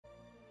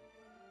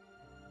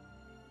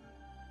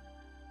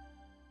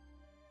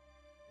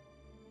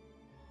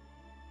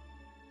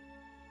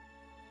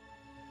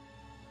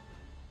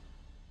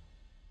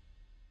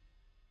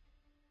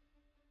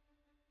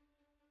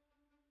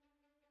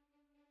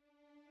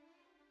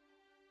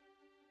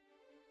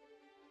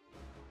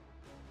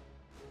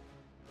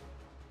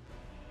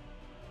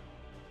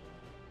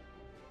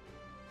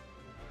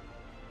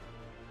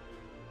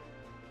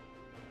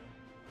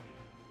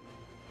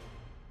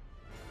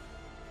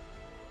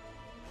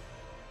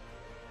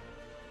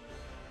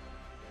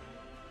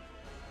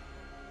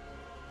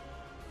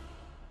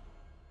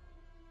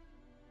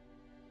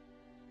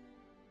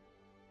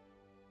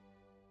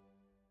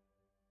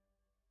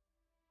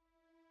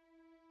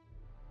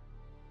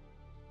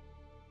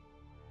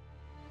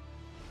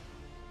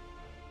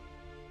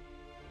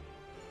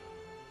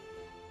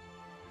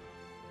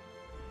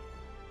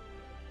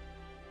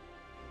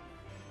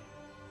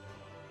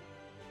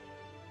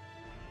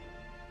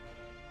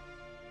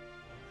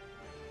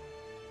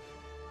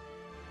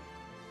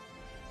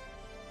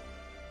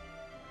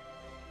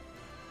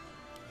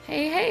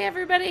Hey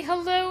everybody,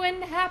 hello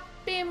and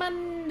happy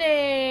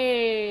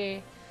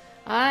Monday!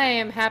 I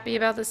am happy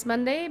about this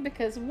Monday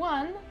because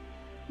one,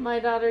 my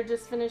daughter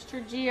just finished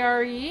her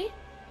GRE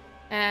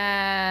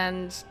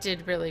and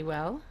did really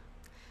well.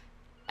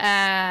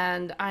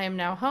 And I am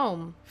now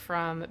home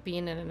from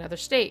being in another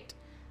state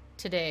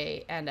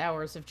today and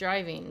hours of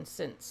driving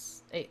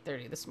since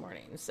 8:30 this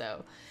morning.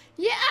 So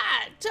yeah,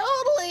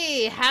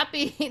 totally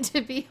happy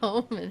to be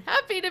home and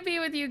happy to be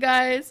with you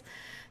guys.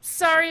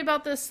 Sorry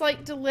about the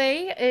slight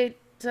delay.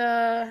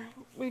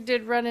 We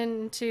did run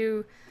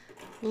into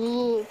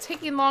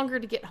taking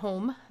longer to get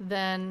home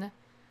than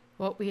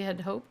what we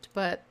had hoped,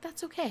 but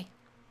that's okay.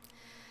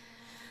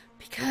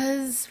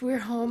 Because we're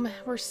home,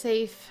 we're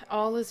safe,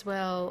 all is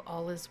well,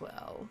 all is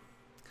well.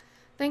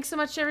 Thanks so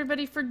much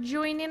everybody for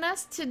joining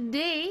us.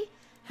 Today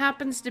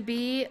happens to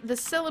be the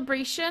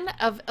celebration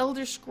of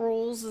Elder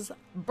Scrolls'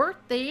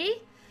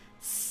 birthday,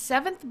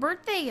 7th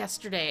birthday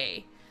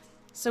yesterday.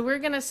 So we're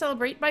going to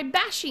celebrate by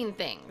bashing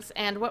things.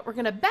 And what we're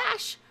going to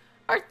bash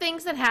are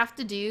things that have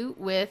to do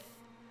with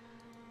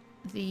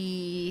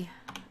the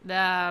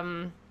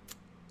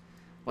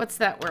what's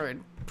that word?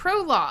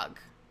 Prologue.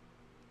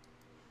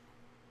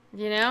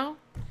 You know?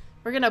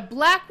 We're going to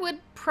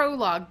Blackwood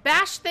prologue.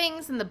 Bash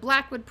things in the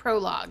Blackwood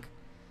prologue.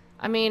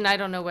 I mean, I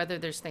don't know whether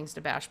there's things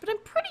to bash, but I'm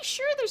pretty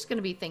sure there's going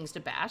to be things to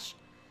bash.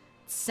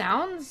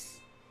 Sounds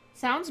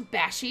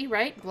bashy,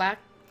 right?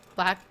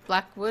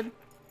 Blackwood,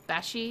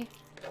 bashy.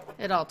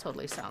 It all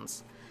totally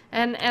sounds.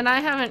 And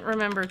I haven't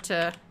remembered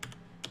to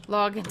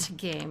log into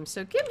game,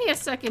 so give me a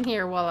second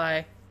here while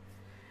I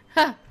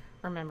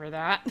remember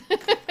that.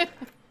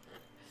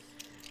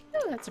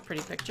 Oh, that's a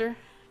pretty picture.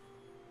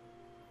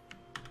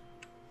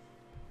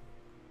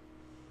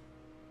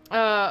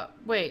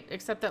 Wait,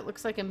 except that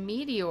looks like a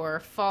meteor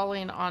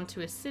falling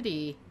onto a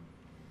city.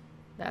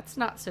 That's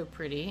not so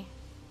pretty.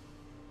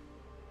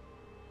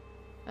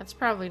 That's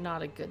probably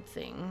not a good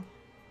thing.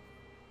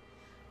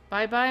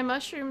 Bye-bye,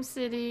 Mushroom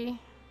City.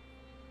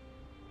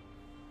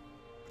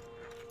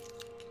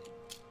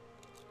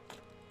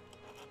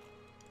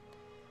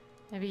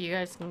 Maybe you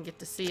guys can get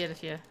to see it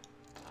if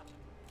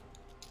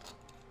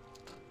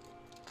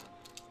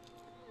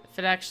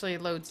it actually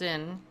loads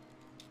in.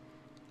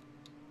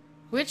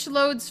 Which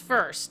loads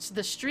first?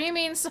 The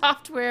streaming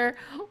software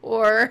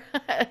or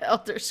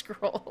Elder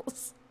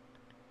Scrolls?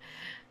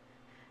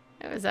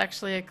 It was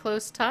actually a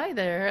close tie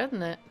there,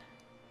 isn't it?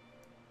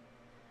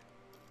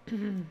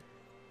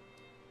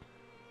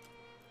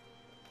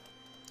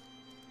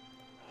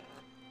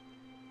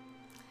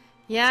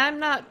 Yeah, I'm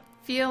not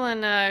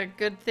feeling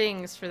good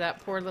things for that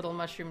poor little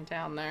mushroom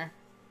town there.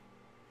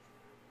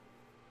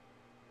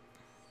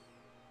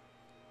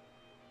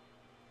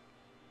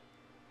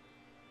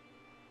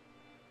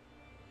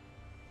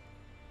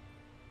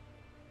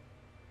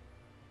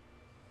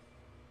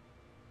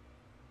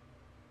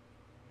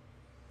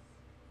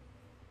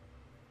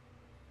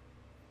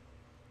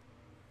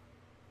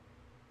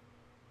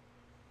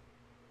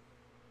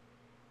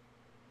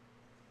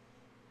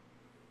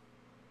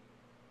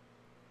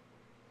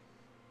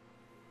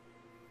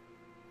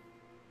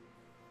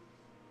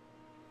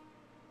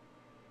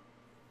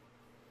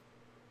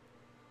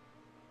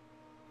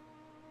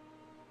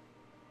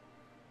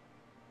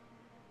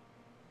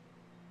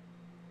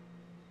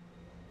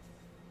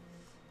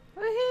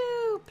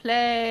 Woohoo!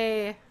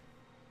 Play!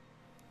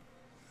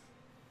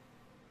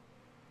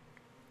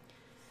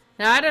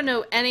 Now, I don't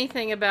know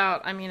anything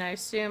about... I mean, I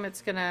assume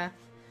it's gonna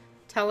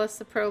tell us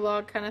the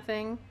prologue kind of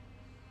thing.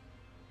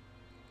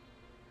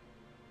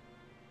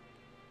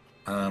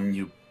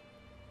 You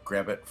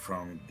grab it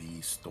from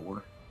the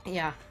store.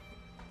 Yeah.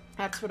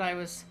 That's what I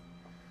was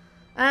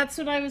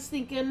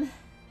thinking.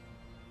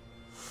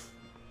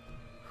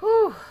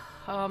 Whew.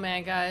 Oh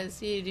man,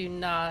 guys, you do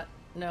not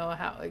know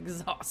how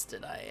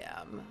exhausted I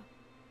am.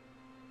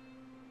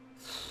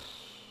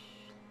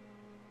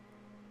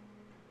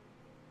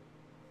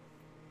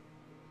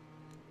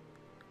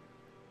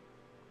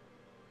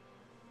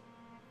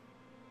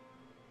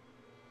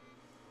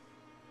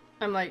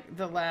 I'm like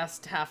the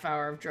last half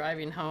hour of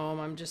driving home,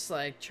 I'm just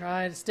like,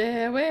 try to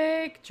stay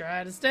awake,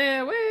 try to stay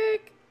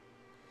awake.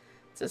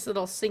 It's this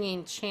little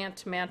singing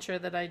chant mantra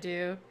that I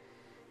do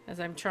as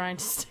I'm trying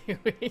to stay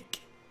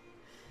awake.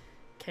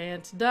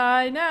 Can't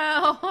die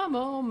now, I'm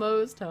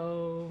almost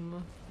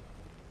home.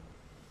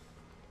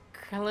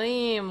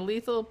 Claim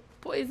lethal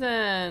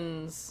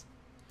poisons.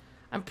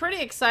 I'm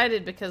pretty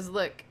excited because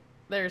look,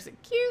 there's a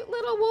cute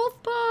little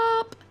wolf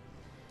pup.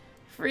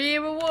 Free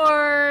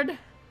reward.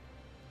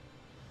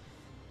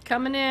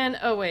 Coming in.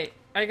 Oh wait,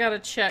 I gotta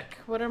check.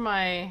 What are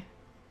my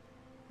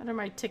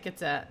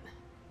tickets at?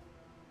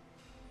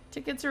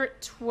 Tickets are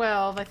at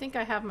 12. I think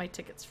I have my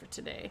tickets for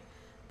today.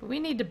 But we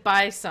need to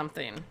buy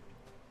something.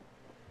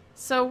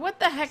 So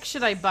what the heck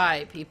should I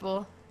buy,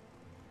 people?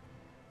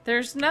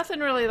 There's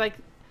nothing really like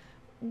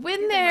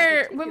when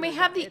we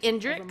had the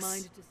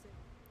Indrix,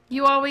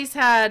 you always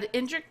had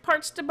Indrik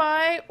parts to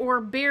buy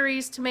or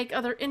berries to make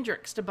other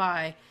Indriks to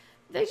buy.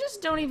 They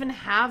just don't even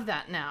have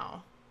that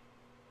now.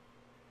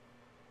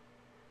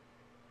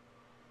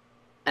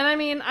 And I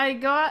mean, I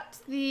got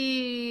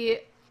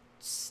the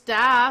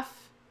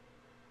staff,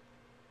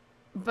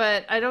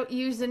 but I don't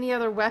use any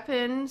other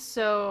weapon,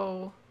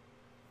 so...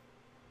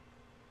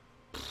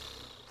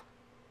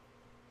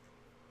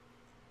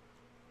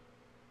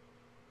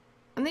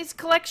 And these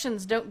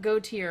collections don't go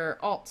to your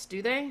alts,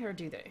 do they? Or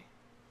do they?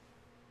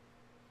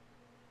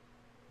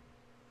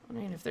 I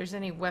mean, if there's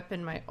any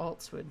weapon my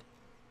alts would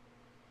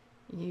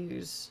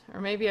use.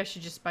 Or maybe I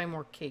should just buy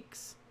more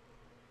cakes.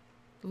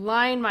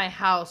 Line my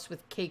house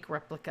with cake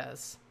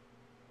replicas.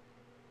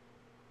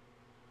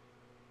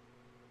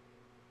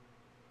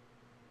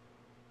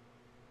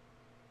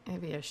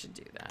 Maybe I should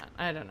do that.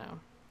 I don't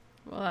know.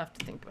 We'll have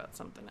to think about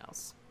something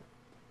else.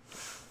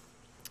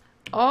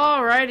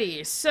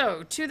 Alrighty,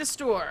 so to the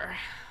store.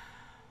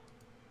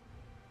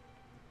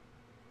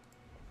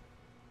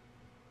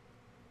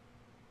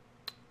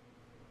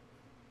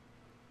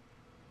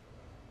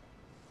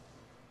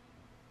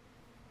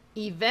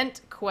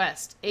 Event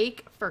quest.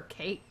 Ache for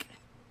cake.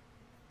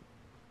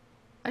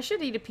 I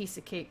should eat a piece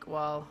of cake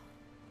while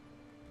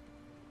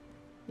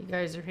you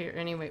guys are here.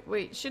 Anyway,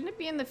 wait, shouldn't it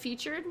be in the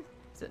featured?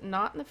 Is it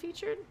not in the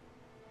featured?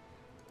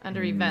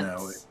 Under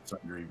events. No, it's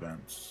under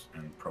events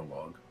and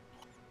prologue.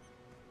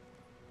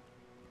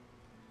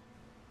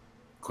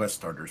 Quest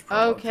starters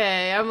prologue.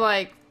 Okay, I'm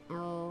like...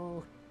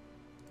 Portal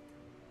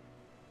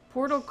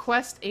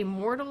quest, A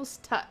Mortal's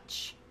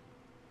Touch.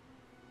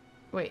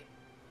 Wait.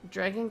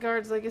 Dragon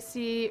Guard's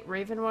Legacy,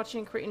 Raven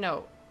Watching...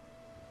 No.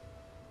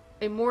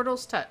 A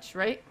Mortal's Touch,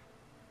 right?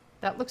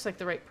 That looks like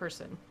the right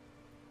person.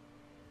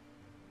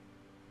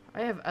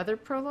 I have other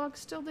prologues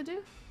still to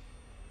do?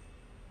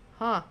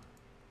 Huh.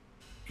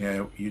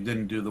 Yeah, you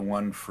didn't do the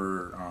one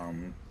for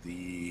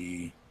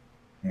the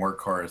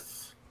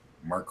Markarth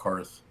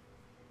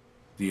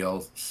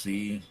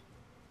DLC.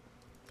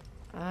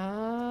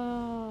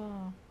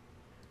 Oh.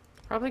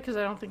 Probably because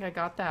I don't think I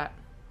got that.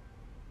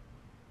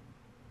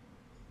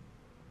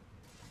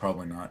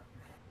 Probably not.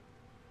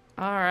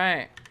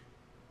 Alright.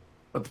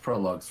 But the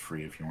prologue's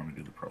free if you want to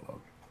do the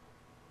prologue.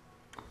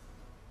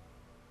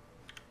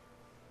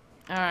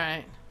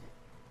 Alright.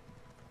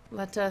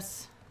 Let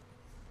us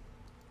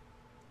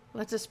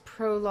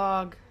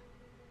prologue.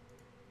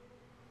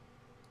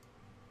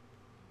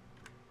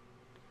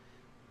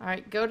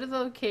 Alright, go to the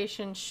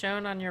location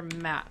shown on your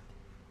map.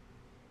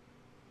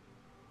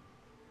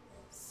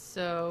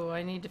 So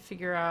I need to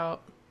figure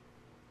out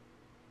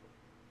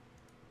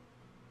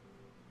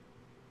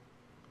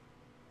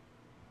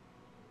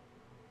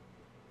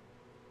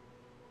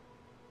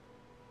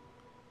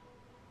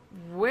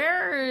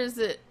where is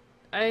it?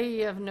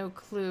 I have no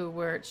clue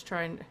where it's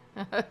trying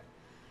to...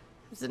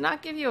 Does it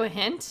not give you a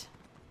hint?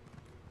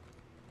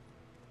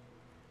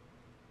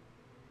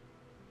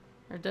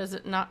 Or does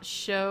it not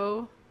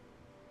show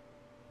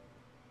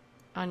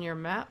on your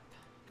map?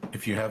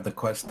 If you have the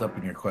quest up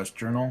in your quest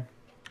journal,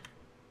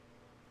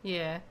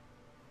 Yeah.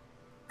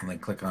 and then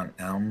click on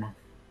M,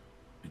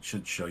 it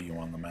should show you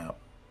on the map.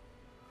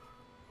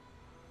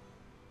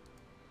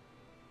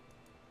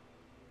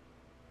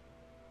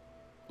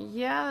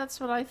 Yeah, that's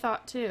what I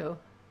thought too.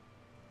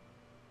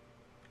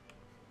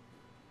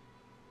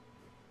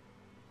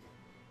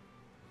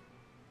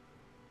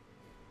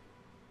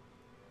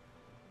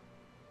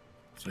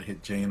 So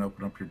hit J and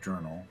open up your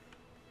journal.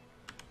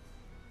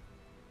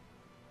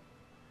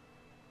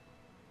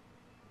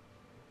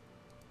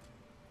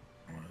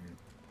 And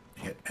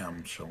hit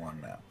M, show on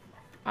map.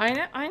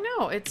 I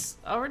know. It's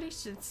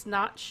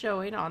not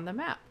showing on the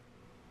map.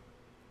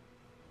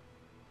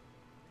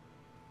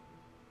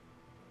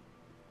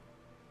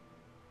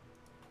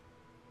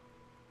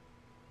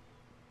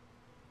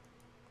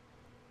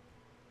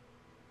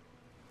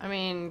 I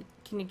mean,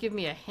 can you give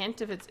me a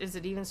hint if is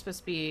it even supposed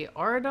to be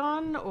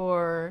Ardon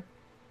or...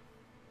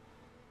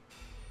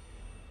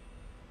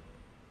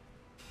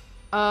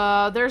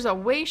 there's a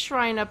way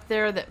shrine up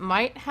there that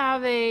might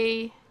have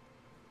a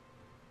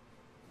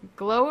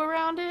glow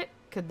around it.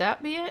 Could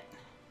that be it?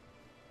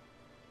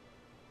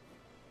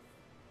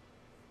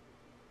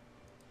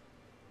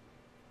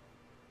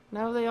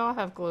 No, they all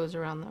have glows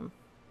around them.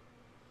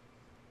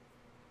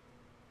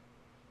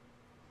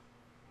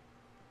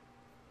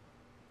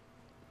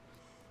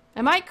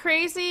 Am I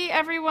crazy,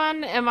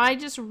 everyone? Am I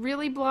just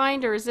really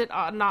blind, or is it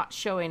not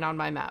showing on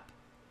my map?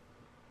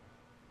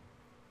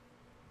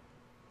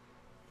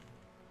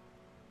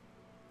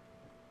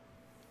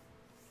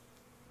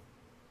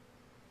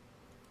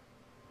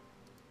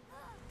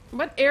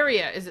 What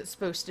area is it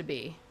supposed to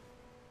be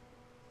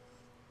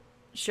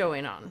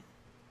showing on?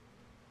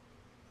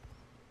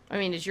 I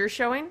mean, is yours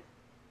showing?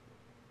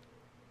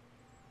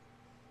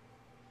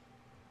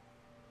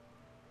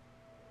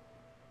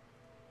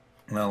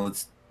 Well,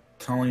 it's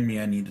telling me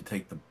I need to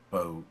take the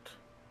boat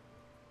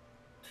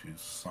to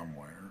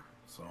somewhere.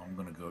 So I'm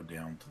going to go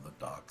down to the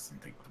docks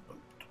and take the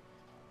boat.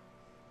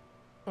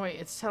 Wait,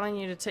 it's telling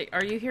you to take...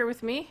 Are you here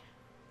with me?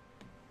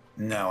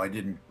 No, I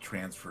didn't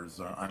transfer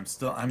zone.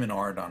 I'm in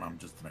Ardon. I'm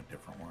just in a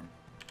different one.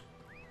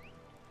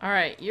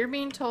 Alright, you're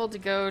being told to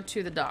go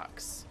to the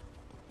docks.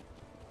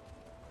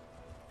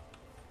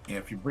 Yeah,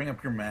 if you bring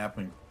up your map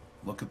and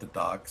look at the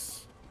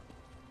docks.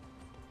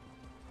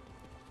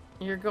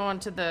 You're going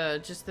to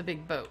just the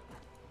big boat.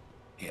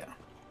 Yeah.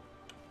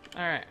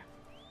 All right.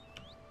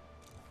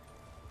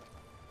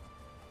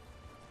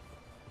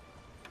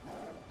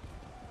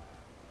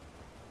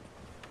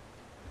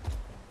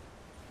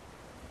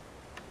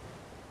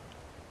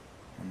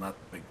 Well, not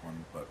the big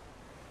one, but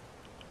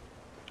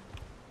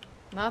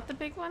Not the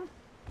big one?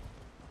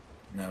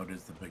 no, it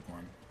is the big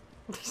one.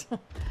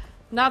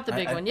 Not the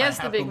big one. Yes,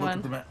 the big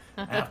one.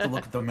 I have to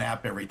look at the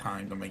map every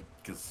time to make,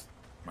 because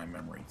my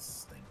memory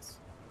stinks.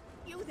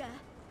 You there?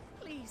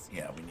 Please.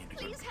 Yeah, we need to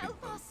go to Please the big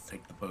help boat. us.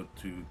 Take the boat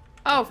to...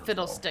 Oh, Daggerfall.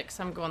 fiddlesticks.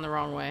 I'm going the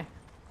wrong way.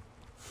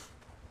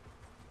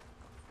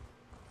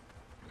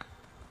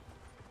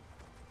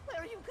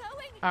 Where are you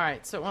going?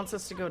 Alright, so it wants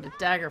us to go to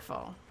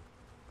Daggerfall.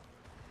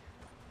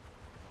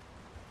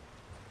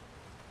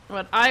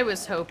 What I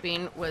was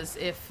hoping was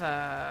if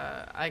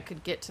I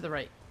could get to the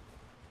right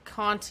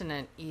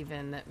continent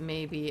even, that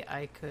maybe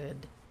I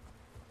could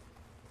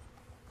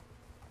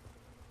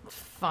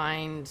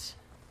find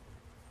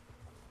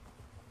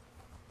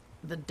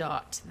the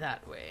dot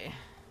that way.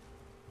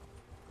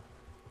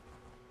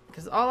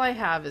 Because all I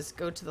have is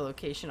go to the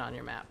location on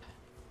your map.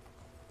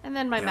 And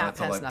then my map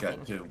that's all has I've nothing.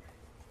 got too.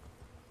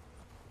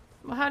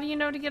 Well, how do you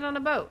know to get on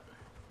a boat?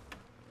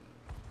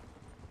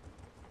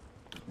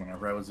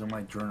 Whenever I was in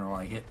my journal,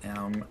 I hit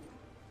down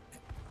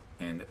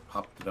and it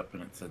popped it up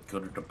and it said, go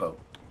to the boat.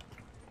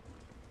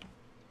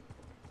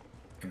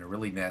 In a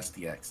really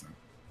nasty accent.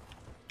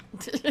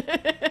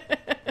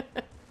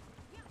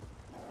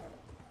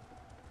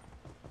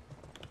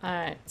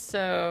 Alright,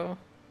 so...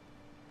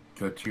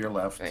 Go to your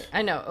left. Wait,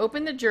 I know.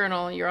 Open the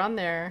journal. You're on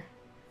there.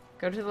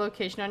 Go to the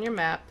location on your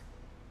map.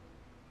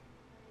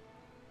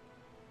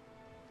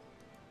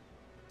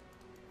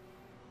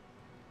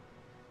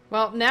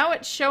 Well, now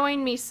it's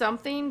showing me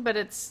something, but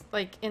it's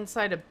like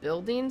inside a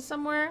building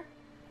somewhere.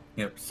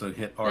 Yep, so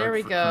hit R There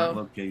we for go. current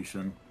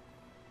location.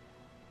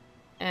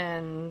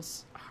 And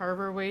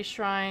Harbor Way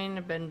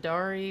Shrine,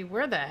 Bendari.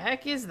 Where the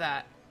heck is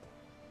that?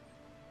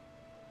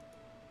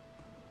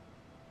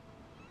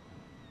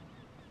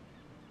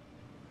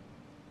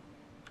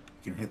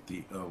 You can hit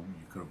the... Oh,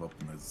 you could have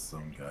opened the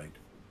zone guide.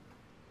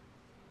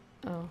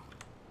 Oh.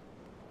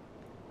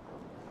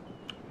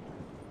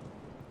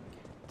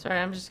 Sorry,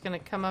 I'm just gonna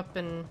come up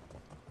and...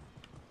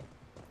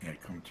 Yeah,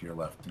 come to your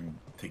left and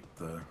take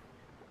the...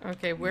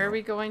 Okay, where are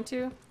we going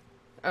to?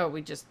 Oh,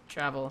 we just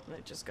travel.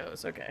 It just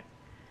goes. Okay.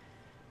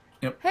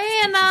 Yep. Hey,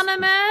 just takes us to-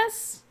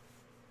 Anonymous!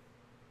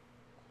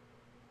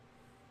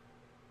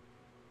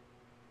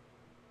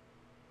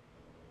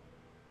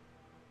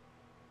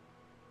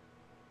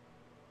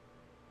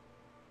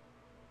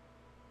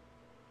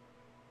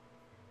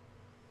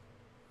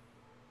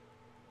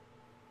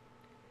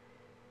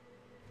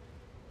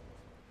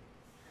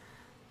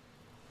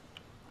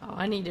 Oh,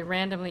 I need to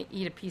randomly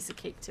eat a piece of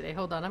cake today.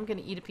 Hold on, I'm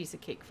gonna eat a piece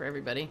of cake for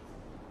everybody.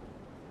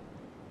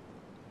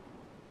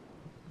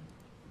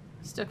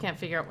 Still can't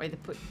figure out why they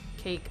put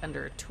cake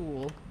under a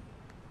tool.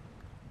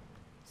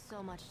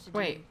 So much to do.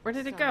 Wait, where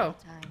did it so go? little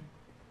time.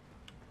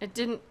 It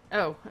didn't...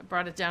 Oh, I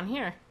brought it down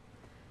here.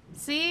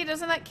 See?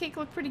 Doesn't that cake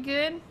look pretty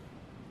good?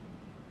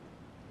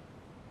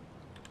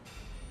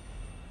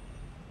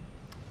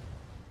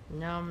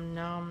 Nom,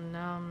 nom,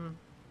 nom.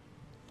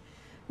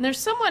 And there's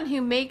someone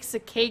who makes a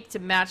cake to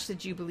match the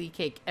Jubilee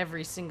cake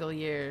every single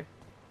year.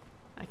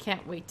 I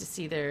can't wait to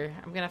see their...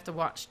 I'm gonna have to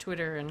watch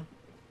Twitter and...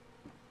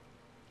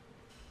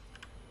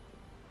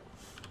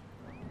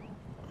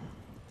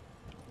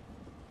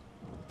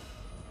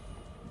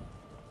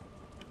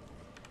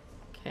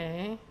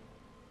 Okay.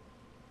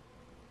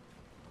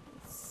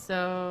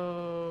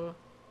 So...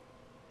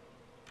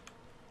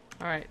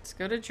 Alright, let's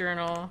go to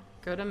journal,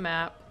 go to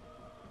map.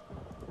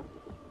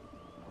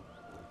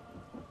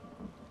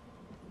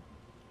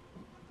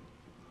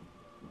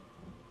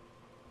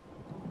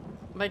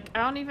 Like, I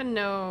don't even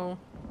know...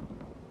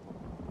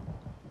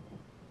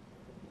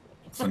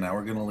 So now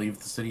we're going to leave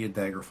the city of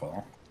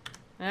Daggerfall.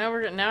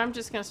 Now I'm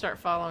just gonna start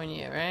following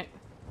you, right?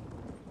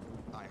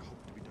 I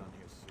hope to be done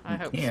here soon. I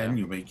hope And so.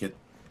 you may get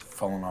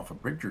fallen off a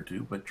bridge or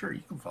two, but sure,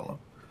 you can follow.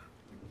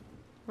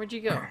 Where'd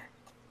you go?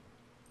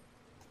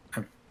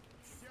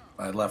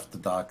 I left the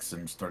docks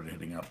and started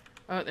heading up.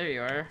 Oh, there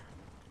you are.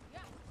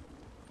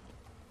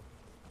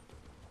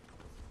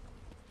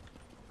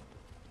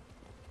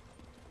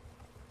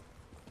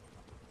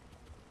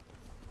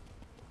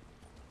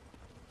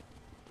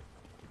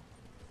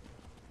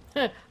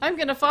 I'm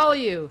gonna follow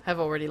you. Have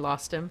already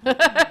lost him.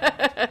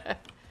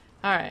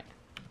 Alright.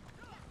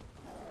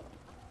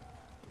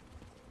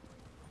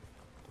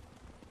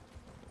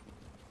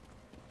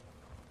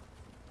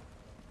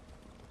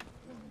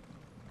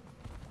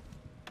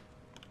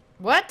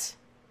 What?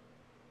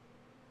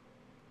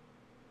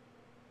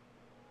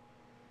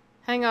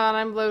 Hang on,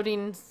 I'm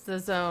loading the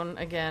zone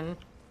again.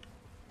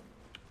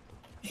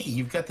 Hey,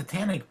 you've got the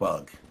tannic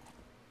bug.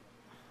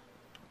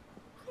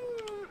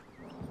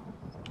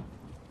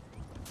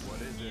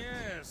 What is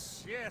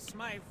it? Yes,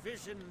 my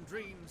vision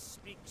dream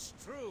speaks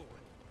true.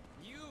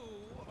 You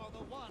are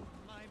the one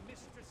my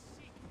mistress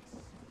seeks.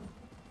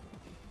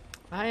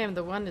 I am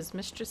the one his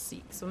mistress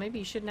seeks, so maybe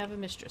you shouldn't have a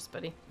mistress,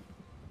 buddy.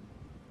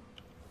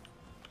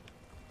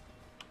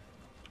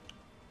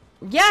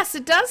 Yes,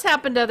 it does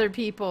happen to other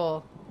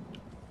people.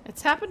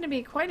 It's happened to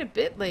me quite a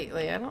bit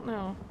lately. I don't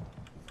know.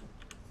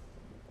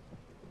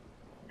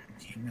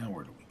 Okay, now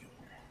where do we go?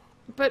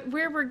 But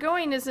where we're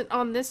going isn't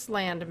on this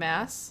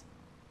landmass.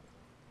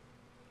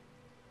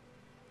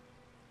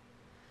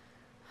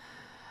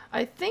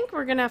 I think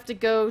we're gonna have to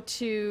go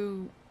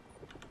to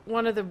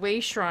one of the way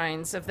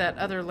shrines of that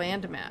other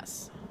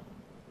landmass.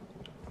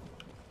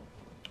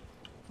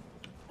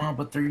 Well,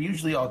 but they're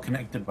usually all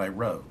connected by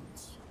roads.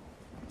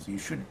 So you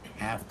shouldn't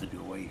have to do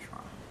a way shrine.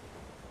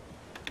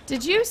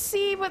 Did you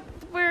see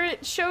where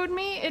it showed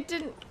me? It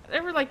didn't.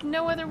 There were like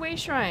no other way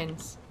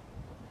shrines.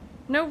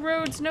 No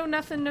roads, no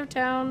nothing, no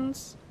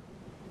towns.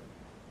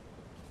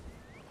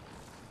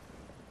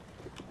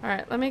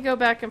 Alright, let me go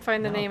back and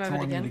find the name of it I'm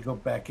telling you again. to go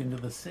back into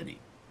the city.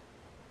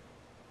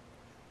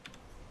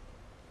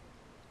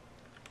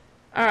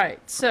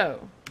 Alright,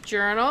 so,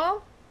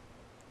 journal.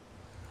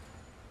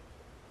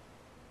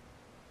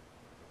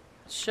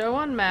 Show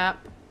on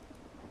map.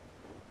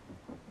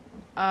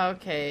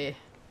 Okay.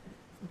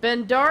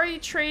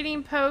 Bendari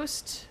trading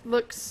post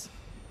looks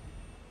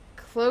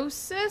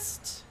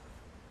closest.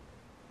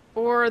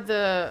 Or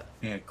the...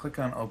 Yeah, click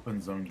on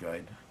open zone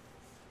guide.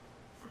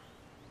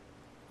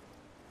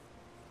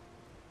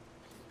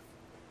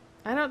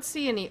 I don't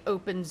see any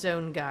open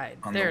zone guide.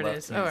 On There the it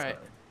is. left-hand Alright.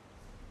 side.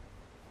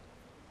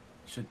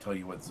 Should tell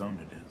you what zone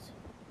it is.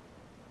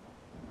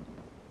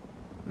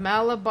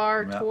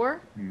 Malabar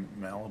Tour?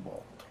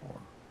 Malabar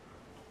Tour.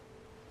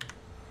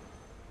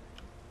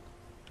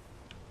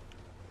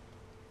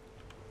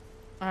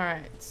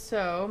 Alright,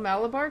 so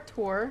Malabar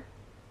Tour.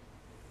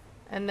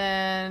 And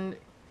then,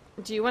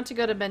 do you want to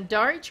go to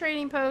Bendari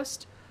Trading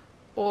Post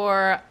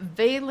or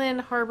Valen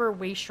Harbor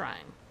Way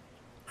Shrine?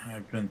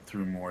 I've been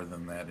through more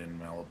than that in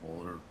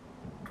Malabar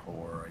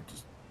Tour. I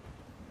just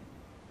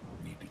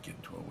need to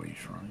get to a way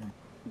shrine.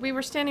 We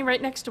were standing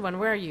right next to one.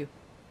 Where are you?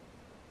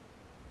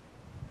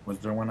 Was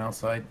there one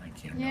outside? I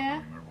can't Yeah.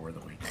 remember where the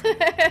way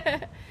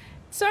shrine is.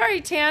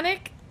 Sorry,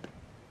 Tannic.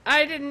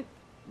 I didn't...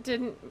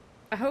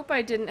 I hope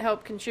I didn't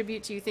help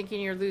contribute to you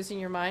thinking you're losing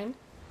your mind.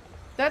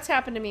 That's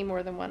happened to me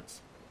more than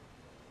once.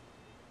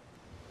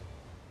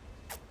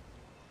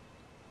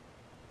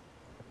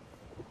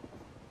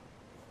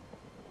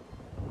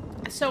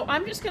 So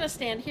I'm just going to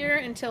stand here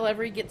until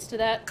Every gets to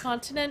that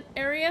continent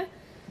area.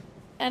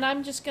 And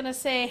I'm just going to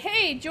say,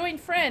 hey, join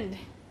friend.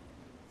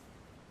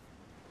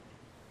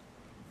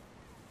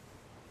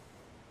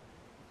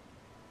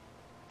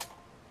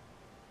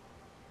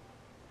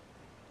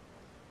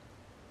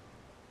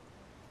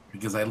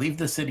 Because I leave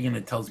the city and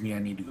it tells me I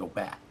need to go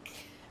back.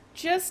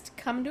 Just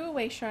come to a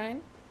way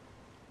shrine.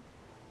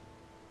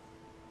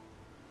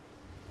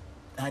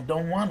 I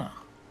don't wanna.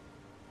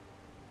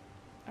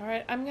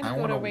 Alright, I'm going I to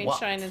go to wanna way walk.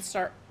 shrine and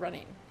start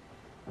running.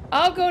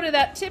 I'll go to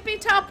that tippy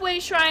top way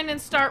shrine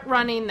and start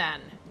running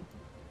then.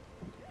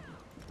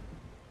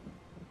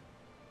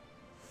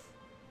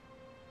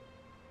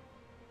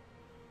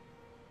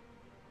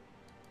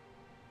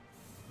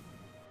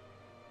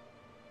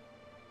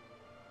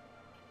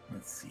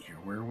 Let's see here.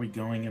 Where are we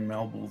going in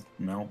Melville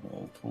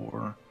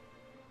Tour?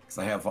 Because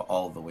I have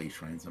all the way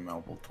shrines in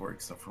Melville Tour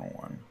except for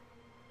one.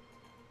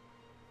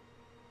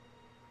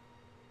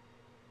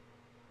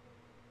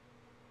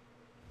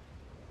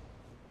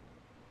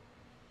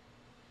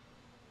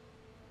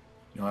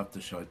 You'll have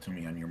to show it to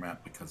me on your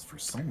map because for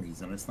some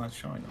reason it's not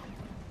showing on mine.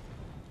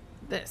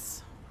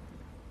 This.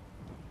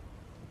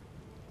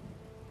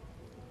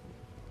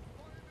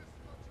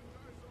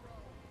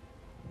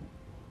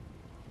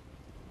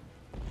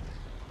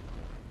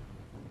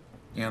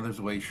 Yeah, there's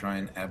a way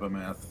shrine,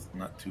 Abimath,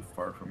 not too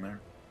far from there.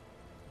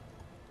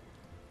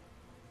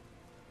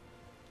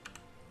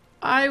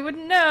 I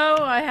wouldn't know.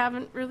 I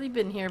haven't really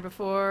been here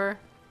before.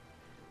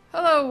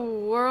 Hello,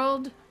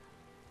 world.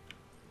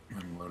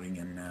 I'm loading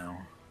in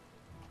now.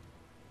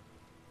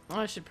 Oh,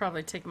 I should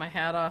probably take my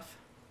hat off.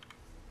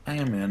 I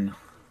am in. You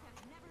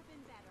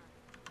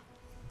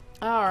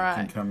can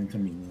Alright. come to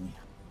me.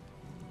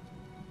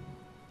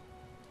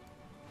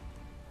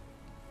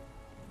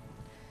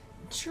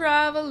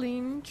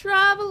 Traveling,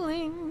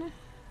 traveling.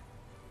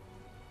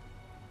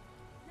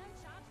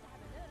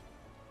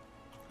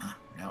 Ah,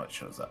 now it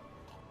shows up.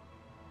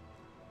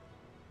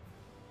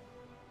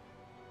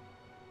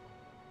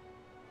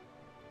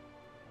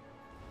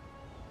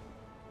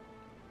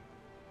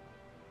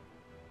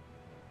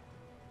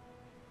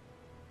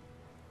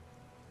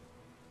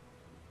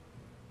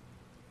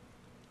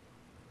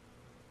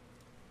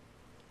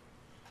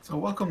 So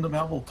welcome to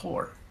Melville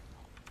Tour.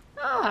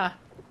 Ah,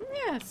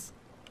 yes.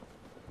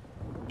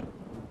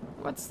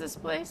 What's this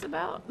place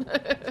about?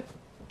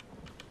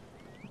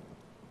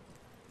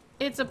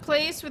 It's a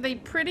place with a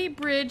pretty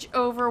bridge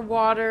over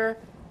water.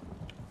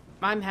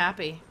 I'm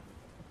happy.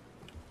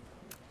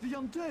 The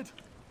undead!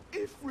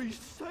 Ifri,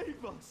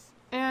 save us!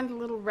 And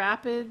little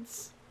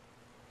rapids.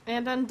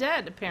 And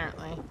undead,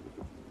 apparently.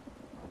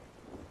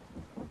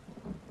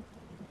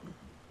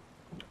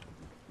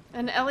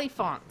 An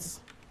elephant.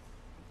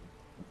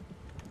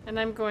 And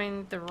I'm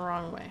going the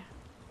wrong way.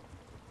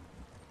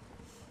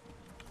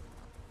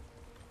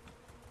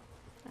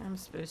 I'm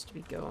supposed to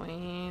be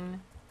going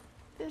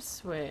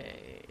this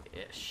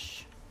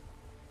way-ish.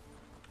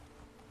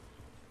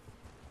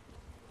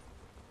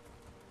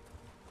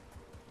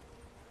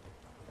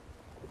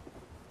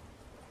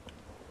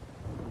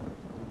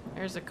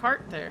 There's a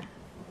cart there.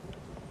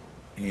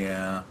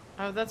 Yeah.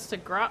 Oh, that's to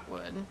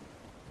Blackwood.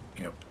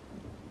 Yep.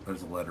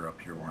 There's a letter up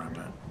here where I'm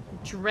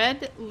at.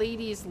 Dread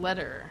Lady's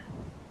letter.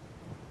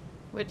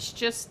 Which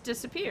just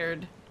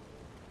disappeared.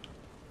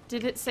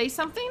 Did it say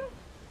something?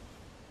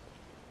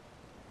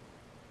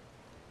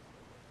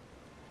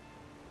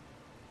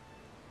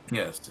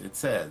 Yes, it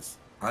says,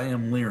 I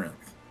am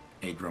Lyrinth,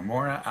 a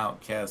Dremora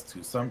outcast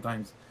who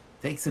sometimes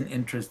takes an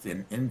interest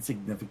in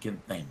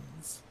insignificant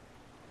things.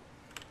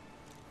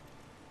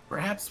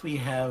 Perhaps we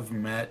have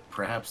met,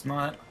 perhaps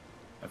not.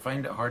 I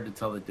find it hard to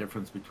tell the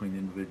difference between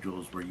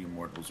individuals where you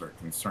mortals are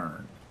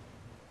concerned.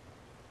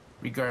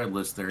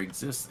 Regardless, there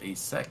exists a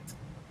sect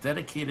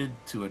dedicated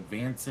to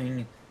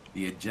advancing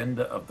the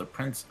agenda of the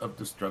Prince of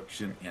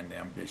Destruction and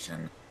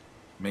Ambition,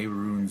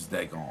 Mehrunes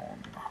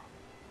Dagon.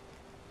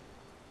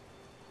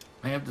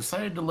 I have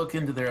decided to look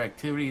into their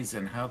activities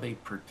and how they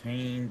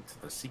pertain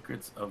to the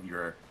secrets of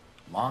your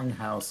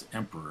Longhouse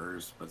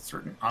emperors, but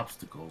certain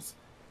obstacles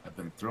have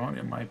been thrown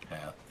in my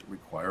path that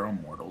require a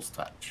mortal's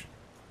touch.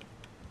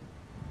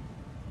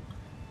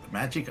 The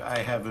magic I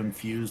have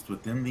infused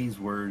within these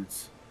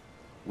words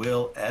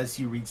will, as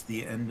you reach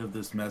the end of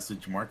this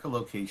message, mark a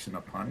location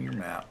upon your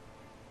map.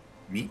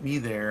 Meet me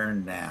there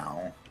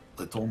now,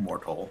 little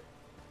mortal.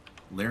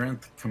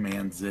 Lyrinth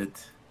commands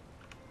it.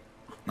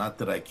 Not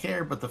that I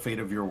care, but the fate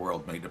of your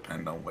world may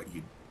depend on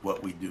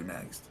what we do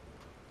next.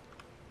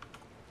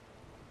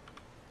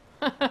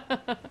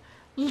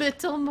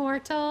 Little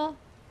mortal.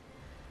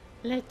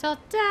 Little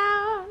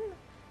town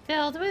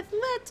filled with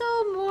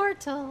little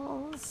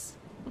mortals.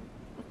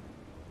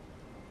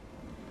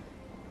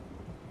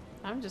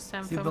 I'm just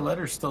having See, fun. the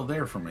letter's still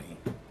there for me.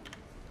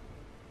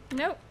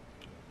 Nope.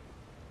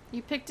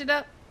 You picked it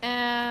up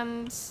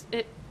and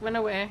it went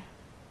away.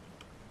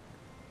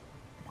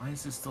 Why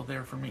is it still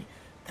there for me?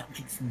 That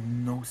makes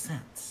no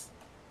sense.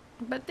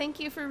 But thank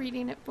you for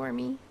reading it for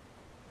me.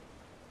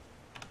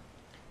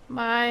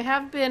 I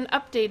have been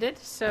updated,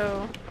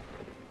 so...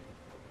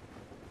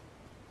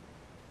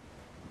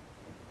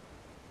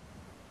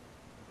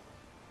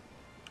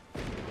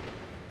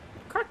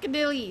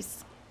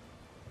 Crocodiles!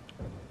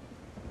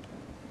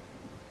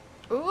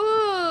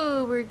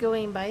 Ooh, we're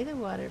going by the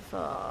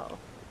waterfall.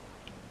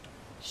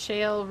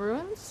 Shale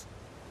Ruins? Is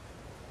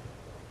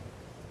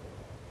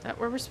that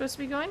where we're supposed to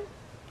be going?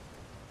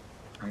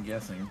 I'm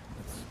guessing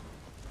it's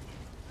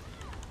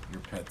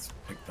your pet's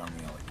picked on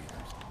the alligators.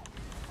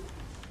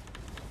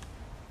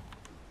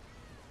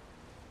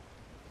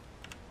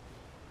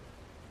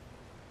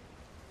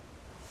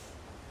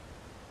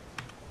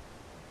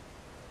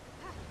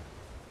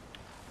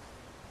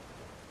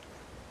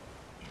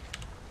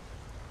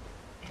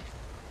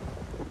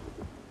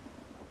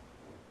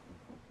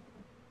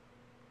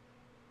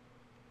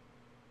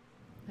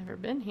 Never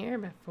been here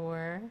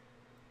before.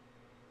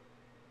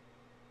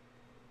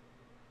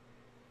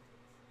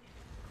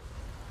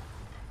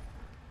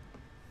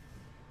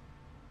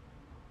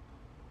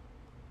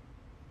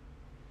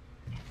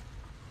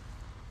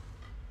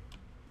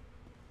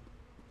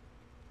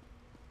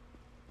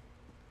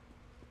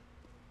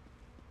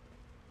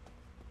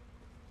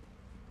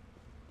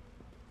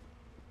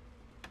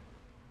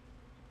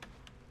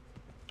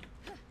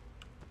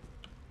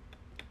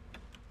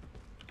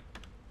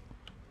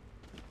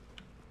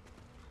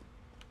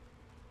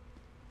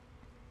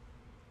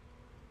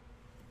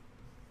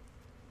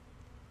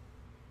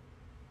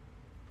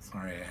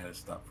 Sorry, I had to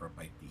stop for a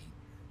bite to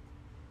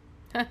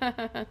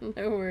eat.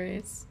 No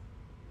worries.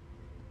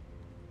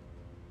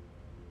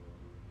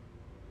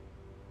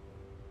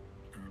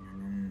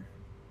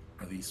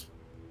 Are these...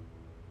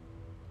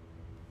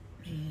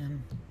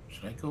 Man,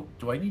 should I go...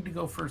 Do I need to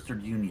go first, or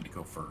do you need to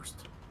go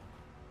first?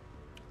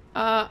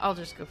 I'll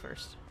just go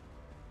first.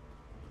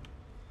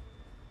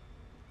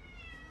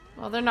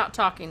 Well, they're not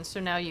talking, so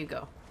now you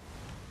go.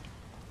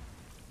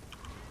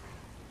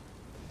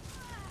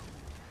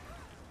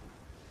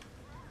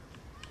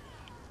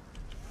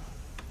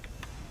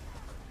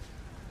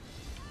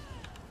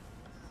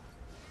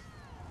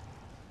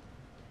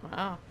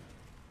 Wow.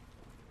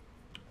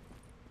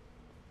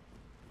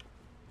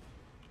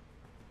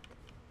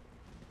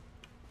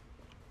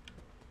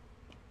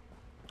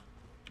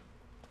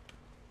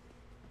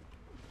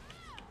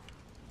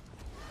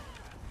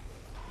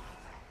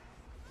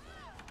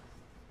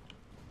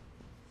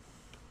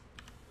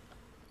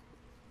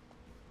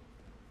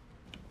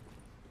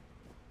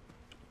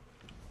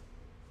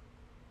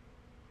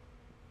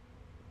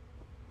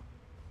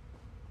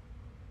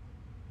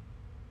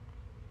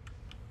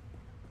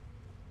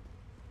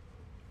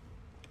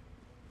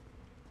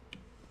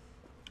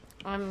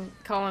 I'm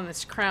calling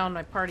this crown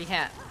my party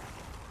hat.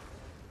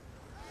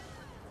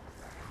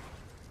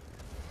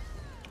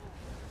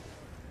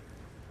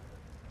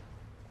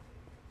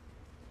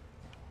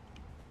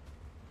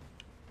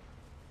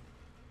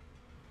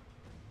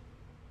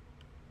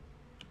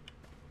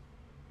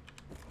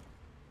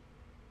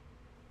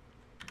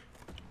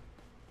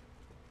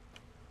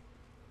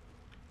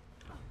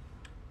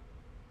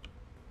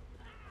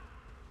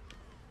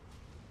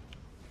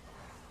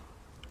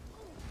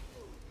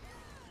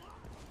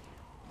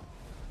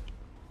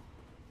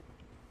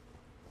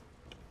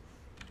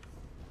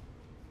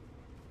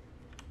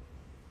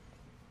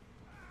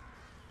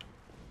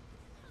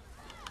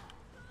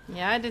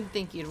 Yeah, I didn't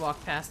think you'd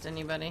walk past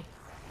anybody.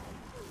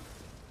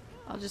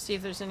 I'll just see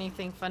if there's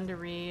anything fun to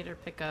read or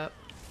pick up.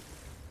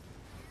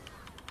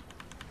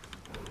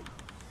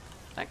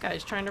 That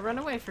guy's trying to run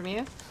away from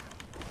you.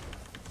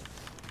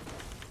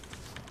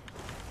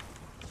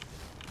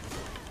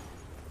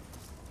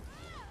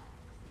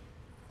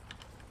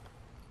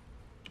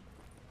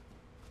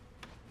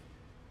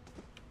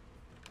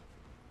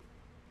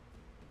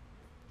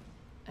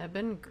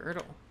 Ebon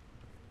girdle.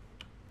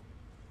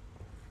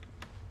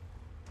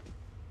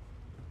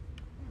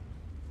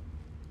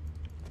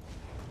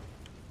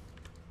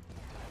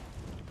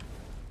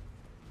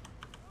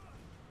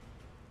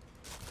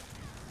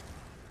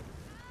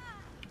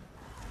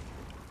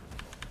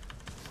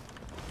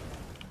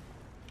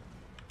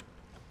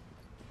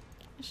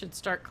 I should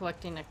start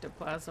collecting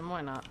ectoplasm,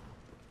 why not?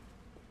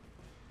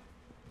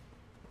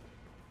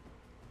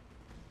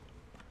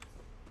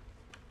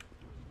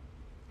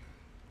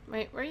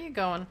 Wait, where are you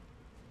going?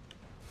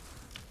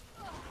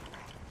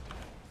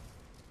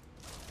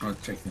 I was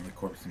checking the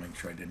corpse to make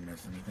sure I didn't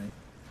miss anything.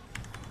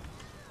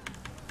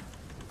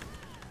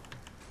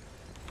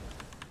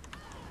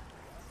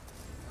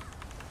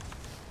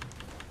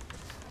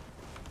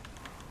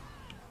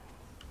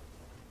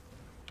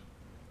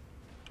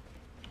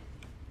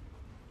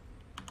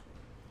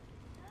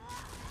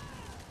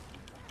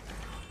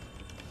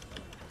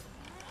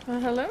 Well,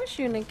 hello,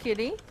 Shuna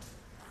Kitty.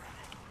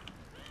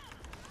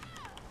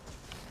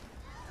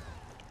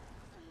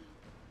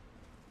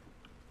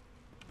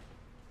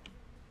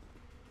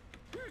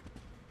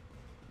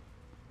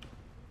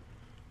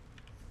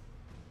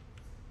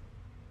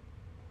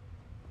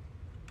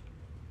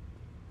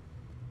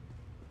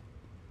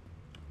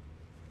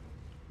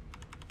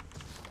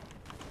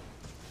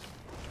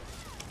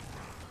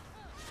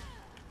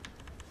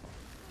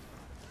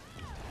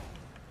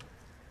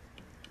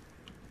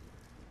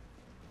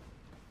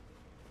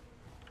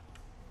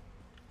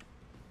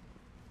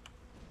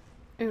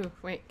 Ooh,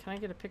 wait, can I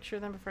get a picture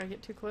of them before I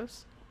get too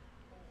close?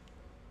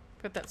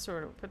 Put that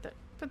sword, put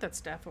that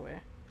staff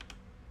away.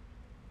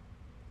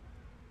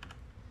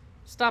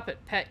 Stop it,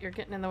 pet, you're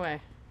getting in the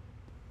way.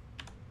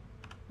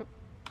 Oh.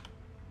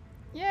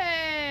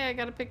 Yay, I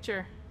got a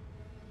picture.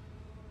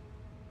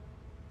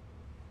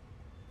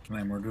 Can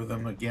I murder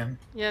them again?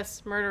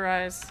 Yes,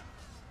 murderize.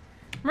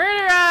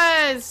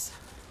 Murderize!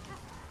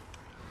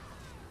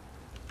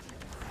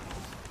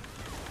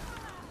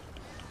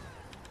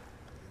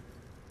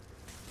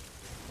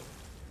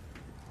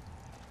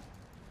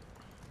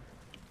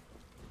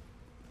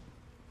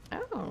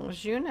 Oh,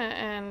 Juna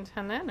and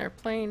Hanan are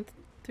playing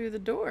through the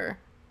door.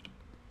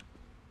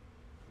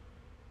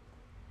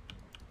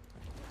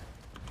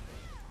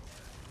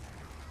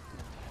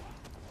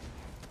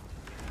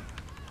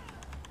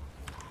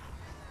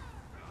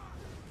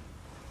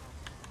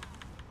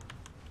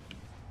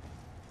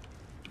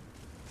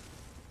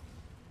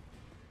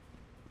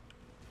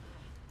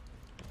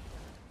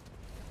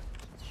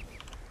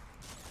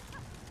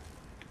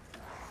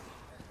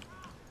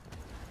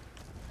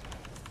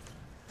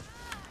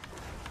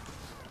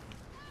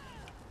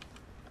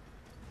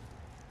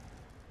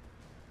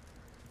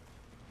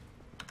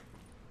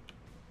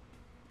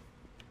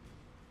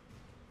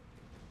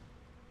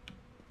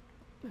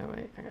 Oh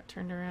wait, I got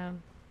turned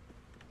around.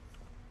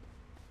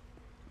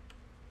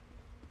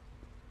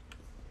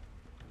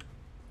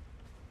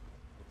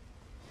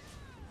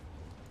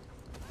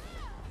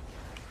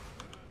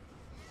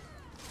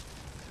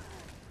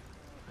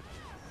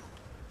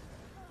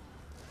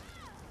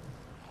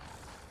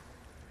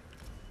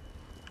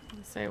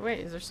 Say, wait,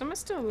 is there someone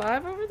still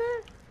alive over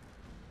there?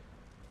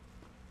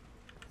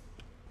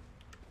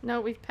 No,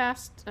 we've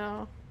passed.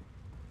 Oh.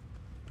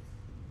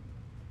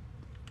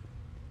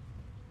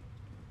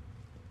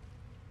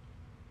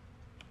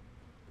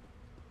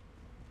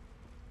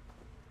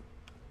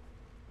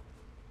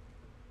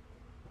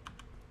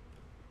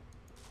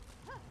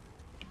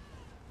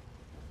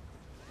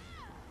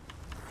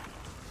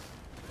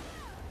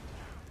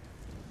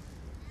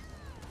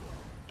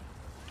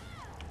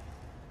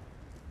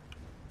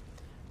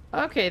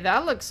 Okay,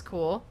 that looks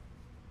cool.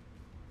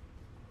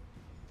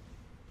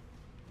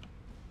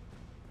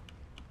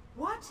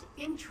 What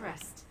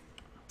interest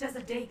does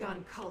a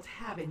Dagon cult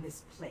have in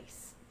this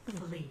place?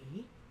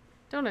 Flee?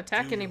 Don't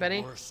attack anybody.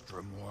 Your worst,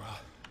 Remora.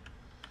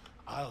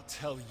 I'll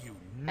tell you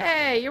nothing.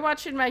 Hey, you're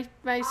watching my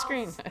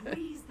screen. I'll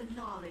squeeze the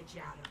knowledge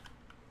out of.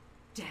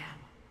 Damn.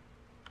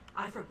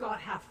 I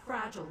forgot how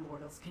fragile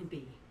mortals can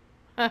be.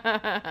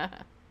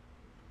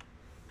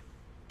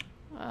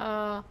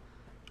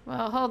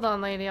 Well, hold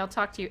on, lady. I'll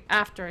talk to you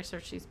after I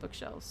search these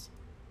bookshelves.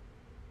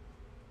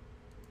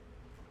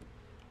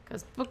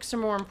 Because books are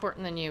more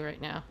important than you right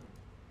now.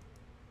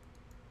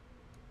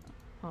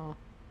 Oh.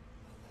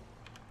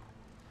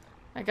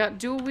 I got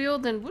dual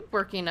wield and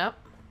woodworking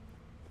up.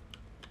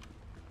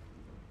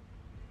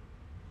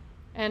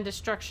 And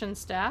destruction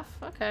staff.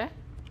 Okay.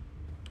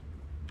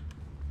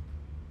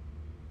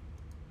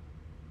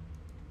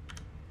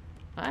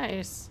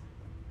 Nice.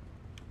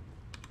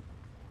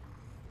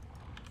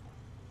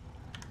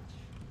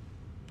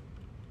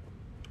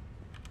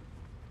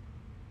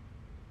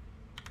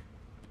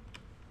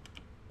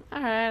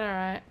 Alright,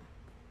 alright.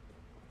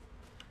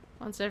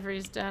 Once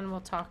everybody's done,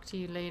 we'll talk to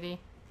you, lady.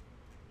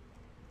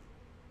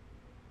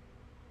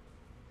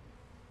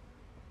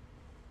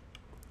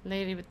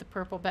 Lady with the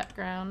purple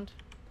background.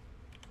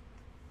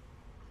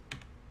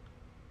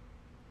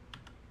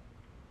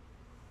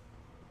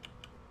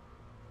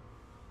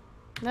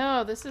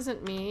 No, this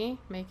isn't me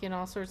making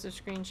all sorts of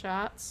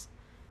screenshots.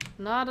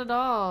 Not at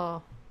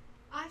all.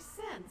 I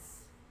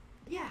sense.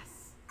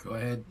 Yes. Go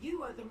ahead.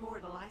 You are the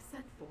mortal I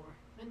sent for,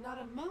 and not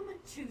a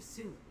moment too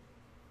soon.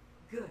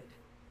 Good.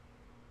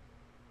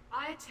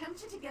 I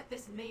attempted to get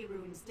this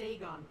Mehrunes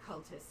Dagon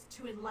cultist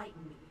to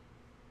enlighten me.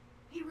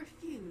 He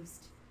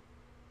refused.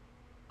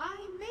 I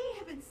may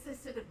have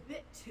insisted a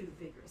bit too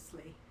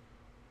vigorously,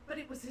 but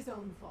it was his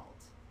own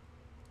fault.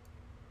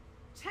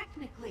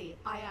 Technically,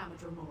 I am a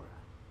Dremora,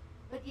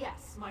 but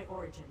yes, my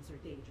origins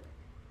are Daedric.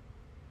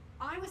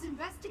 I was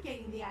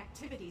investigating the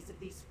activities of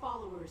these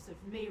followers of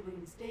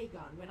Mehrunes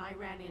Dagon when I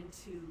ran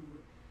into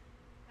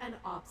an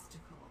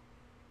obstacle.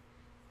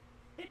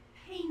 It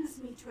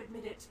pains me to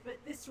admit it, but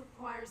this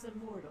requires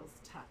a mortal's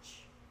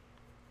touch.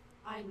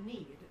 I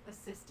need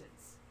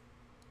assistance.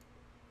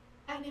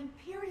 An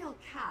Imperial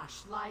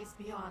cache lies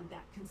beyond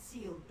that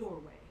concealed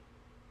doorway.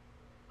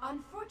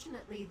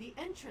 Unfortunately, the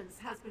entrance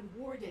has been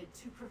warded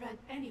to prevent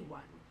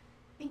anyone,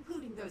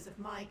 including those of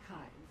my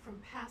kind,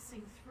 from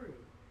passing through.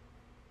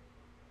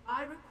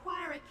 I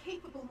require a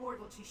capable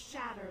mortal to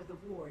shatter the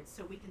ward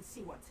so we can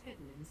see what's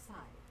hidden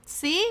inside.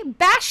 See?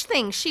 Bash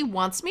things. She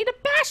wants me to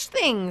bash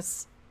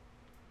things.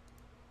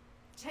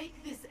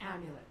 Take this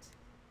amulet.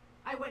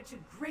 I went to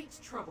great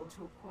trouble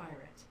to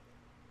acquire it.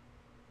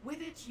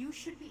 With it, you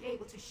should be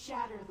able to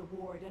shatter the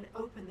ward and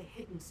open the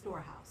hidden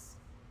storehouse.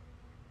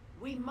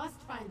 We must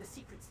find the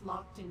secrets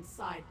locked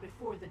inside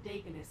before the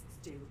Dagonists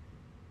do.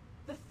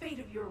 The fate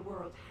of your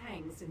world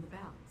hangs in the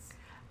balance.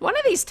 One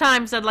of these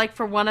times I'd like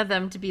for one of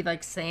them to be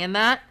like saying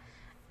that,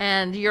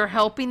 and you're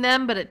helping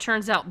them, but it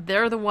turns out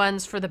they're the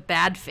ones for the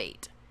bad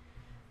fate.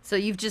 So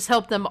you've just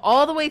helped them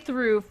all the way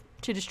through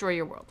to destroy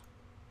your world.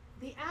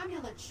 The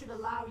amulet should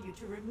allow you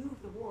to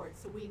remove the ward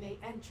so we may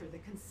enter the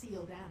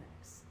concealed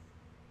annex.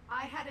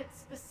 I had it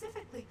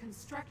specifically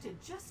constructed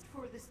just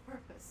for this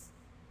purpose,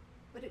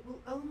 but it will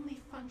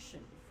only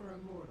function for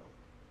a mortal.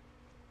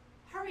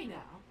 Hurry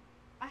now.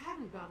 I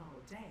haven't gone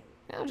all day.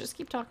 No, just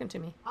keep talking to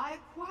me. I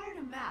acquired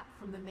a map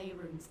from the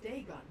Mehrunes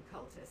Dagon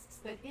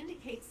cultists that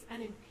indicates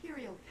an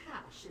Imperial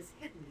cache is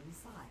hidden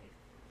inside.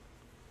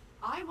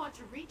 I want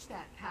to reach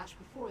that cache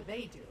before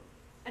they do,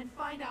 and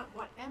find out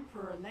what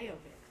Emperor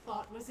Leovic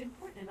thought was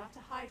important enough to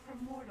hide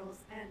from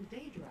mortals and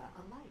Daedra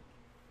alike.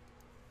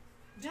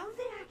 Don't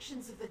the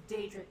actions of the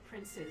Daedric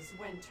princes,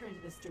 when turned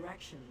this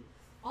direction,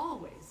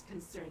 always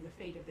concern the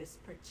fate of this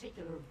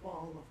particular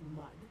ball of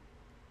mud?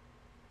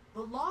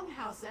 The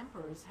Longhouse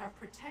Emperors have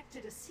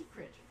protected a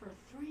secret for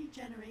 3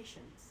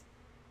 generations.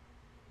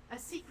 A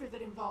secret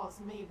that involves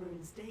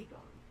Mehrunes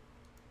Dagon.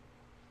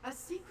 A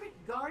secret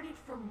guarded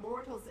from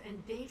mortals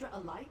and Daedra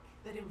alike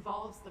that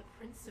involves the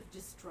Prince of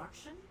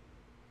Destruction?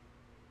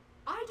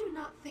 I do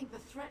not think the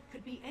threat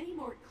could be any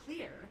more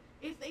clear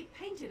if they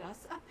painted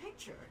us a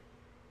picture.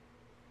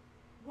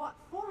 What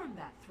form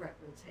that threat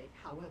will take,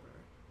 however,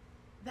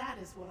 that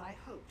is what I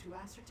hope to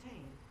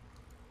ascertain.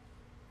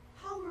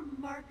 How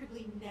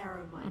remarkably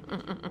narrow-minded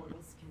you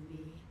mortals can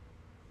be.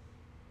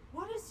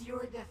 What is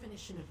your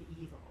definition of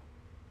evil?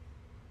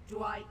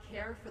 Do I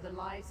care for the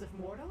lives of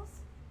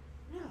mortals?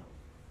 No.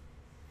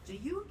 Do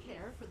you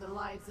care for the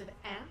lives of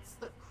ants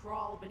that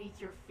crawl beneath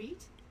your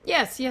feet?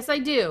 Yes, yes I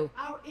do.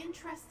 Our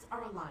interests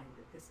are aligned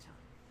at this time.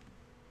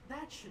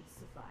 That should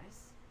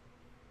suffice.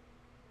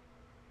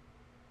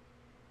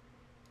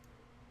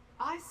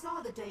 I saw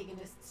the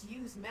Dagonists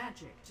use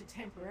magic to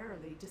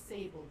temporarily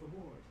disable the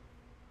ward.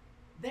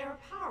 Their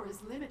power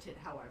is limited,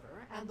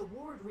 however, and the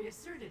ward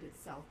reasserted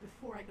itself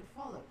before I could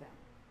follow them.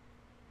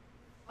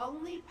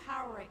 Only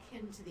power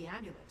akin to the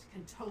amulet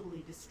can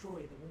totally destroy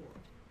the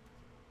ward.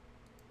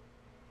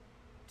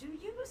 Do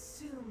you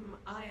assume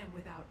I am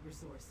without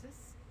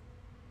resources?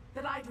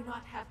 That I do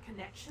not have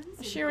connections?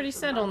 She already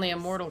said only a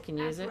mortal can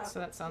use it, so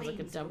that sounds like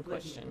a dumb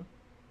question.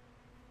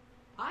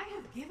 I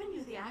have given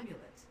you the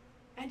amulet,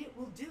 and it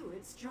will do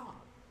its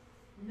job.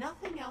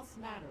 Nothing else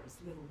matters,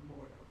 little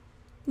mortal.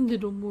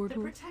 Little The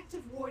mortal.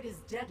 protective ward is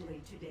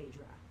deadly to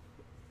Daedra.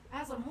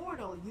 As a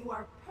mortal, you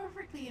are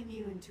perfectly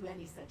immune to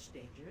any such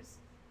dangers.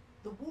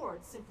 The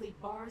ward simply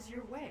bars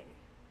your way.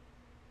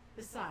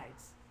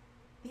 Besides,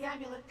 the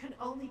amulet can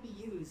only be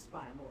used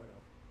by a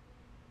mortal.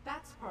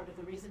 That's part of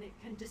the reason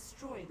it can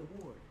destroy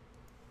the ward.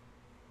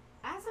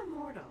 As a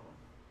mortal,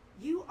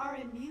 you are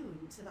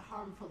immune to the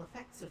harmful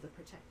effects of the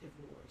protective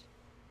ward.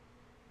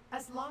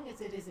 As long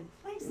as it is in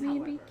place,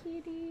 however,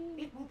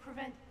 it will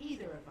prevent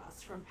either of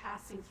us from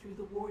passing through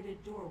the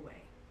warded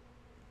doorway.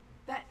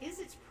 That is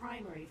its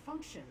primary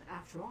function,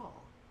 after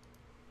all.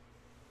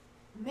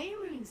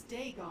 Mehrunes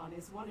Dagon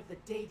is one of the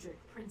Daedric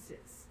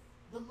princes,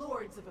 the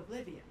Lords of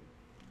Oblivion.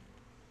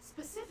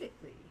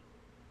 Specifically,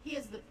 he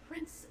is the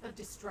Prince of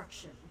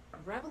Destruction,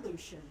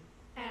 Revolution,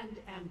 and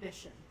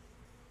Ambition.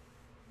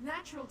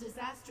 Natural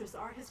disasters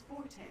are his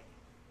forte,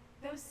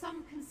 though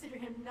some consider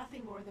him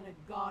nothing more than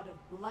a god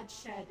of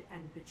bloodshed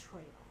and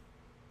betrayal.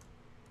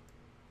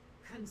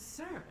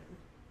 Concern?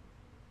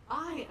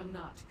 I am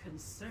not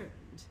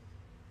concerned.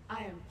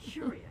 I am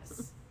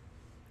curious.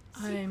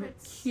 I'm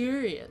Secrets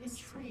curious.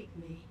 intrigue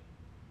me.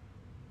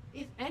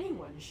 If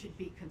anyone should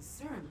be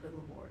concerned,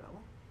 little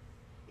mortal,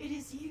 it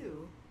is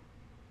you.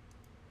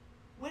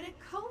 When a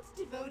cult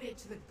devoted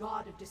to the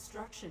god of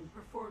destruction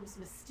performs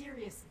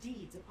mysterious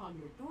deeds upon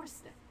your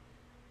doorstep,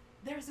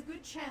 there's a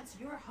good chance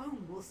your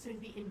home will soon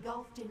be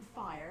engulfed in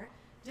fire,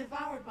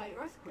 devoured by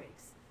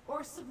earthquakes,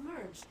 or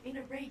submerged in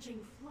a raging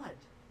flood.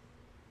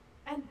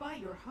 And by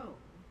your home,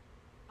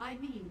 I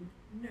mean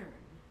Nern.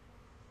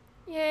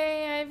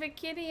 Yay, I have a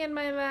kitty in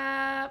my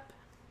lap.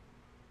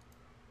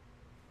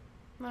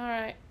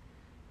 Alright.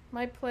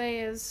 My play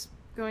is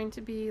going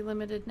to be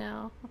limited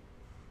now.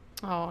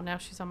 Oh, now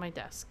she's on my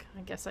desk.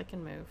 I guess I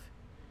can move.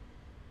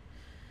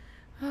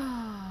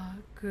 Ah,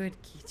 good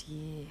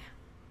kitty.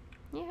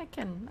 Yeah, I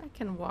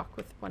can walk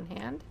with one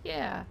hand.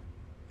 Yeah.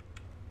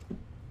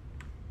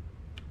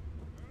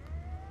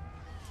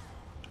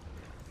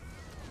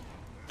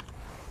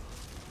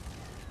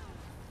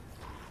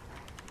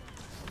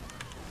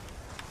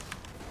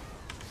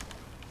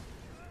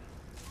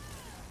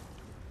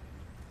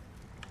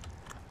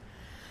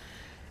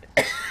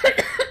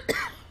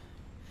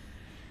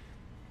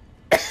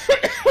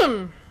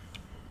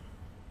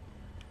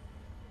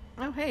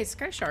 Oh, hey,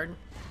 Sky Shard.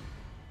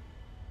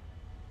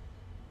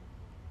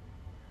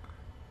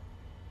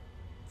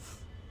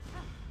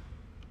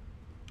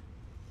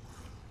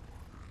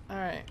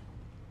 Alright.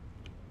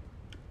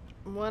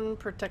 One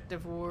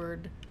protective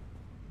ward.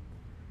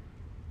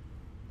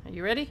 Are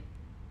you ready?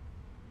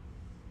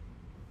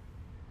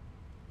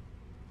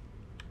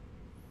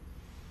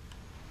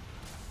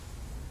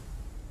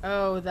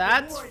 Oh,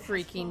 that's The ward has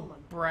freaking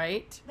fallen.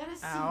 bright. Let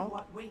us see Ow.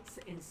 what waits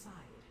inside.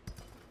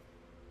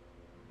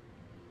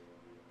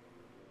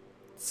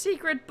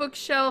 Secret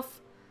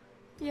bookshelf.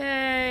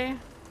 Yay.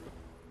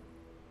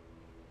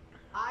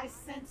 I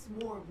sense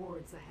more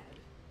wards ahead.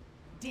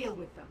 Deal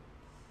with them.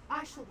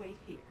 I shall wait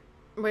here.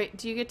 Wait,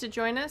 do you get to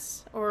join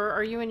us? Or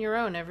are you in your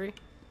own, Every?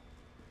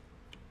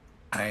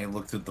 I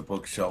looked at the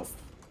bookshelf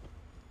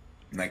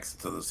next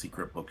to the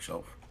secret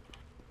bookshelf.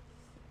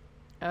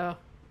 Oh.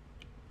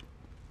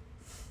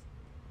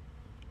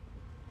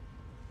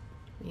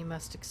 We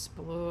must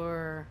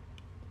explore.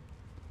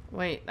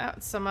 Wait,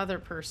 that's some other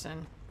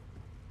person.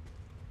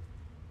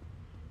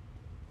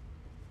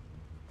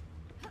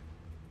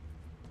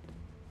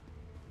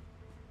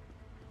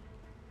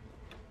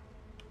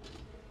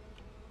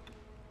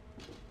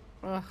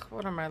 Ugh,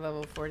 what are my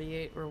level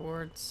 48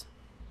 rewards?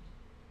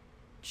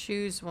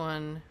 Choose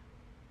one.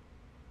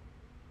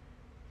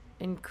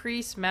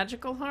 Increase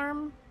magical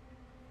harm?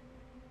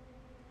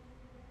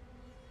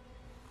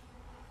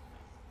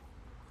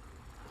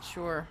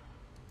 Sure.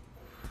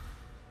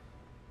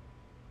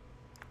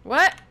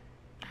 What?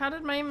 How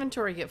did my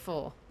inventory get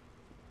full?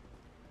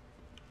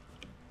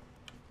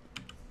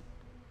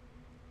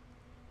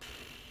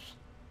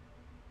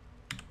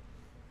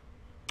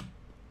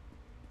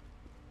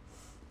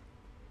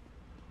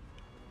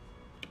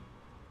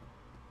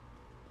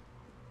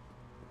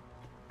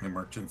 The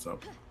merchant's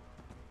up.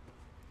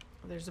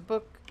 There's a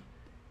book,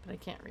 but I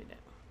can't read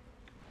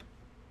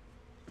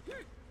it.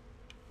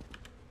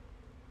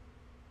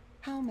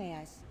 How may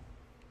I?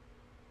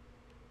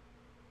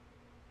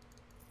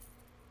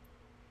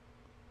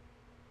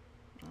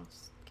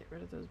 Let's get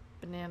rid of those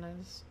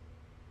bananas.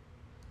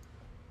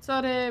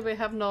 Sorry, we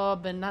have no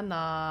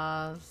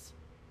bananas.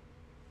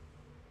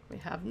 We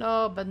have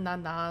no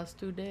bananas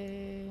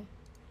today.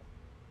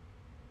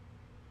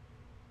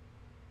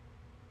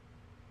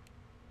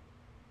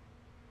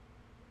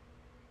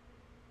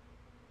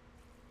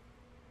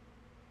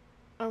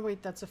 Oh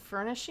wait, that's a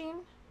furnishing?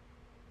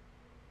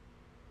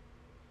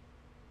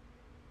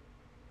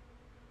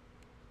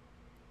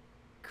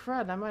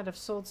 Crud, I might have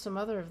sold some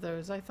other of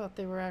those. I thought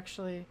they were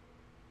actually...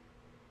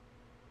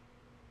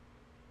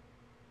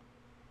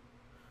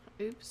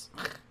 Oops.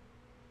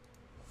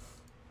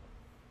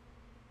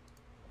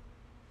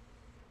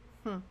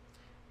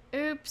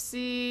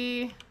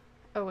 Oopsie.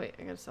 Oh wait,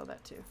 I gotta sell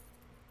that too.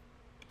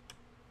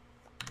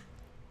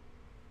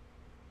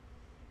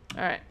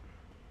 Alright.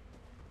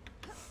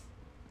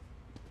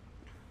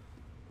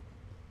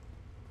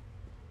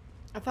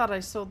 I thought I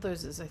sold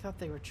those as I thought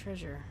they were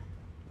treasure.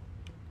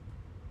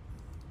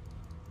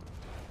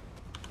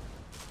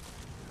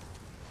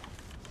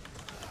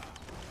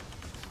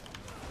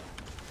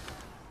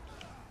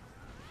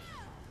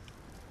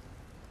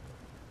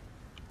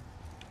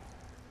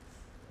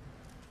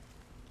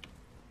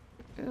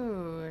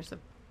 Ooh, there's a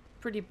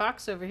pretty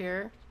box over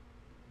here.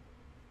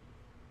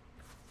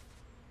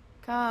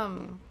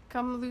 Come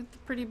loot the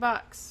pretty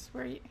box.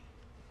 Where are you?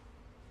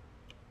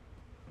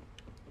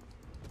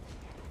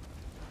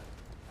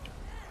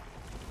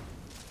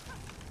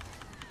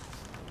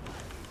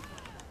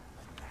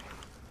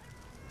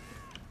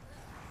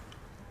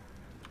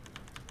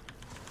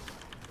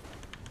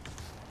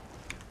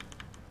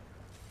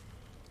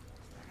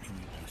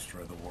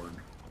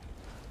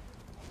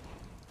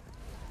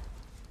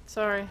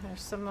 Sorry,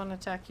 there's someone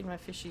attacking my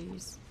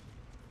fishies.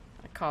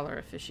 I call her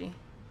a fishy.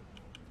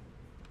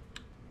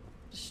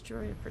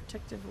 Destroy a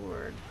protective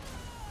ward.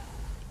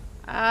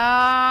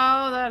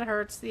 Ow, that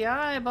hurts the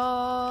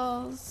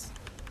eyeballs.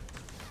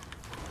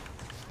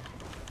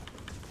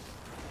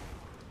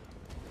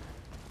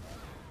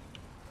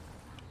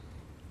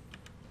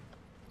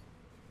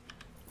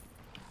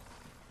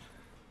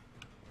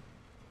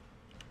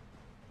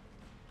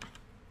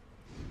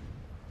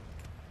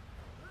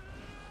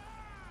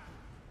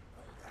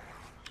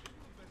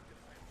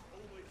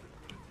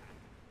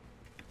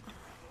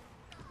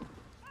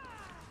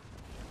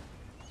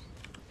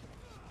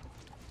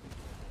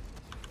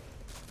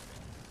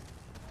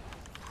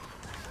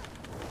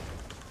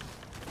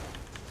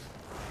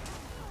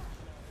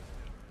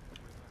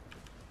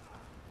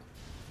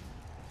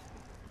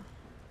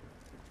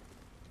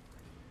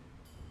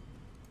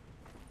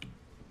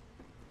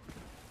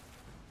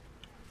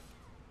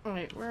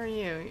 Wait, where are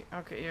you?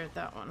 Okay, you're at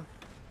that one.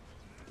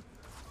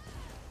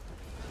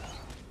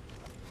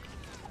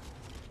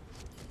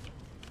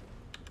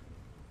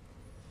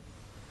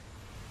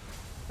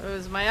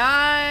 Close my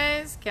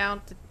eyes.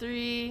 Count to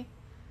 3.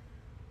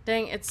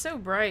 Dang, it's so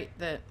bright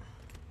that...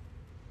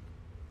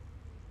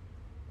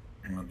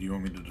 Well, do you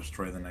want me to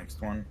destroy the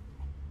next one?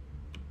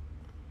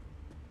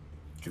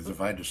 Because if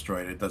I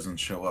destroy it, it doesn't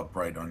show up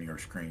right on your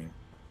screen.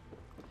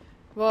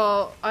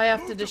 Well, I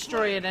have to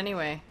destroy it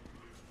anyway.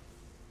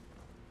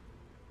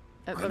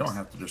 I don't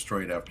have to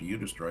destroy it after you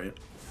destroy it.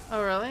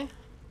 Oh, really?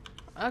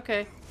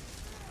 Okay.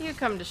 You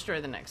come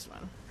destroy the next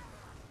one.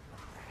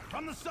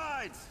 From the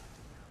sides!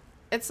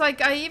 It's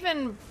like I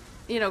even,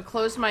 you know,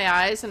 closed my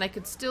eyes and I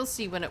could still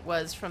see when it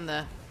was from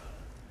the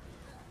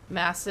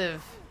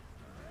massive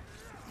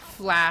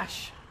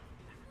flash.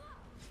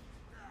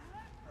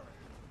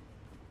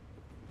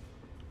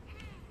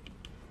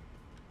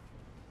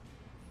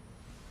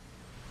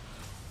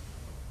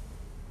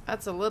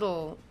 That's a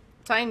little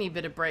tiny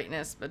bit of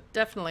brightness, but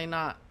definitely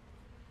not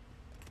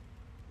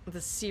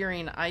the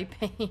searing eye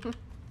pain.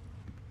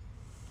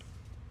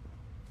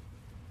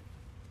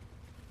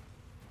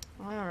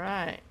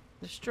 Alright.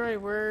 Destroy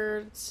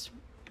words.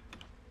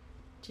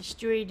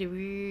 Destroy the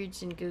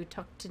words and go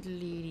talk to the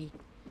lady.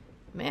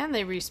 Man,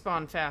 they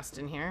respawn fast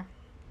in here.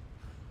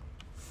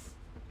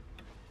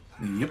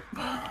 Yep.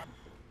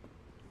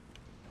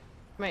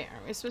 Wait,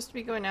 aren't we supposed to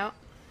be going out?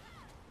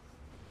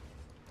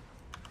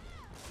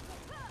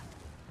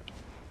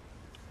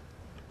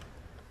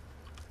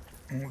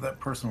 Well, that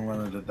person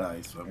wanted to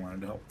die, so I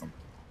wanted to help them.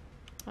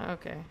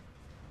 Okay.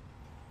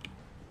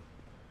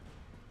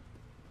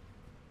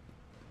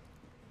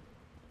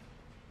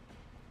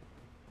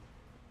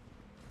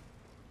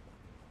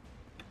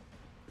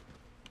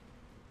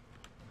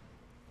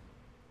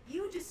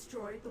 You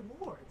destroyed the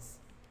wards.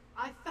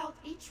 I felt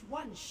each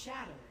one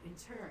shatter in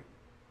turn.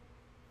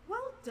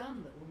 Well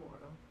done, little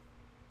mortal.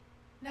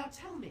 Now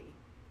tell me,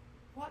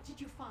 what did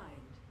you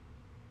find?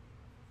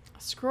 A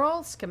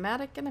scroll,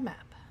 schematic, and a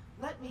map.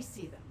 Let me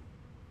see them.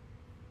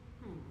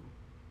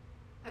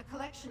 A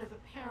collection of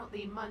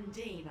apparently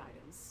mundane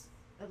items,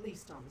 at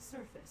least on the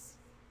surface.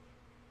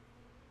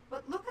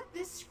 But look at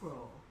this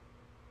scroll.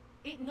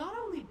 It not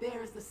only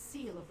bears the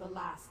seal of the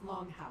last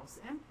Longhouse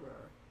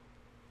Emperor,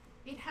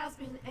 it has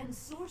been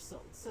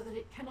ensorcelled so that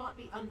it cannot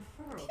be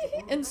unfurled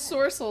or read.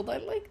 Ensorcelled, I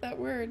like that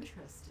word.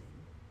 Interesting.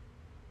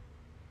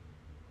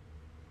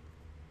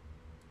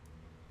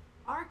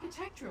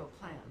 Architectural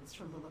plans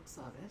from the looks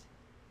of it.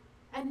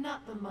 And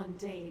not the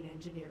mundane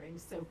engineering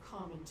so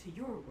common to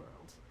your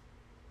world.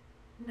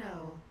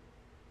 No.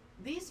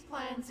 These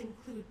plans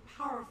include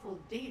powerful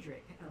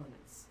Daedric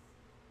elements.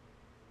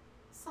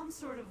 Some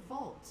sort of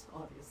vault,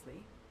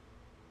 obviously.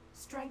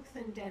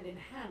 Strengthened and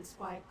enhanced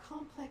by a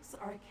complex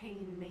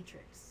arcane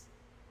matrix.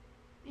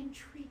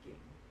 Intriguing.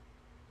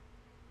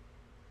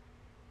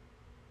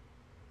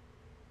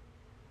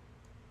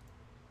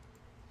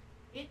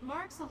 It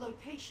marks a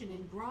location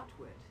in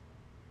Blackwood,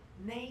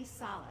 Ne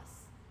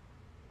Salas.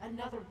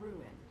 Another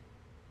ruin,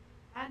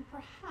 and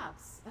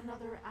perhaps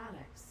another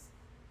annex.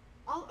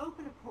 I'll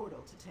open a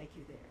portal to take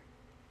you there.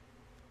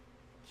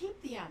 Keep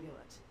the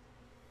amulet.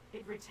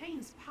 It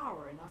retains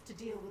power enough to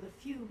deal with a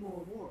few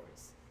more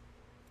wards.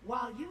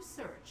 While you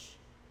search,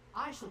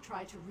 I shall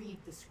try to read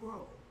the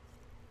scroll.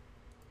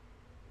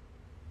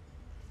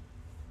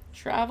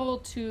 Travel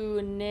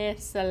to Ne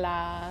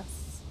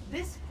Salas.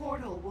 This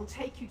portal will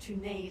take you to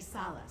Ne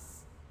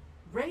Salas.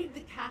 Raid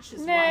the caches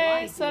while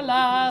Ne I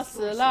Salas,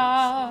 deal with the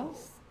scroll.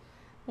 Salas.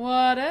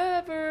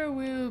 Whatever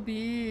will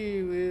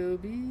be, will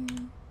be.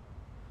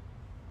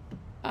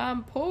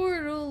 I'm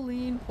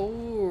portaling,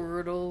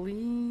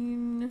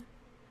 portaling.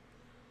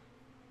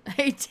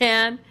 Hey,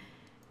 Dan.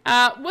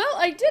 Well,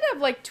 I did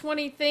have like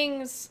 20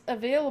 things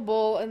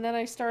available, and then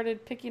I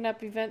started picking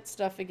up event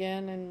stuff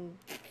again, and...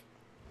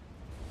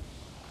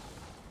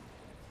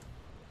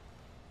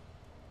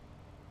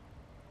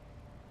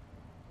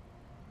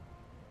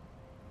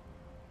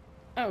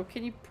 Oh,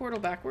 can you portal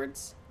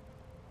backwards?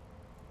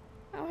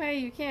 Oh, hey,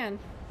 you can.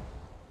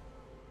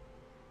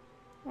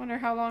 Wonder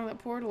how long that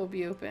portal will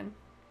be open.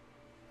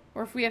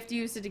 Or if we have to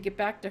use it to get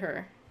back to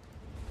her.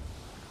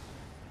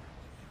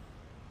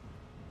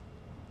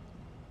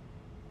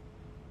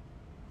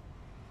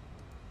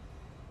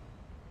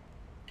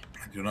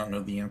 I do not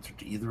know the answer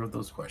to either of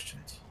those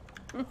questions.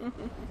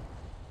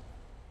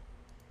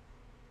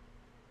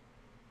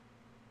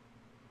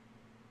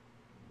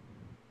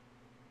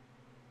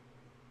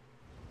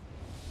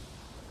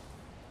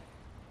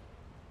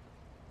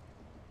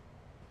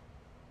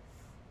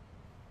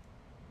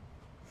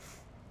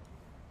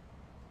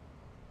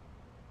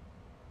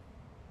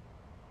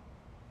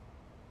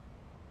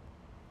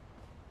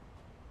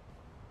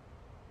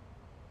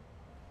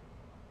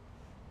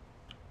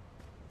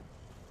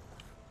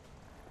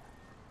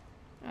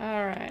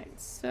 Alright,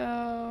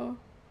 so...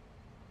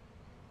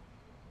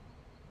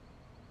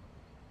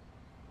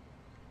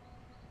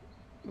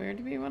 where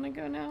do we want to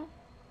go now?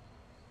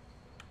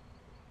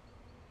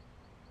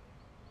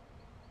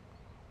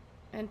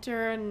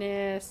 Enter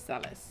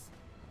Nesalis.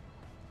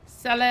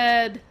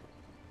 Salad!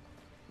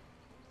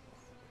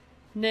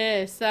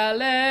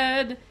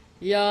 Nesalad!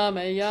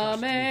 Yummy,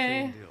 Trust me,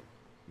 yummy! Fiendil.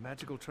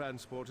 Magical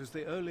transport is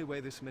the only way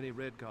this many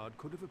Redguard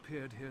could have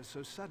appeared here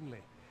so suddenly.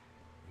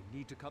 We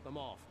need to cut them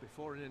off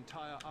before an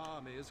entire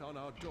army is on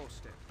our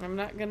doorstep. I'm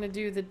not gonna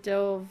do the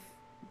delve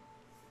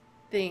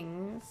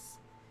things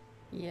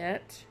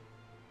yet.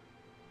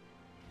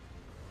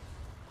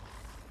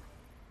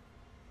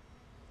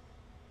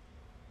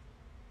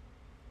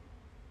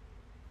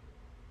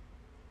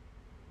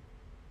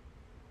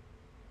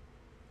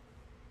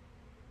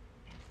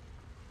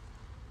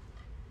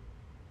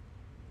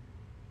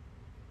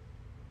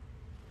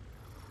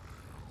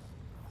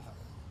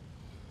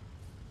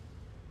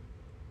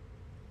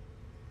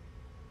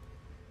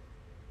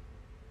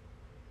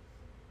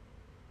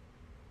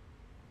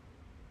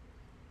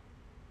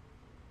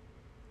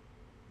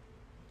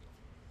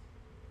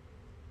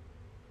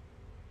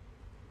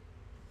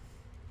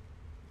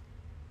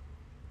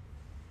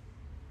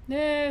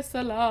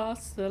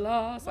 Nesalas,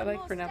 salas. I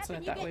like pronouncing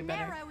it that way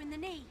better. Narrow in the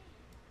knee.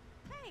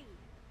 Hey,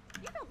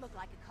 you don't look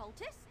like a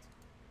cultist.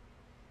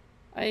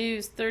 I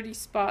used 30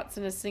 spots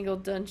in a single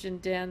dungeon,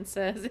 Dan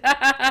says.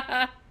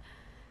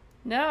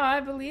 No, I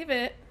believe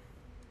it.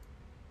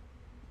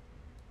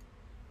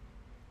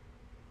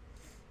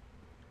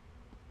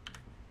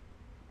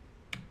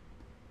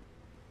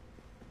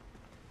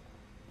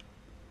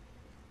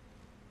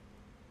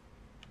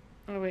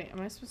 Oh wait, am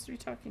I supposed to be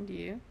talking to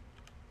you?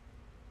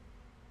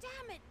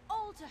 Damn it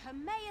all to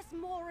Hermaeus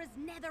Mora's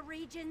nether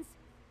regions.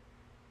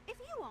 If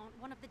you aren't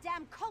one of the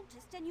damn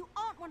cultists and you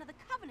aren't one of the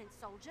Covenant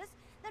soldiers,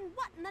 then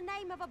what in the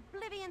name of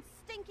Oblivion's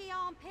stinky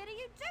armpit are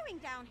you doing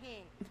down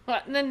here?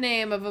 What in the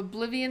name of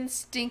Oblivion's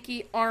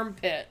stinky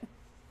armpit?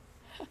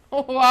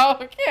 Wow,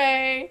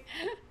 okay.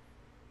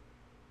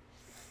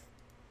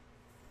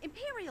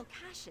 Imperial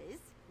caches?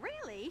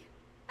 Really?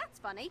 That's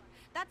funny.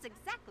 That's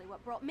exactly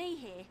what brought me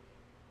here.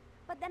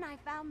 But then I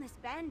found this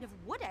band of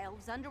wood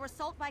elves under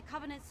assault by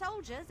Covenant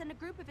soldiers and a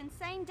group of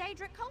insane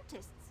Daedric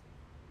cultists.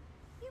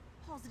 You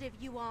positive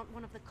you aren't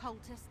one of the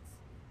cultists?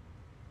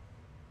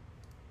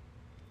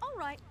 All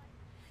right.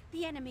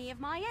 The enemy of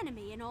my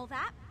enemy and all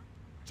that.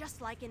 Just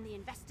like in the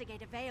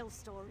Investigator Vale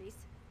stories.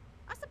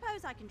 I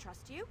suppose I can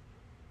trust you.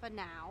 For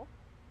now.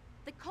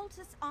 The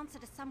cultists answer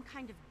to some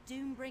kind of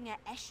Doombringer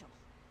Eshel.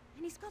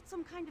 And he's got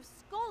some kind of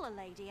scholar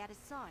lady at his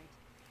side.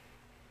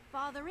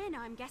 Farther in,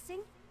 I'm guessing.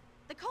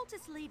 The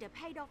cultist leader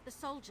paid off the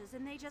soldiers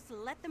and they just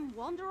let them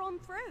wander on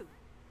through.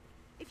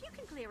 If you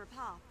can clear a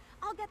path,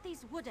 I'll get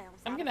these wood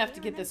elves I'm out gonna of have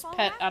to here get and then this fall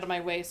pet back. out of my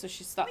way so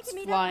she We stops can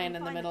meet up flying and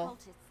in the find middle.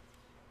 cultists.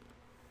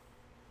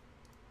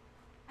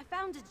 I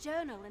found a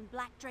journal in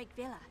Black Drake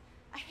Villa,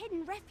 a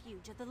hidden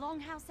refuge of the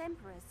Longhouse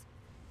Emperors.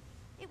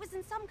 It was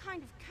in some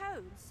kind of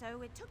code,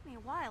 so it took me a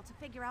while to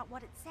figure out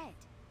what it said.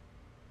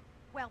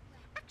 Well,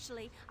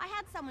 actually, I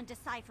had someone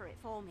decipher it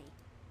for me.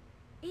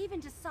 Even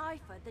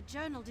deciphered, the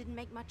journal didn't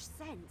make much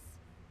sense.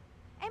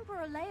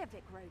 Emperor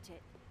Leovic wrote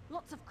it.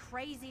 Lots of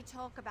crazy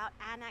talk about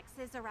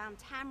annexes around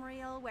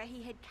Tamriel where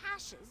he hid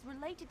caches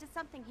related to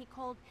something he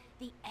called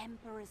the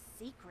Emperor's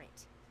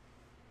Secret.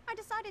 I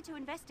decided to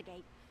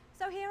investigate,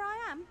 so here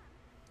I am.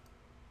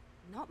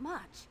 Not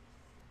much.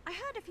 I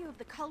heard a few of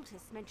the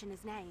cultists mention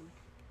his name.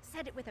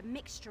 Said it with a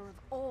mixture of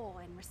awe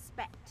and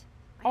respect.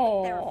 I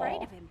think they're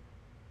afraid of him.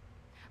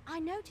 I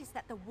noticed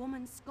that the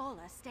woman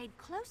scholar stayed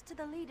close to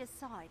the leader's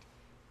side.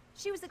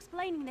 She was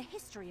explaining the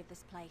history of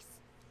this place.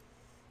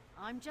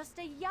 I'm just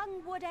a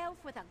young wood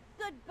elf with a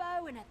good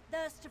bow and a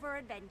thirst for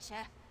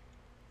adventure.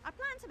 I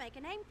plan to make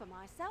a name for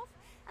myself,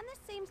 and this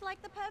seems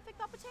like the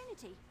perfect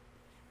opportunity.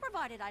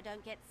 Provided I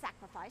don't get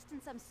sacrificed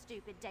in some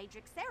stupid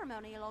Daedric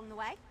ceremony along the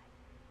way.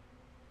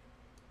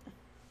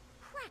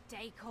 Cracked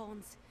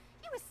acorns.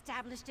 You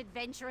established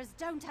adventurers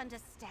don't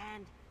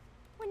understand.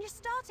 When you're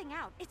starting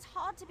out, it's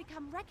hard to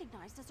become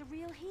recognized as a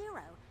real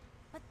hero.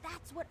 But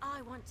that's what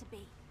I want to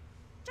be.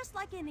 Just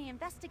like in the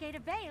Investigator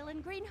Vale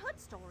and Green Hood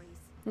stories.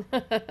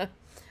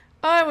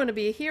 I want to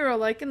be a hero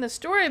like in the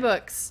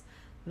storybooks.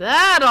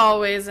 That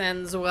always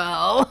ends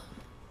well.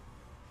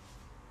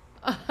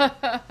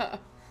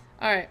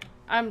 Alright,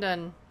 I'm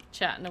done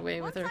chatting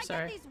away with her. Once I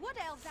Sorry. get these wood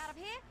elves out of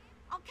here,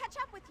 I'll catch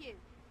up with you.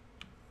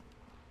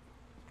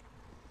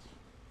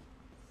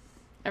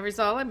 Every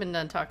all I've been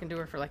done talking to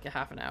her for like a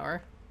half an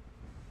hour.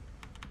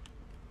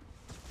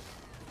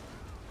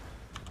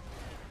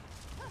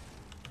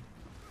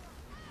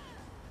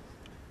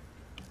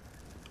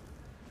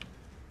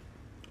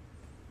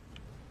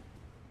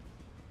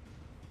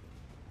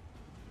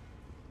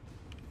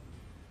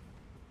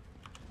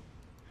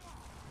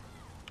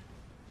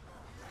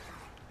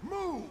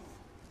 Move!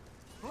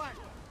 Black.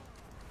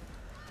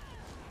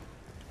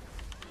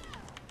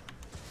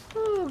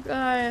 Oh,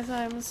 guys,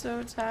 I'm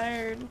so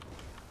tired.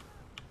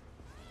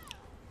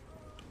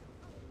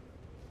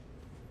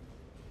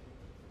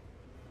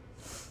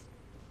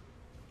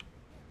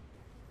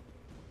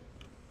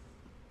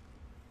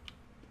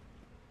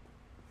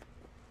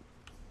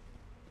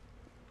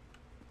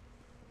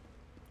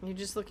 You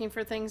just looking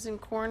for things in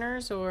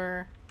corners,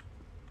 or?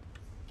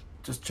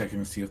 Just checking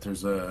to see if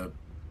there's a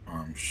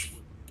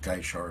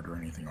sky shard or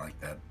anything like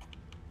that.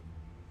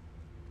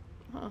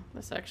 Oh,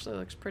 this actually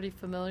looks pretty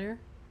familiar.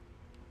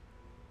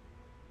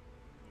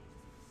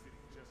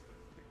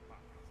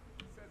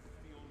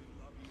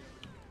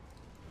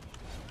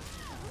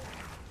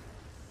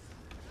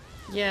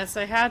 Yes,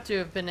 I had to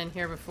have been in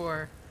here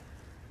before.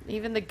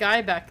 Even the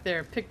guy back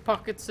there,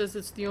 pickpocket, says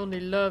it's the only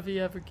love he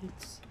ever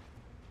gets.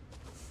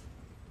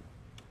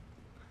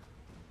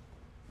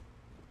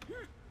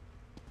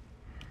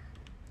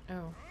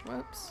 Oh,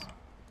 whoops.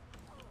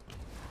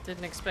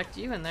 Didn't expect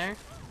you in there.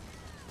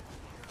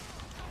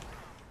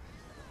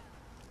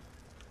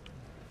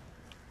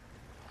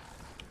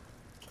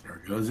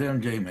 There goes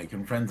MJ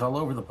making friends all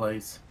over the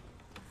place.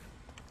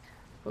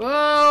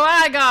 Oh,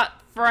 I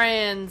got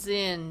friends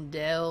in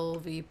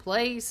Delvey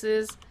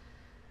places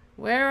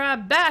where I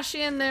bash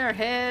in their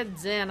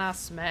heads and I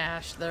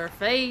smash their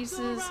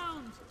faces.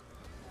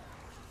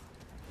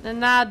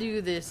 And I do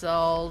this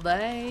all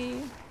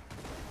day.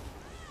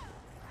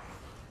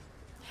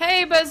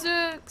 Hey,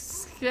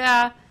 Bazooks!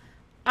 Yeah,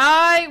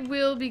 I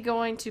will be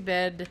going to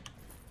bed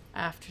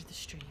after the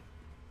stream.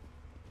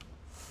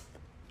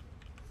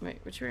 Wait,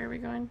 which way are we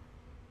going?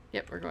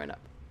 Yep, we're going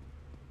up.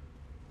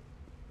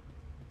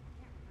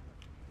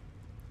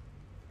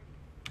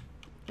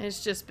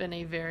 It's just been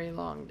a very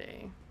long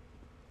day.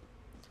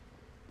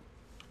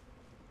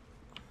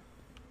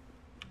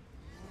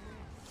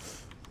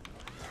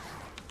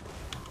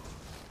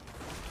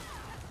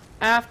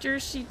 After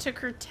she took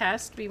her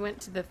test, we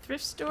went to the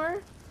thrift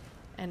store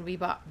and we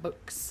bought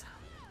books.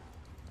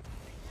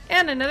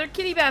 And another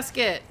kitty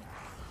basket!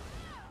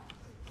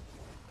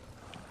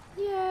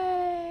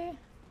 Yay!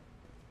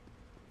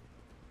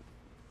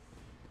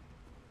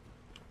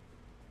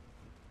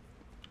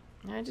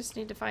 I just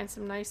need to find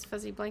some nice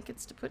fuzzy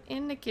blankets to put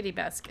in the kitty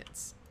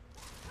baskets.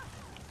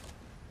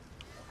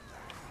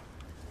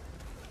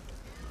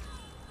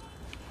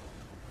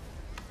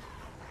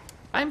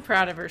 I'm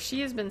proud of her.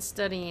 She has been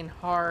studying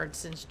hard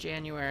since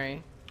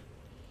January.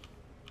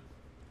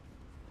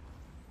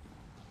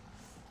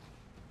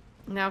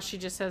 Now she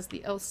just has the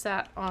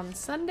LSAT on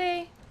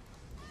Sunday.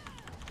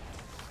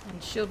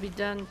 And she'll be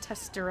done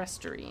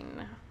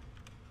test-terrestering.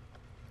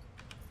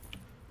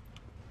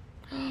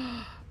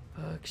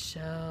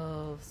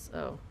 Bookshelves.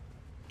 Oh.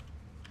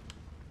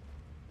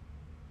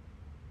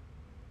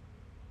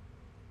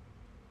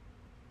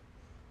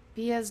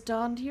 Be as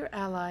dawn to your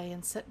ally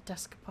and set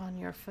dusk upon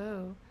your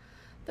foe.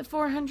 The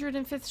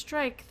 405th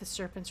strike, the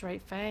serpent's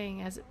right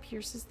fang, as it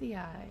pierces the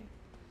eye.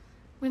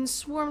 When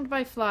swarmed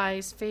by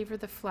flies, favor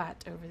the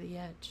flat over the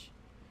edge.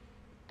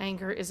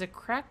 Anger is a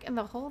crack in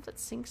the hull that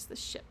sinks the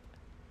ship.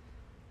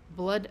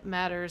 Blood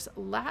matters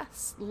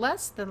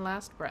less than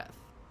last breath.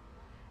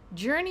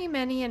 Journey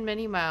many and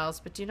many miles,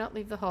 but do not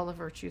leave the hall of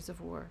virtues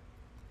of war.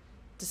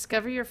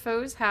 Discover your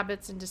foe's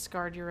habits and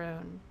discard your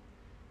own.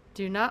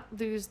 Do not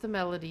lose the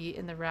melody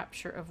in the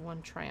rapture of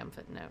one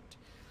triumphant note.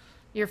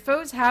 Your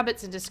foe's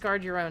habits and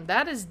discard your own.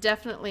 That is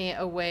definitely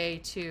a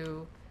way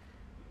to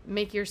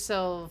make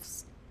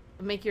yourself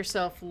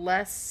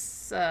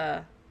less,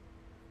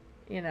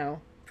 you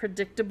know,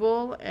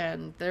 predictable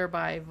and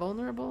thereby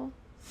vulnerable.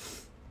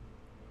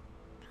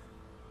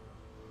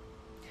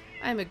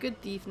 I'm a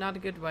good thief, not a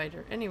good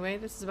fighter. Anyway,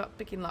 this is about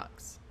picking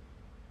locks.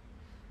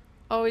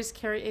 Always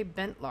carry a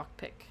bent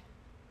lockpick.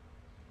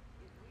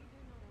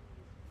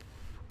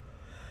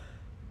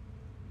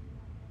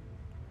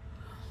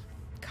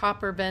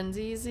 Copper bends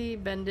easy.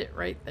 Bend it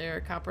right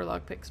there. Copper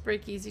lockpicks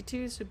break easy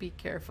too, so be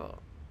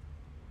careful.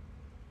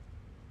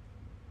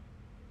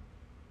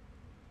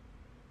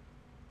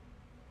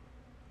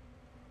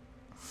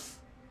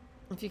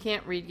 If you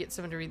can't read, get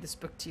someone to read this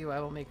book to you.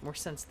 I will make more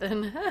sense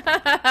then.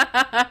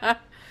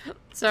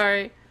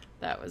 Sorry.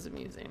 That was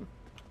amusing.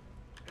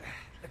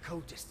 The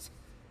cultists.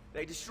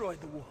 They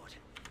destroyed the ward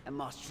and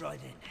marched right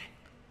in.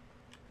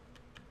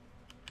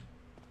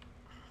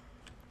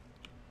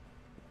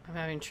 I'm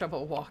having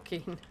trouble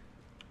walking.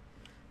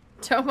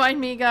 Don't mind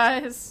me,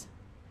 guys.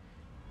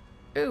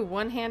 Ooh,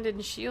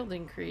 one-handed shield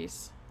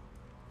increase.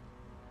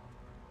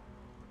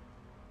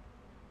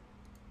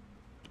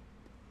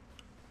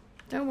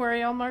 Don't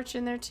worry, I'll march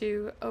in there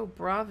too. Oh,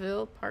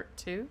 Braville Part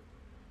 2.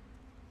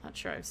 Not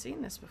sure I've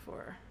seen this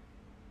before.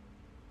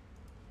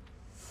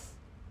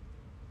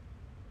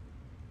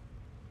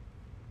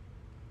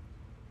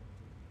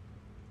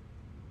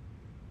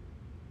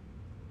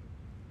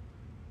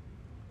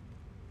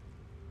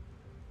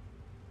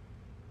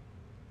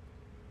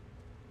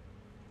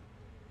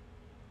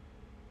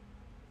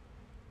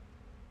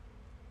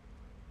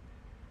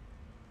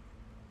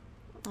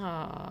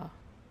 Aww.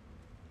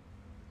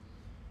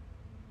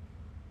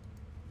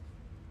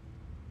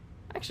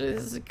 Actually,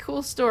 this is a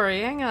cool story.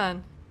 Hang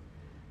on.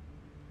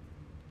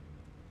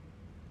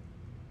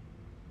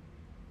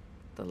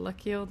 The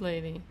lucky old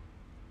lady.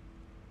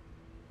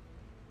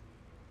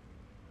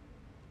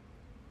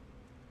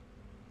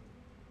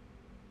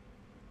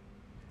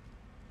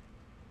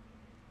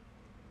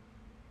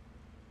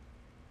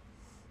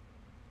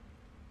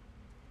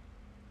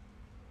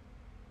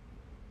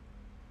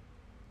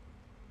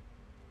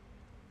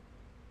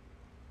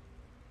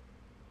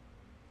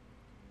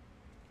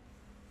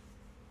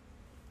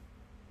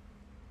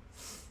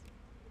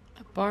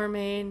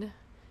 Barmaid,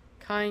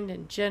 kind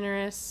and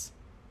generous.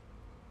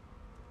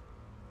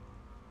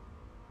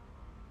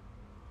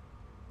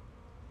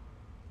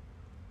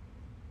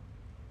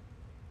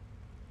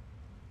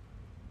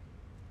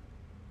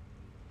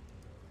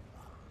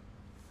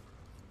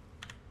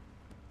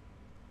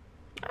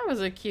 That was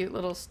a cute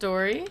little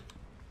story.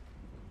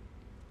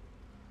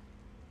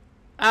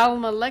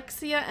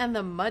 Almalexia and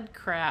the Mud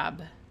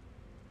Crab.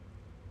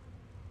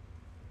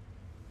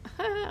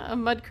 A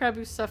mud crab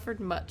who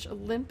suffered much. A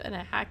limp and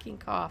a hacking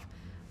cough.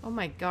 Oh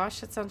my gosh,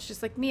 that sounds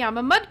just like me. I'm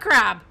a mud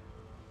crab!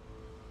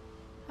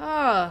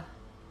 Ah.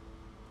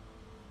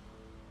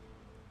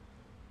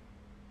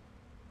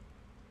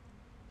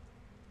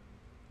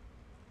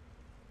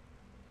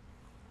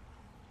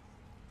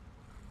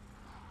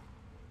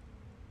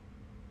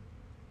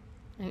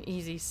 An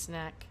easy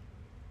snack.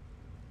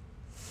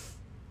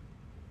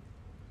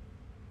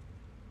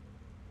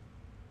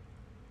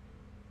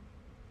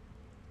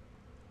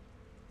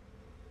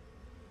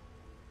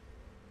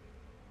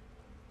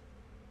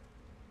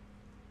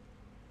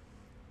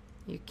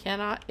 You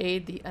cannot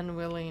aid the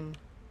unwilling.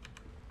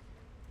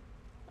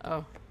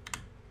 Oh.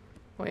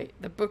 Wait,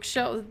 the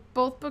bookshelf,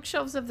 both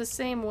bookshelves have the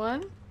same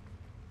one?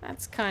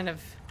 That's kind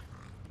of...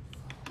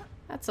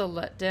 That's a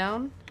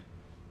letdown.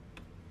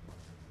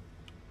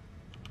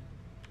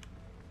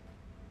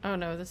 Oh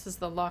no, this is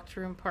the locked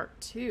room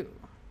part 2.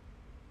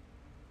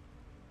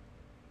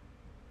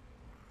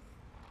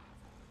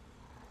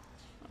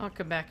 I'll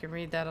come back and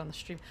read that on the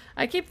stream.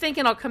 I keep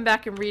thinking I'll come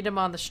back and read them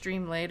on the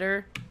stream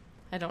later.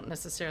 I don't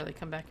necessarily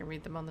come back and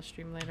read them on the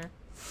stream later.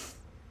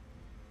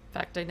 In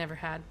fact, I never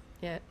had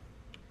yet.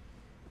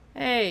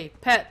 Hey,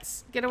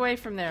 pets, get away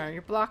from there.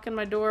 You're blocking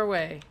my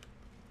doorway.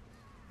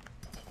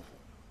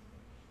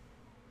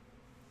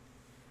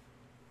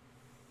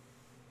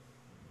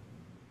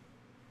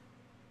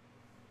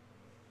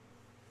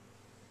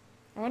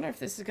 I wonder if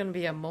this is going to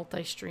be a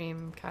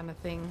multi-stream kind of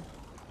thing.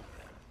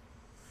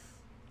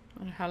 I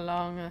wonder how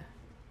long...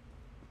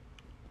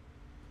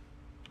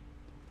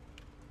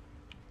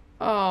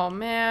 Oh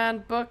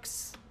man,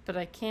 books, but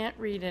I can't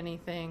read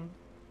anything.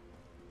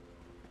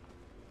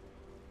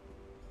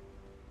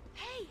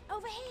 Hey,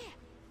 over here!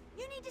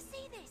 You need to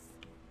see this!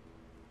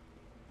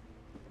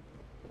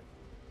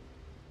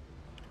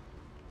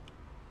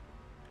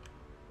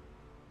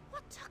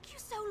 What took you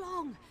so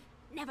long?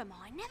 Never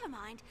mind, never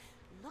mind.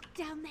 Look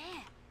down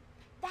there.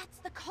 That's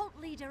the cult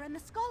leader and the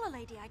scholar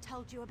lady I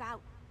told you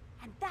about.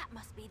 And that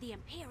must be the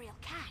Imperial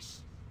cache.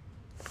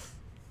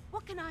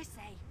 What can I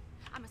say?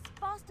 I'm as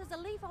fast as a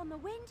leaf on the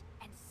wind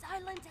and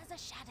silent as a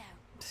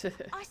shadow.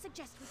 I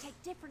suggest we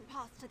take different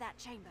paths to that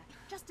chamber,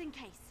 just in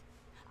case.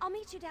 I'll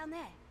meet you down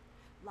there.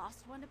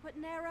 Last one to put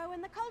an arrow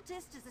in the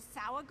cultist is a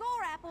sour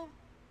gore apple.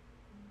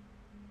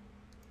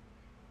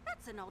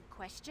 That's an odd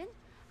question.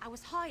 I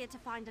was hired to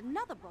find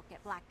another book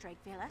at Blackwood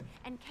Villa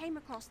and came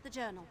across the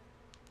journal.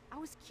 I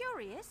was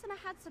curious and I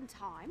had some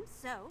time,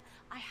 so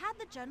I had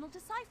the journal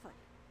deciphered.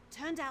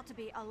 Turned out to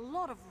be a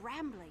lot of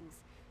ramblings.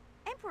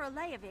 Emperor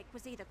Leovic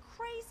was either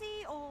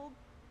crazy or...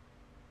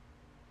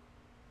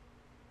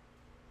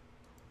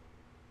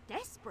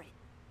 desperate.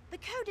 The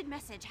coded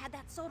message had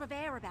that sort of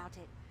air about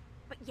it.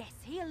 But yes,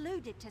 he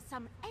alluded to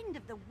some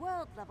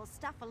end-of-the-world level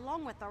stuff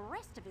along with the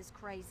rest of his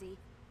crazy.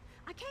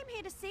 I came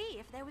here to see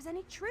if there was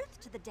any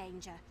truth to the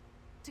danger,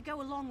 to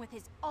go along with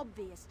his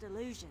obvious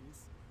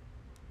delusions.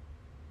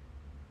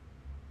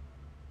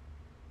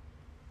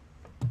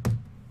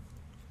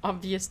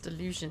 Obvious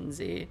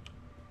delusions, eh?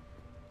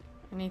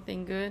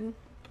 Anything good?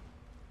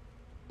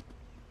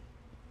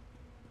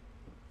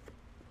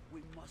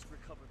 We must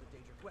recover the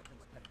dangerous weapons,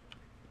 Pettigrew.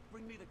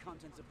 Bring me the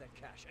contents of that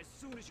cache as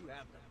soon as you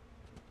have them.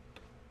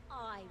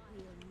 I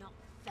will not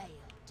fail,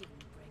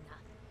 Doombringer.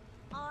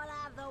 I'll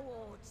have the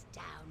wards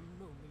down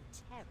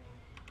momentarily.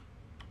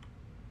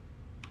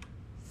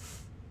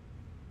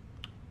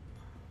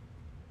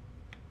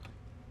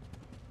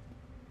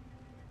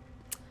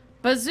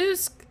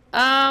 Bazoosk,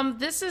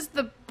 this is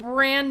the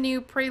brand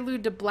new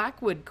Prelude to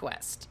Blackwood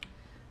quest.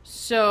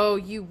 So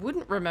you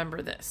wouldn't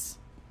remember this.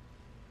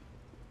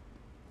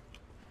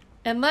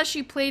 Unless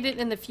you played it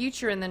in the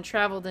future and then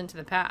traveled into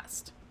the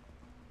past.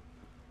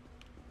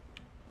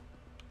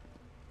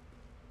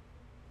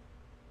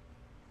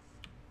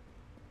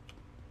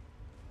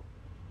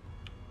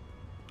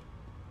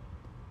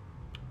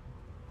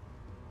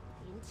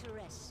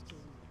 Interesting.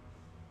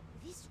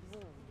 This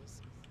wall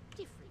is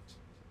different.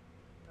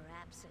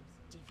 Perhaps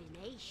a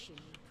divination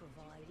you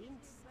provide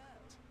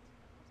insight.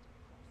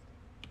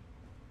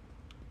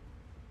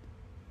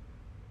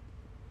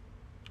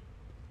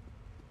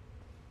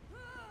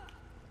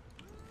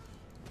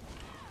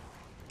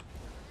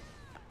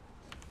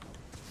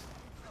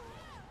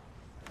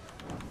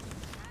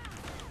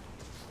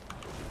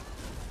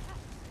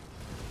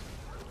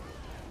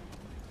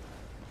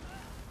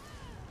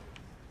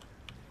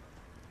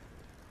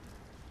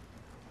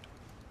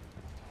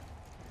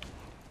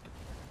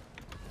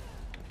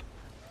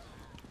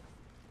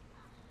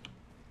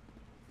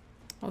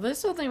 Well,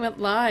 this only went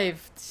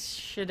live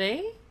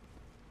today?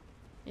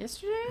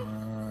 Yesterday?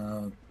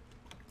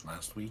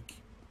 Last week.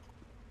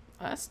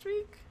 Last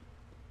week?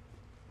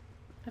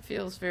 That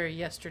feels very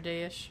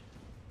yesterday-ish.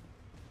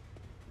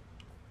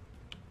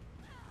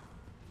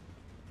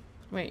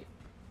 Wait,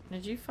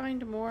 did you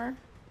find more?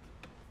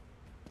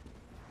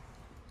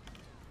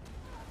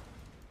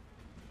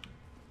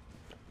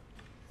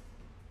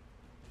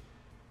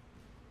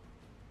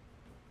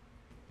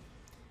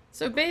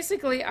 So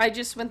basically, I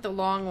just went the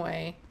long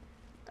way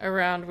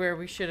around where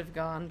we should have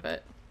gone,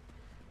 but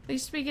at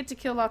least we get to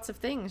kill lots of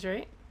things,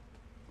 right?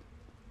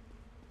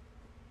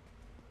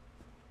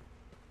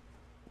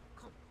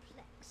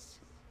 Complex.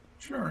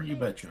 Sure, you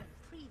betcha.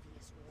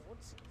 Previous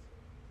wards.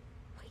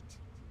 Wait.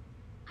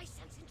 I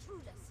sense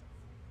intruders.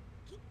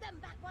 Keep them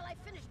back while I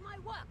finish my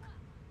work.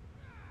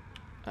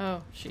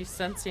 Oh, she's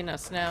sensing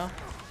us now.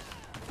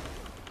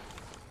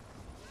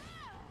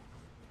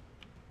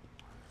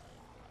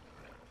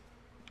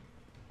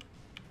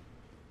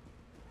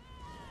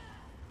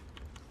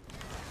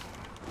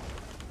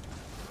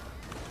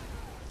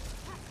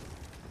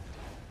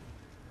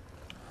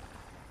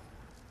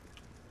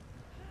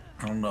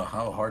 I don't know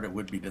how hard it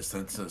would be to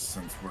sense us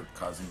since we're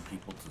causing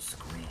people to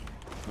scream.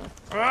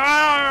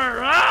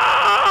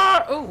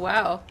 Oh,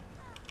 wow.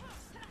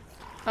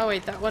 Oh,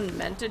 wait, that one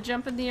meant to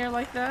jump in the air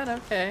like that?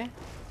 Okay.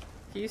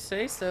 You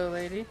say so,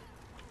 lady.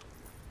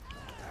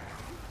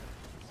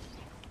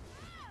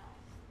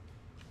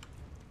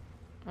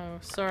 Oh,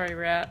 sorry,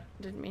 rat.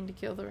 Didn't mean to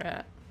kill the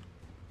rat.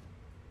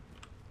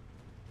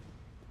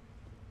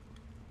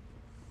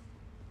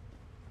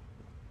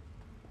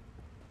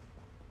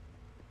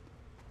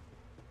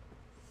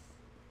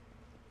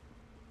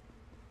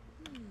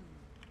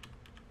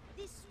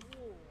 This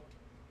ward,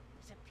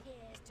 it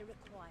appears to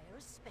require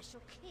a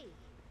special key.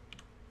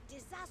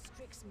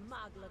 Disastrix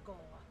Maglagor.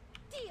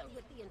 Deal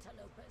with the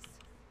interlopers.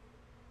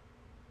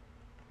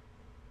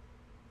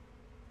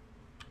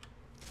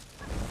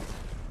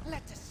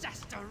 Let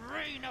disaster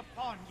rain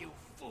upon you,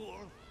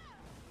 fool!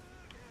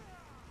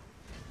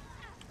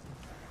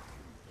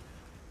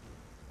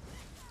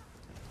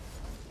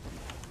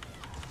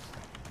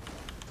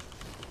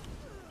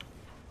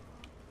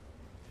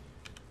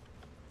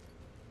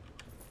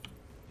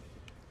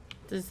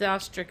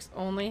 Disastrix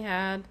only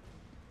had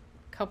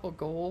a couple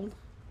gold.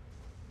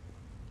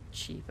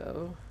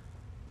 Cheapo.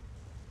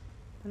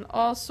 And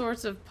all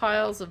sorts of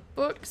piles of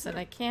books, and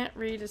I can't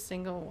read a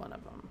single one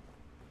of them.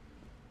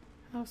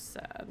 How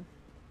sad.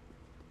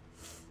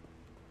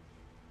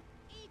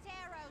 Eat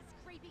arrows,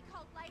 creepy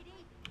cult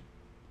lady.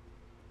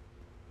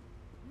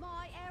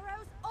 My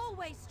arrows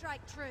always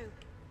strike true.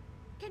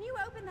 Can you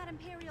open that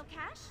Imperial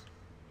cache?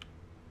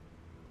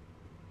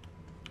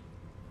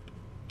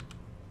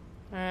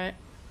 Alright.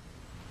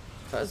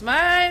 Close my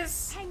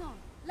eyes! Hang on,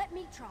 let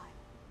me try.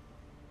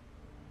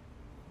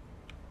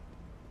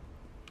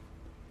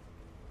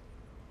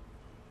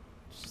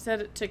 She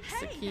said it takes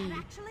the Hey, key. that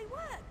actually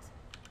worked.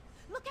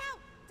 Look out,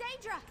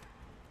 Daedra!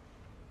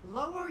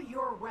 Lower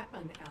your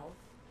weapon, elf.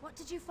 What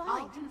did you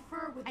I'll find?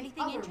 confer with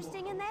Anything the other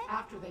interesting in mortal there?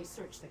 after they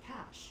search the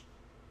cache.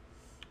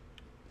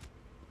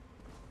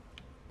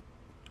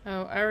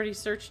 Oh, I already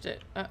searched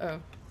it.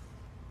 Uh-oh.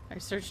 I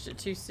searched it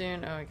too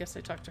soon. Oh, I guess I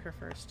talked to her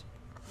first.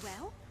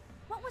 Well,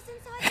 what was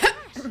inside the cache?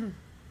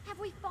 Have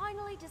we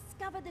finally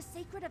discovered the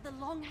secret of the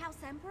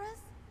Longhouse Emperors?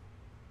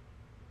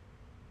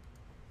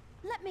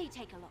 Let me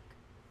take a look.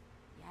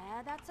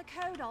 Yeah, that's a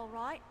code, all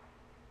right.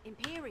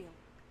 Imperial.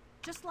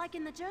 Just like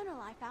in the journal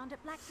I found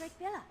at Blackwood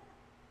Villa.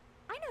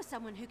 I know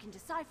someone who can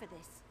decipher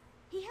this.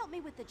 He helped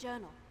me with the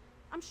journal.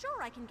 I'm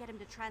sure I can get him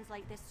to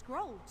translate this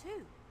scroll,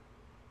 too.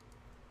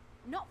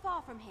 Not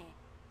far from here.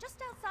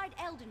 Just outside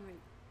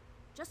Eldenroot.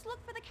 Just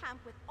look for the camp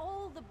with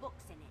all the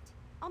books in it.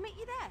 I'll meet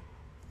you there.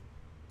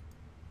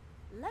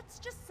 Let's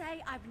just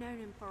say I've known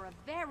him for a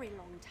very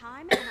long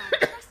time, and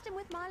I trust him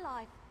with my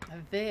life. A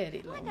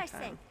very long Like I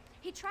time. said,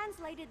 he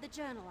translated the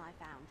journal I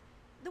found.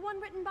 The one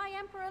written by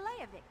Emperor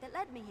Leovic that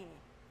led me here.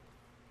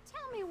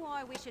 Tell me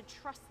why we should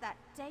trust that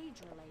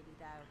Daedra lady,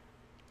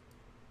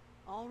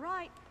 though. All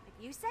right, if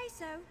you say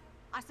so.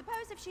 I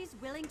suppose if she's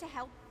willing to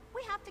help,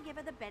 we have to give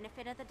her the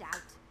benefit of the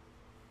doubt.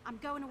 I'm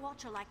going to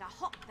watch her like a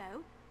hawk,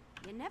 though.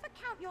 You never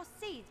count your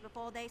seeds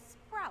before they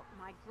sprout,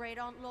 my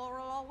great-aunt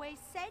Laurel always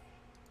said.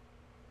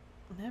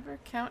 Never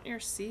count your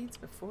seeds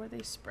before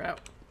they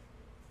sprout.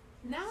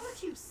 Now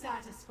that you've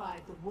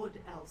satisfied the Wood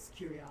Elf's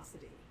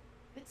curiosity,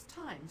 it's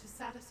time to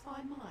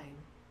satisfy mine.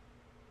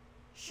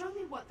 Show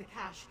me what the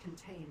cache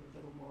contained,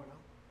 little mortal.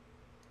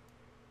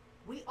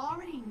 We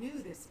already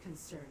knew this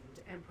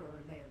concerned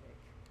Emperor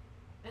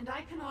Leovic, and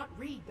I cannot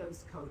read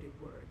those coded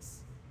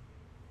words.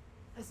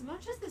 As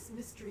much as this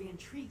mystery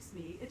intrigues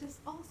me, it has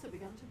also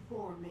begun to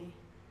bore me.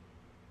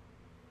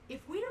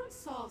 If we don't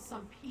solve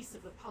some piece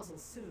of the puzzle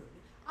soon,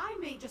 I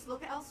may just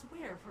look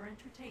elsewhere for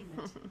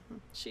entertainment.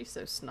 She's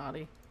so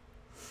snotty.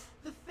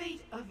 The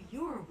fate of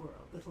your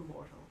world, little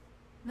mortal,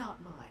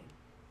 not mine.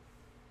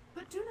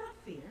 But do not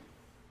fear.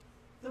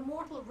 The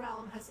mortal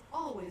realm has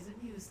always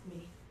amused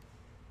me.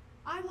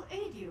 I will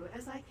aid you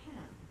as I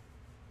can,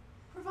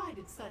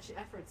 provided such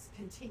efforts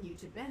continue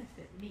to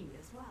benefit me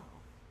as well.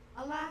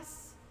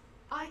 Alas,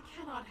 I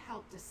cannot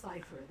help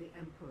decipher the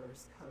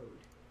Emperor's code.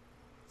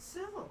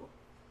 So,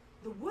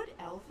 the Wood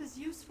Elf is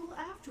useful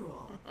after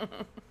all.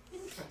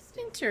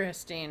 Interesting.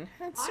 Interesting.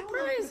 That's I will open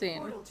a surprising.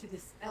 portal to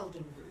this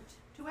Elden route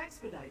to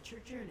expedite your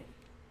journey.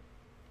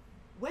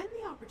 When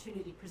the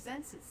opportunity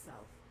presents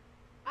itself,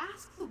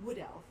 ask the Wood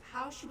Elf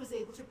how she was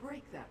able to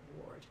break that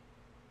ward.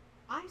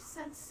 I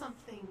sense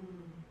something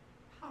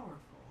powerful.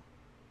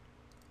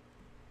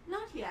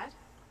 Not yet,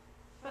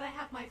 but I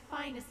have my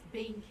finest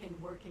Banekin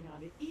working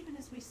on it, even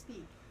as we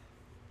speak.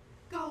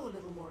 Go,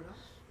 little mortal.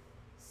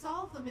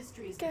 Solve the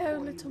mysteries Go, before you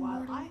little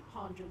while mortal. I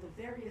ponder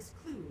the various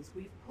clues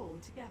we've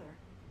pulled together.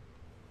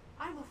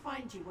 I will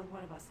find you when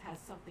one of us has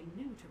something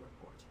new to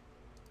report.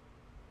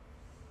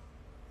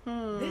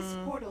 This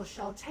portal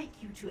shall take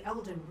you to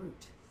Elden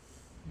Root.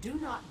 Do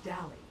not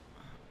dally.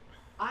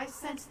 I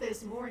sense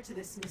there's more to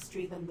this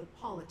mystery than the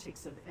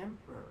politics of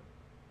Emperor.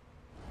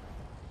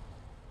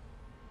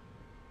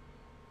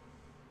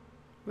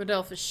 Wood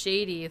Elf is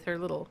shady with her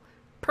little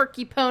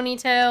perky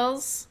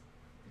ponytails.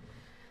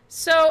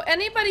 So,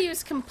 anybody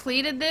who's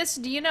completed this,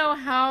 do you know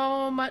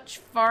how much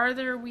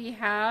farther we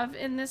have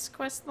in this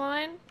quest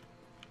line?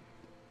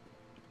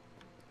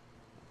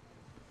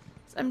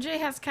 So MJ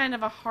has kind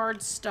of a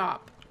hard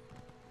stop,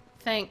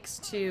 thanks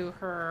to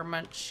her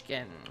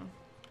munchkin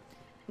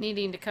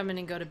needing to come in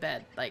and go to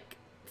bed, like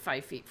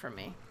 5 feet from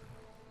me.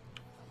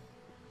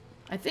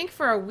 I think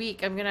for a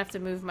week I'm gonna have to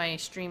move my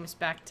streams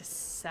back to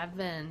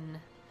 7.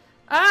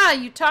 Ah,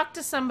 you talked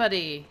to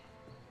somebody.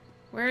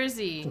 Where is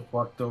he? Just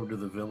walked over to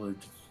the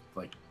village,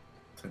 like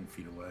 10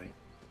 feet away.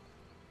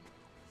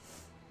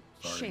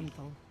 Sorry.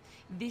 Shameful.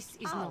 This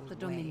is not the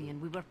Dominion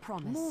we were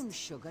promised. Moon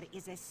sugar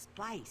is a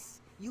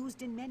spice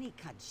used in many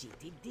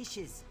Khajiit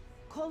dishes.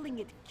 Calling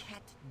it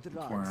cat where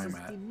drugs I'm is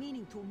at.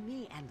 demeaning to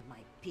me and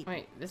my people.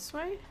 Wait, this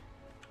way?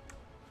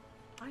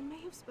 I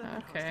may have spoken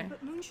Okay. harshly,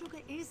 but moon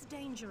sugar is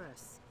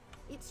dangerous.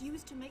 It's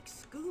used to make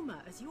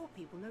skooma, as your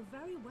people know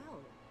very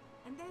well.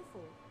 And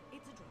therefore,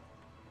 it's a drug.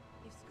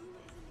 If skooma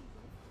is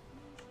illegal,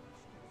 moon sugar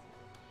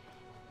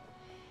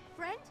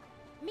Friend,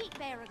 meet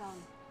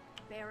Baragon.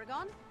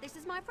 Baragon, this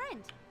is my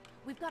friend.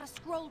 We've got a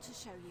scroll to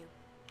show you.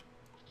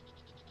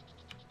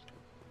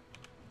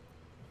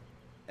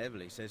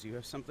 Evely says you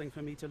have something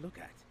for me to look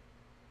at.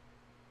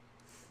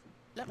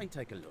 Let me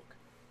take a look.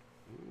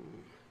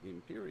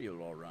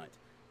 Imperial, all right.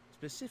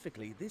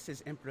 Specifically, this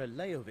is Emperor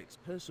Leovic's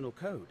personal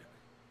code.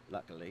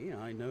 Luckily,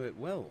 I know it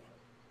well.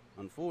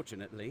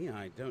 Unfortunately,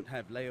 I don't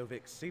have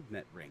Leovic's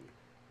signet ring.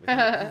 Without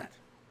that,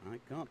 I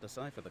can't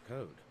decipher the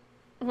code.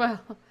 Well,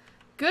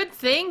 good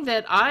thing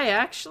that I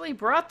actually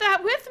brought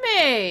that with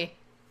me.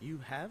 You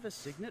have a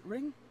signet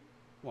ring?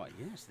 Why,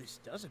 yes, this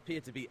does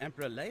appear to be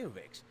Emperor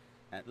Leovic's.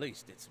 At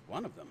least it's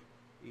one of them.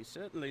 He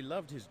certainly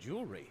loved his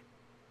jewelry.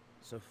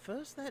 So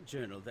first that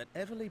journal that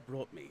Everly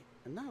brought me,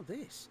 and now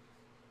this.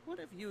 What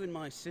have you and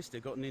my sister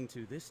gotten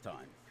into this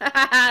time?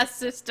 Haha,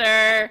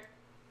 sister.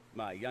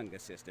 My younger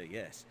sister,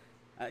 yes.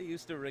 I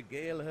used to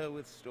regale her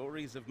with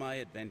stories of my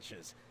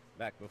adventures,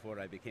 back before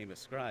I became a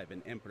scribe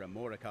in Emperor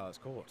Morikar's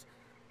court.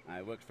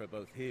 I worked for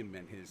both him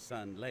and his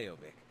son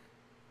Leovic.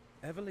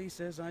 Everly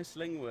says I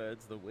sling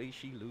words the way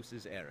she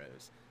looses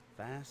arrows,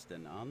 fast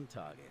and on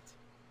target.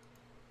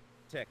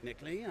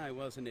 Technically, I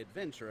was an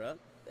adventurer,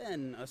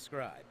 then a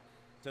scribe.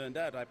 Turned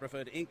out I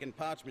preferred ink and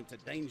parchment to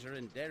danger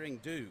and daring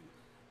do.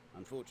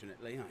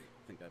 Unfortunately,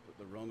 I think I put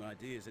the wrong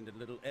ideas into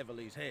little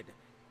Everly's head.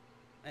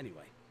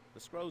 Anyway, the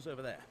scroll's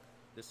over there.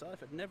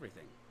 Deciphered and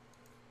everything.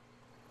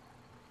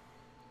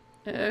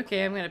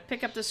 Okay, I'm gonna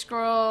pick up the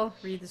scroll,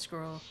 read the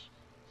scroll.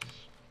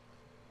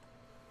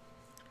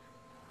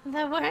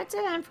 The words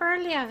of Emperor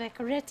Leovic,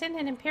 written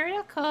in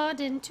Imperial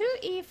Code in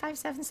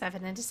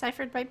 2E577 and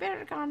deciphered by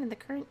Baragon in the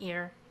current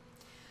year.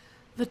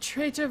 The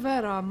traitor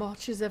Vera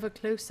marches ever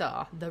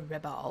closer, the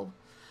rebel.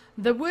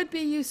 The would-be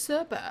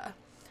usurper.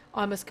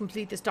 I must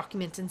complete this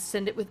document and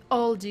send it with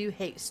all due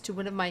haste to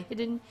one of my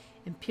hidden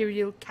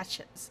Imperial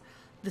caches.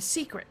 The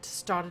secret,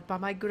 started by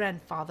my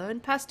grandfather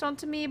and passed on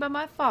to me by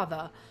my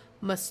father,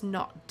 must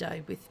not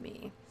die with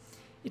me.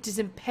 It is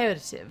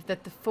imperative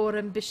that the 4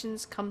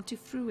 ambitions come to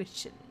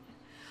fruition,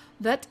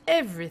 that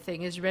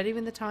everything is ready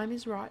when the time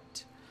is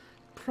right.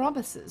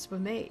 Promises were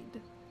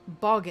made,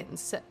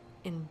 bargains set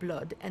in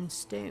blood and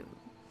stone,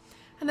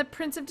 and the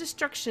Prince of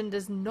Destruction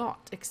does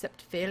not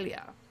accept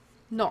failure,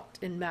 not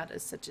in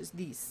matters such as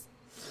these.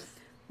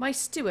 My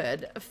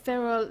steward,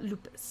 Feral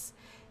Lupus,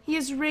 he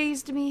has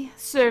raised me,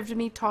 served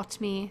me, taught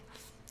me,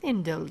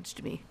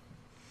 indulged me.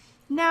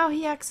 Now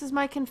he acts as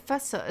my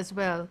confessor as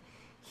well,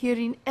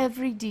 hearing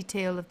every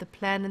detail of the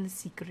plan and the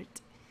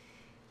secret.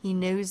 He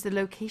knows the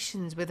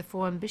locations where the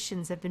 4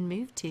 ambitions have been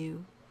moved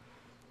to.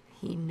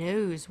 He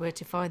knows where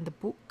to find the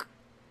book.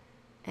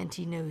 And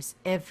he knows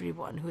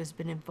everyone who has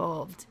been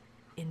involved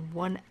in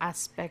one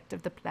aspect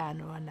of the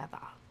plan or another.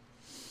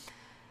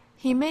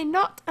 He may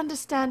not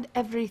understand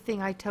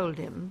everything I told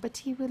him, but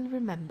he will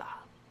remember.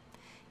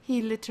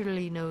 He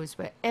literally knows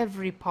where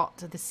every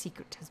part of the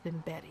secret has been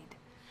buried.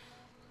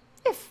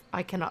 If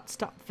I cannot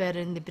stop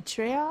Veren the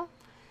Betrayer,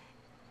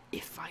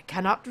 if I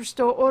cannot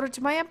restore order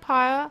to my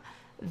empire,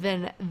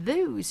 then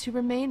those who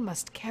remain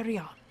must carry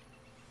on.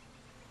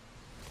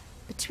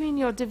 Between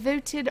your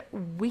devoted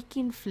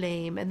waking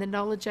flame and the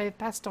knowledge I have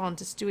passed on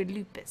to Steward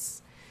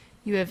Lupus,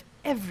 you have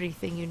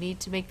everything you need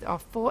to make our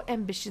 4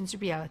 ambitions a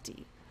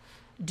reality.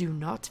 Do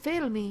not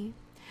fail me.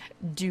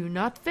 Do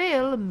not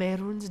fail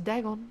Mehrunes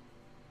Dagon.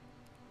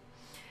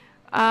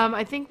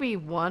 I think we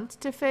want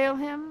to fail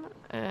him.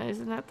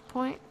 Isn't that the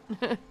point?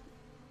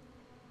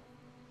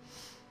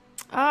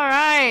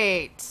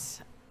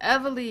 Alright.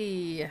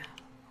 Evely.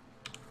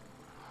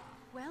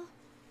 Well,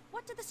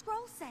 what did the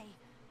scroll say?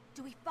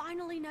 Do we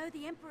finally know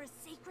the Emperor's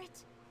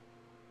secret?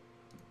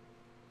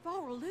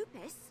 Varl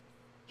Lupus?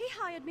 He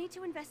hired me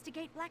to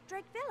investigate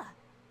Blackdrake Villa.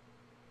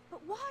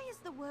 But why is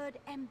the word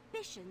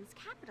ambitions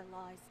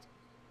capitalized?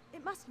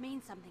 It must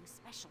mean something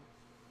special.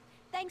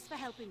 Thanks for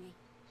helping me.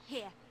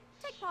 Here,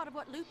 take part of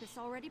what Lupus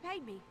already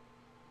paid me.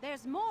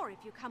 There's more if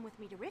you come with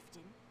me to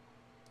Riften.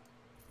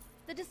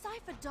 The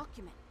deciphered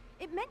document.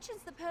 It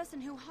mentions the person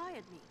who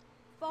hired me,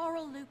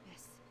 Varl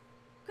Lupus.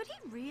 Could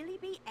he really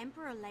be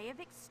Emperor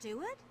Leovic's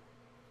steward?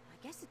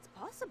 I guess it's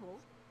possible.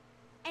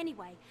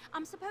 Anyway,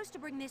 I'm supposed to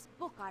bring this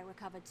book I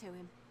recovered to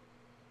him.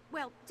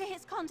 Well, to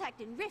his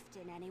contact in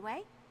Riften,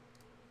 anyway.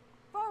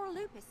 Varl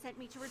Lupus sent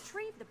me to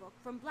retrieve the book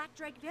from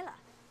Blackdrake Villa,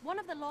 one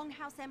of the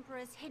Longhouse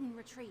Emperor's hidden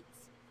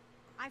retreats.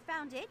 I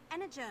found it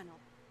and a journal,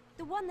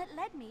 the one that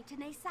led me to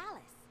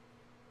Nasalis.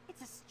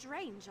 It's a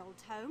strange old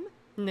tome.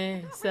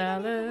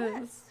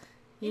 Nasalis,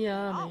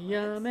 yummy,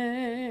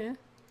 yummy.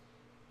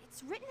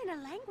 It's written in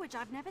a language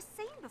I've never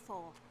seen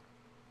before.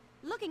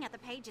 Looking at the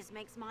pages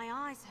makes my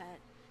eyes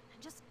hurt,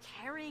 and just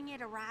carrying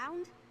it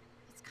around,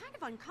 it's kind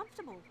of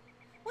uncomfortable.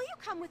 Will you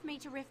come with me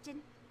to Riften?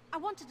 I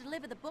want to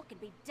deliver the book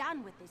and be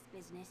done with this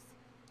business.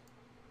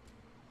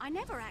 I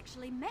never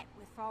actually met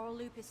with Varl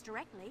Lupus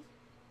directly.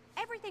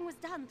 Everything was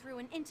done through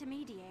an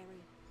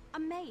intermediary, a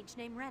mage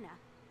named Renna.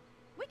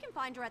 We can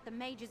find her at the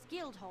Mages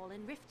Guild Hall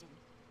in Riften.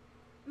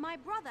 My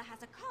brother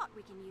has a cart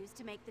we can use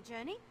to make the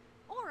journey,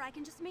 or I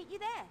can just meet you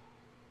there.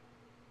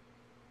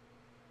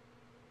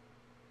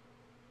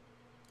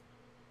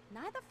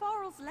 Neither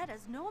Varl's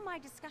letters nor my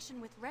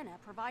discussion with Renna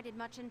provided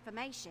much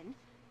information.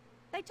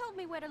 They told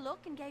me where to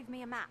look and gave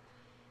me a map.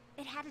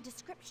 It had a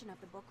description of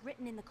the book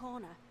written in the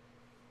corner.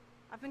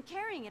 I've been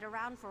carrying it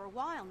around for a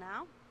while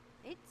now.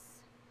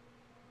 It's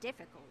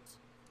difficult.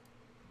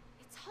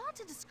 It's hard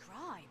to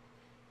describe.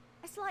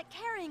 It's like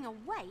carrying a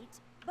weight,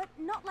 but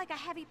not like a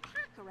heavy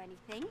pack or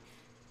anything.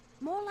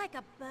 More like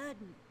a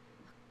burden,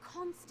 a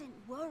constant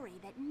worry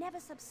that never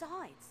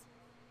subsides.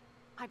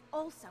 I've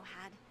also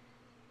had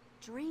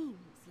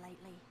dreams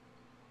lately.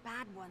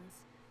 Bad ones.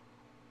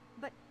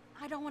 But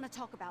I don't want to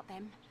talk about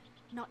them.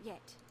 Not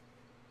yet.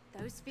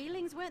 Those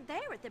feelings weren't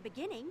there at the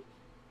beginning.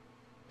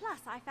 Plus,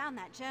 I found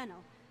that journal.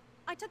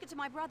 I took it to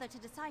my brother to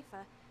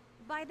decipher.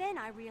 By then,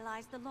 I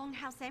realized the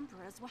Longhouse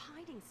Emperors were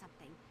hiding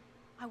something.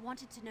 I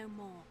wanted to know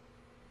more.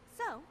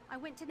 So, I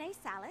went to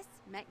Nasalis,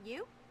 met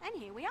you, and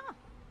here we are.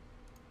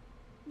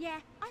 Yeah,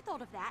 I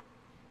thought of that.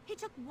 He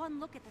took one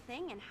look at the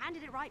thing and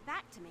handed it right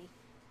back to me.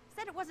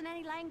 Said it wasn't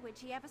any language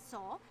he ever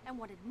saw and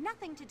wanted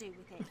nothing to do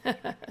with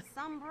it.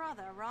 Some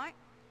brother, right?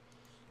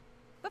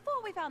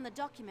 Before we found the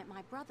document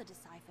my brother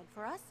deciphered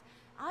for us,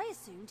 I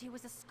assumed he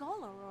was a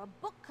scholar or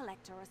a book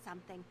collector or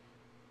something.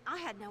 I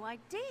had no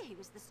idea he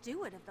was the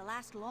steward of the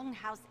last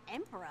Longhouse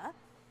Emperor.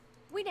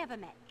 We never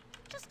met,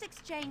 just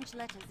exchanged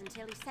letters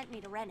until he sent me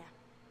to Renna.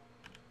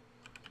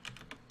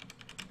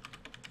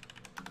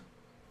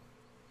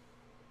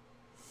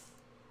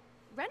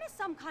 Renna's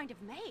some kind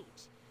of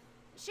mage.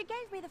 She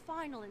gave me the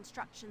final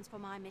instructions for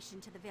my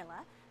mission to the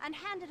villa and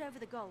handed over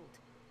the gold.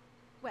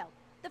 Well,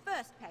 the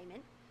first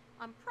payment.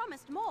 I'm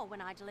promised more when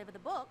I deliver the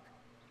book.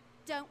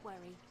 Don't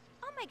worry,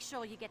 I'll make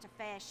sure you get a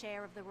fair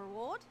share of the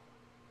reward.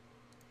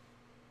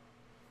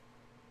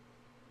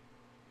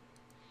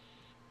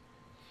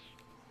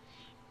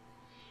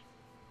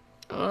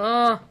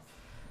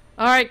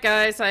 Alright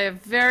guys, I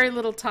have very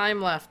little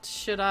time left.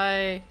 Should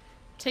I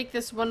take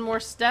this one more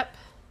step?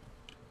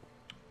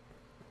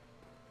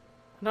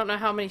 I don't know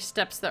how many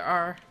steps there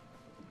are.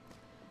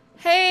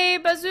 Hey,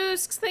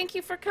 Bazoosks, thank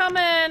you for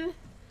coming.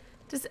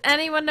 Does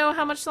anyone know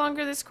how much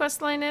longer this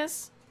quest line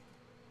is?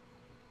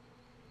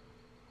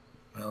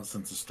 Well,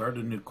 since it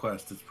started a new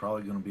quest, it's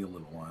probably going to be a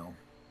little while.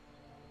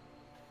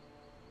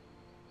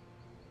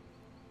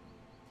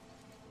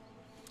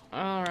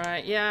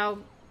 Alright, yeah,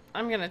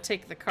 I'm gonna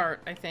take the cart,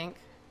 I think.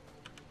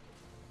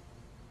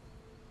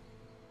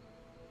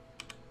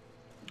 It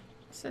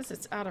says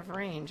it's out of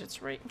range.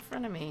 It's right in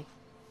front of me.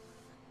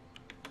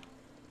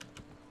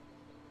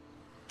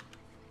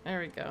 There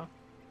we go.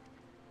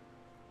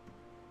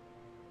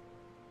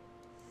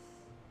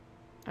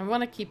 I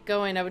want to keep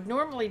going. I would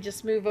normally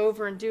just move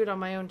over and do it on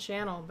my own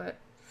channel, but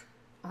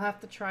I'll have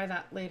to try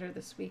that later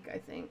this week, I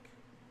think.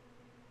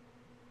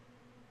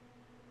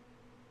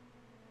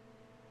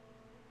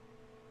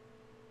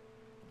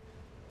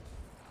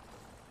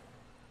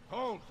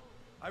 Hold!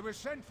 I was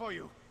sent for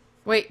you.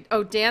 Wait,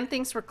 oh, Dan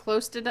thinks we're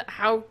close to done?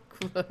 How?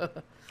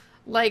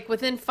 Like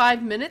within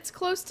 5 minutes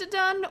close to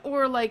done?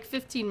 Or like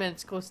 15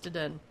 minutes close to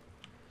done?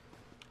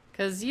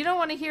 Because you don't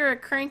want to hear a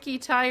cranky,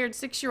 tired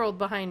 6-year-old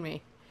behind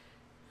me.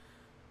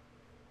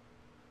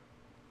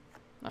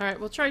 Alright,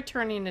 we'll try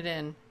turning it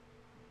in.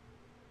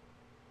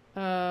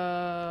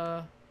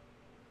 Do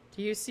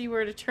you see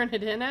where to turn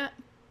it in at?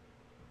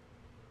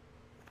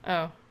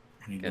 Oh.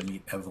 I need to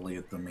meet Evely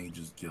at the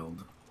Mages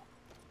Guild.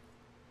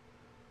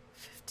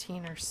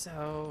 15 or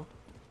so.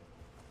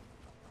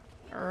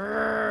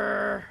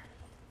 Urgh.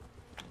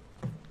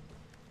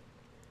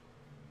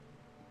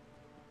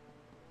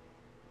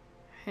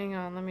 Hang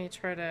on, let me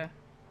try to...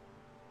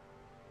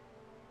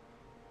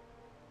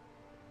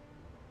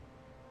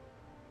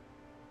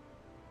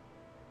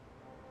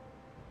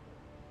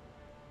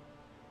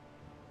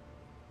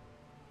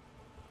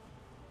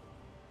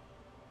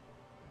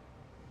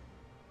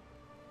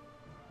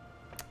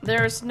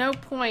 There's no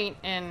point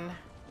in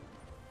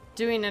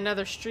doing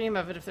another stream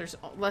of it if there's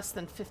less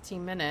than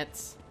 15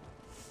 minutes.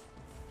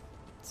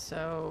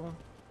 So,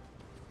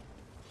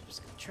 I'm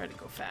just gonna try to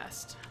go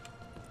fast.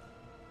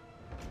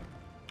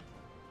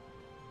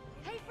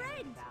 Hey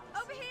friend,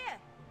 over here!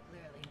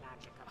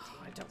 Oh,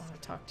 I don't want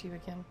to talk to you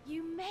again.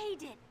 You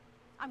made it!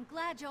 I'm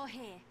glad you're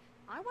here.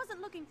 I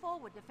wasn't looking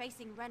forward to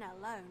facing Renna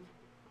alone.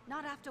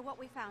 Not after what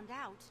we found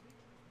out.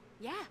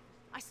 Yeah,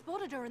 I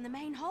spotted her in the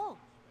main hall.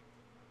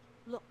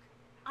 Look,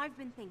 I've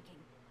been thinking.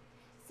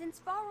 Since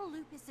Varl,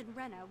 Lupus, and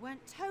Renna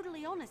weren't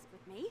totally honest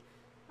with me,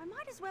 I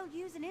might as well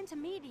use an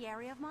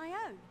intermediary of my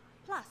own.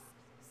 Plus,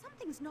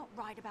 something's not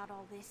right about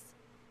all this.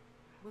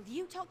 Will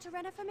you talk to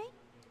Renna for me?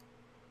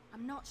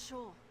 I'm not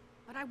sure,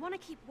 but I want to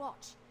keep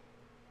watch.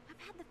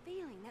 I've had the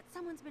feeling that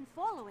someone's been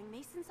following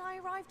me since I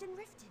arrived in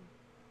Riften.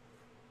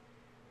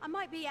 I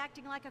might be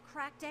acting like a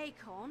cracked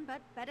acorn,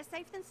 but better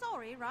safe than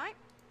sorry, right?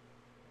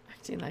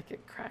 Acting like a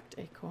cracked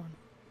acorn.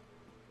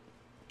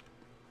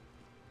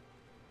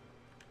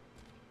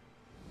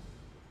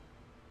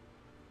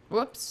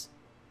 Whoops.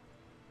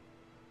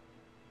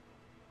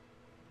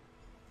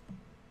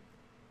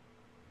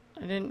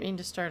 I didn't mean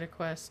to start a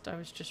quest. I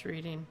was just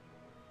reading.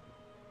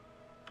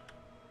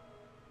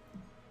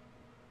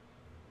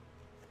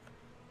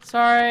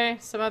 Sorry,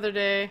 some other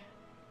day.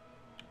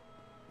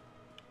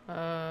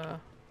 Where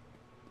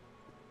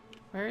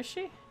is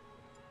she?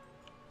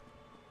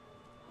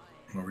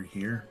 Over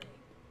here.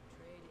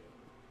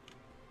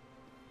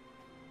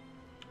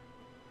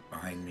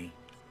 Behind me.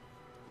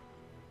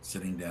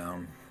 Sitting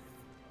down.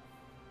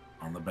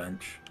 On the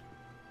bench.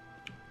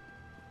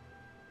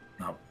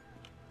 No.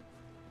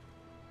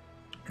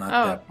 Not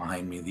that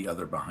behind me, the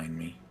other behind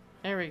me.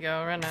 There we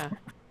go, Renna.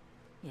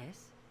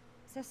 Yes?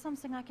 Is there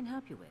something I can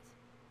help you with?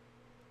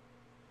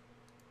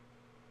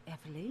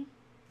 Evely?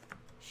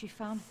 She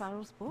found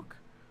Varl's book?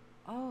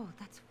 Oh,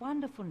 that's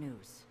wonderful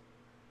news.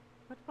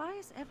 But why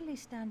is Evely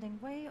standing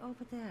way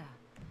over there?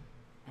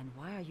 And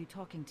why are you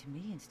talking to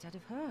me instead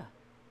of her?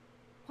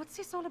 What's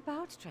this all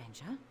about,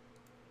 stranger?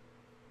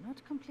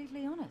 Not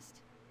completely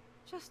honest.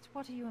 Just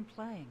what are you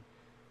implying?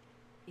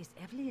 Is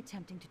Evely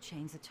attempting to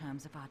change the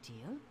terms of our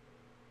deal?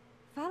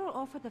 Varl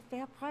offered a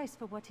fair price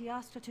for what he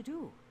asked her to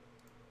do.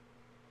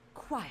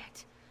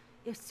 Quiet!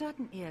 If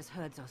certain ears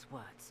heard those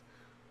words,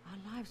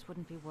 our lives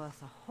wouldn't be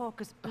worth a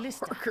hawker's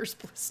blister. A hawker's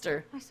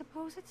blister. I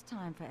suppose it's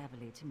time for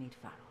Evely to meet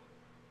Varl.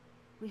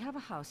 We have a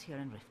house here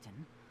in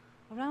Riften,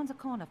 around the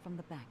corner from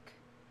the bank.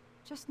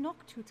 Just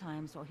knock 2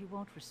 times or he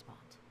won't respond.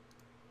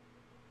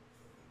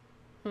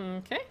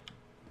 Okay.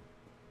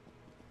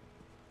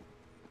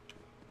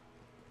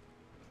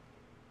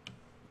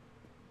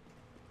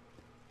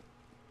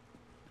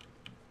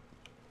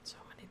 So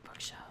many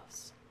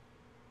bookshelves.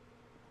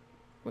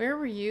 Where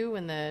were you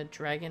when the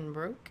dragon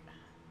broke?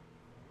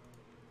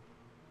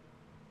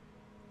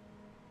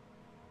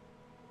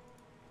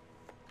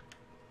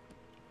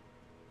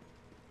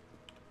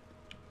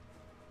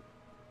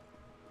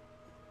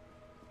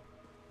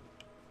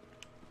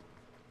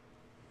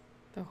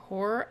 The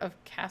Horror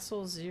of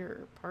Castle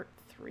Zir, Part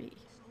 3.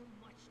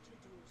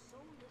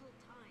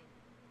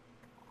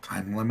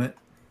 Time limit?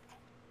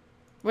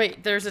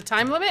 Wait, there's a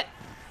time limit?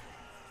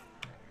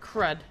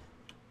 Crud.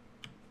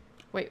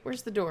 Wait,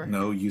 where's the door?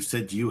 No, you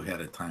said you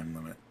had a time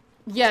limit.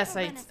 Yes,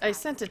 I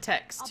sent a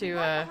text to,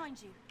 Right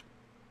behind you.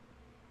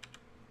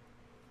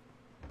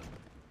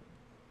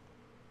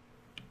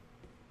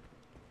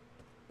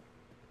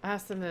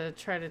 ask them to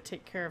try to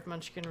take care of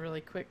Munchkin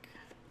really quick.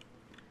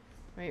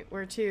 Wait,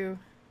 where to?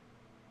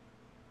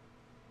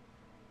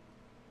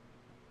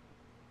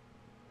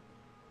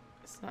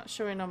 It's not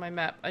showing on my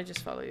map. I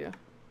just follow you.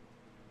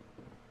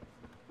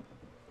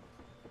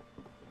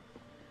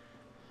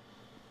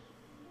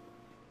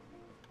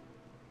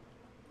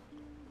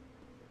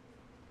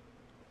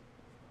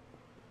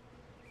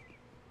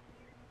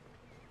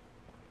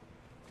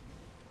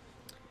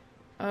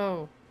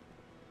 Oh.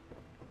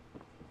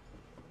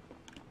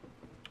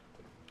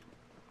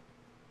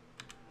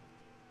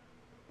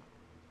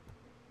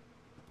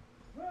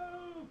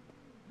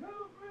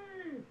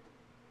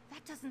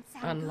 That doesn't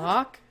sound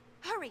Unlock?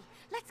 good. Hurry,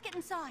 let's get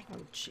inside. Oh,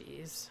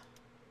 jeez.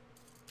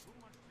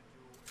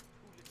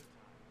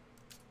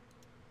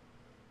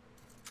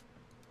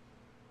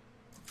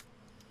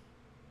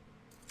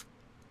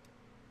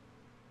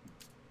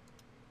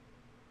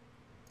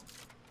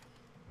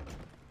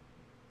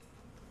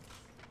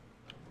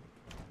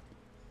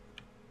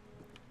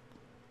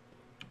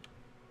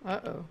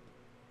 Uh-oh.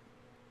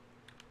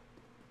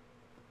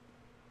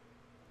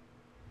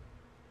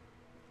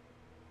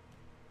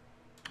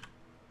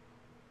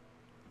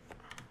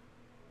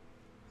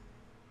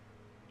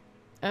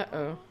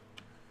 Uh-oh.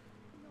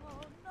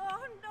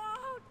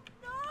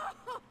 No.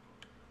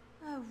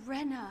 Oh,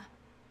 Renna.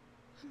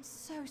 I'm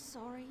so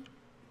sorry.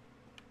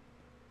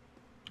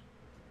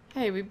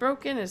 Hey, we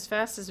broke in as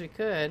fast as we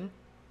could.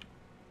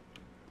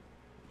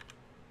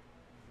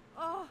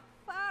 Oh,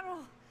 Farrell!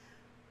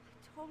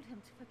 I told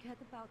him to forget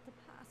about the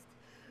past,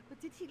 but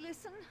did he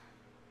listen?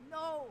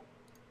 No!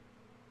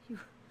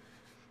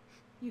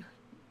 You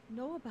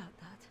know about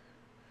that?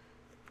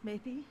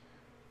 Maybe.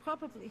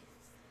 Probably.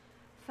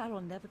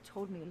 Farrell never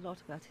told me a lot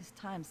about his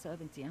time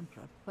serving the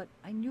Emperor, but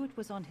I knew it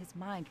was on his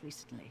mind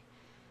recently.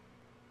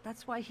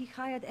 That's why he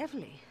hired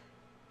Evely.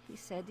 He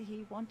said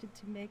he wanted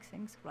to make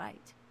things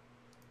right.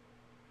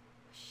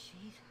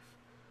 She...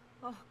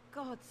 Oh,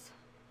 gods.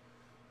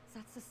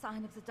 That's a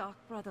sign of the Dark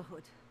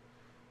Brotherhood.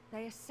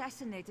 They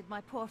assassinated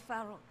my poor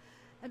Farrell,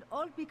 and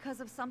all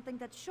because of something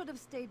that should have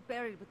stayed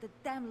buried with the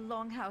damn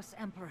Longhouse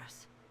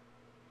Emperors.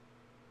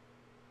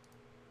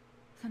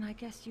 Then I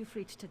guess you've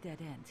reached a dead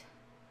end.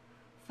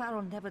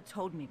 Farrell never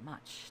told me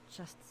much,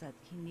 just that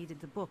he needed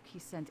the book he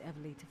sent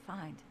Evely to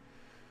find.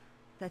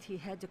 That he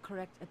had to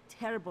correct a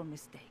terrible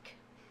mistake.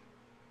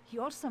 He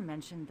also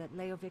mentioned that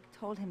Leovic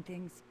told him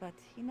things, but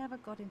he never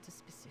got into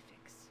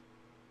specifics.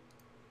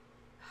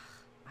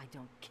 I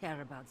don't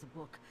care about the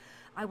book.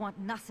 I want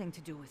nothing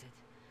to do with it.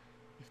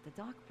 If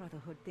the Dark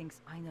Brotherhood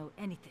thinks I know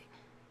anything,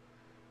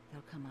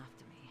 they'll come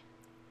after me.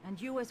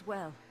 And you as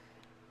well.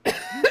 You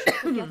should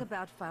forget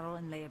about Farrell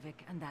and Leovic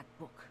and that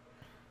book.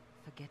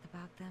 Forget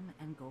about them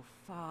and go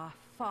far,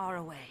 far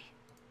away.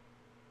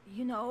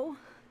 You know,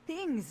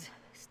 things.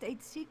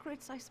 State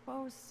secrets, I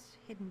suppose.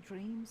 Hidden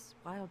dreams,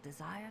 wild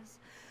desires.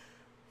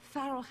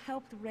 Farrell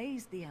helped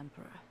raise the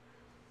Emperor.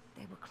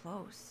 They were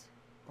close.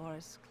 Or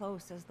as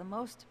close as the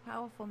most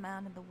powerful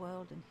man in the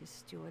world and his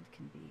steward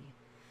can be.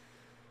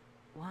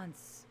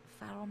 Once,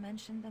 Farrell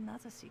mentioned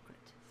another secret.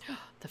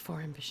 The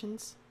 4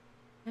 ambitions?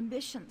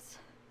 Ambitions?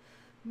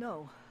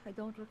 No, I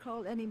don't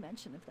recall any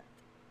mention of that.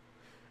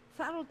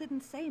 Farrell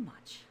didn't say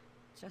much.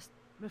 Just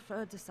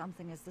referred to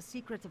something as the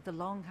secret of the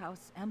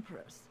Longhouse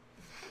Emperors.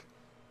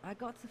 I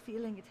got the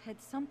feeling it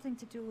had something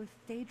to do with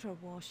Daedra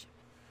worship.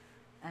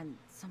 And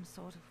some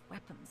sort of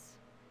weapons.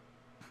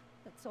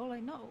 That's all I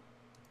know.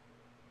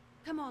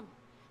 Come on,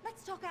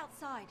 let's talk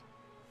outside.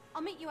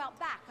 I'll meet you out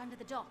back under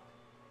the dock.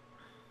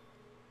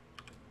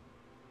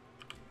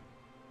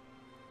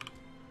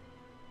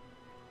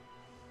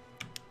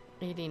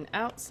 Meeting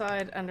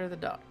outside under the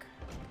dock.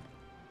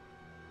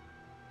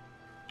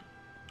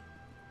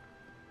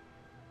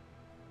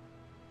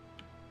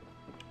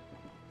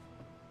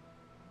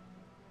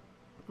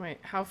 Wait,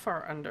 how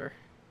far under?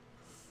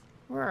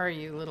 Where are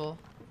you, little...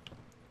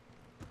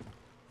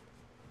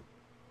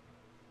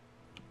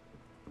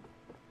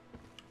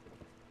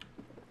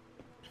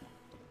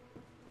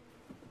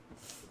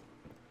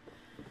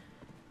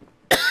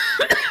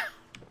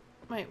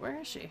 Wait, where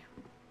is she?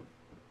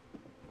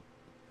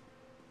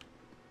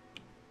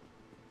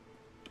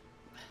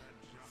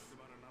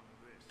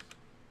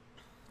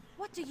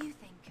 What do you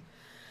think?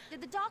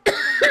 Did the Dark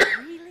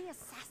Brotherhood really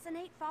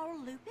assassinate Farrell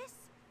Lupus?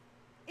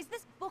 Is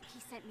this book he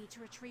sent me to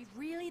retrieve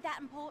really that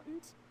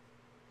important?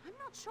 I'm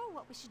not sure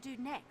what we should do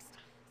next,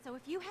 so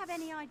if you have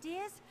any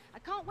ideas, I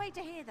can't wait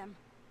to hear them.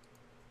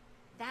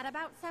 That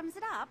about sums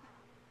it up.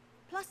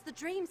 Plus the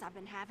dreams I've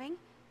been having.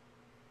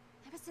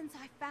 Ever since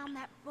I found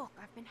that book,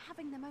 I've been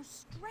having the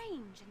most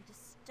strange and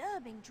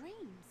disturbing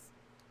dreams.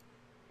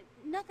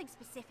 Nothing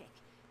specific.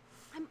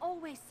 I'm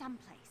always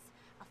someplace.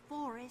 A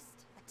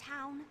forest, a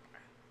town.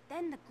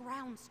 Then the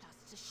ground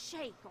starts to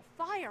shake or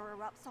fire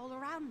erupts all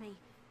around me.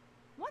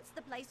 Once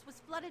the place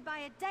was flooded by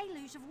a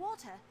deluge of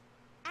water.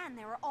 And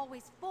there are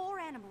always 4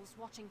 animals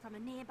watching from a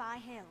nearby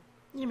hill.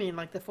 You mean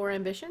like the 4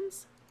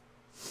 ambitions?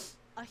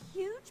 A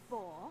huge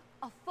boar,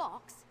 a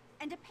fox,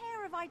 and a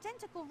pair of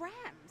identical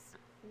rams.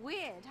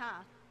 Weird,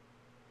 huh?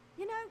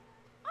 You know,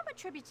 I'm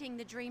attributing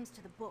the dreams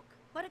to the book,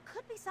 but it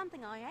could be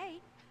something I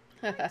ate.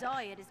 My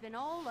diet has been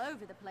all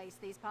over the place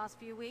these past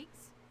few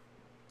weeks.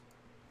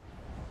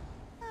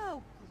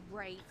 Oh,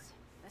 great.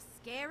 The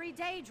scary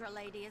Daedra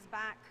lady is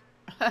back.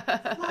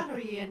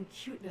 Flattery and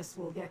cuteness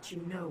will get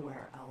you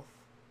nowhere, elf.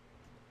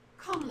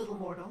 Come, little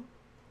mortal.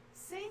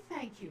 Say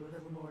thank you,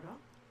 little mortal.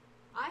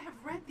 I have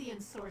read the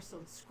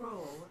ensorcelled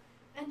scroll,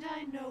 and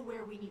I know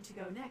where we need to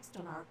go next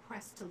on our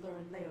quest to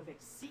learn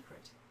Leovic's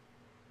secret.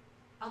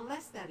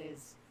 Unless, that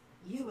is,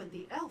 you and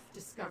the elf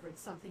discovered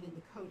something in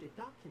the coded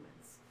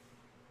documents.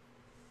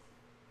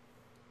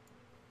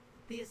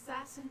 The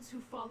assassins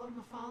who follow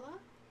Mafala?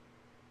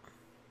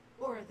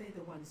 Or are they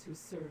the ones who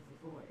serve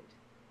the void?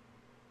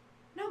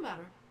 No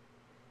matter.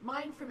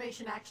 My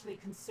information actually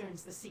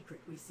concerns the secret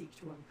we seek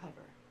to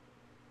uncover.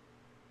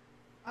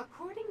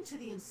 According to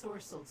the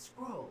ensorcelled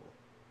scroll,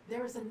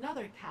 there is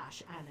another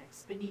cache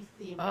annex beneath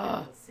the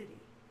Imperial City.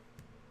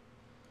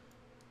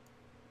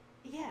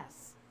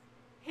 Yes,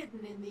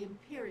 hidden in the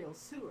Imperial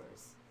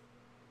sewers.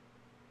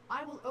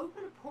 I will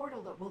open a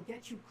portal that will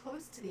get you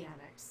close to the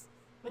annex,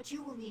 but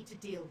you will need to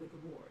deal with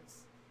the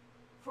wards.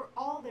 For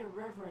all their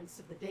reverence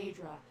of the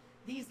Daedra,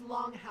 these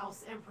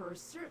Longhouse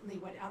Emperors certainly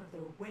went out of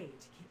their way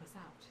to keep us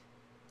out.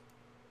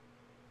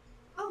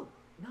 Oh,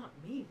 not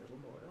me, little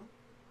mortal.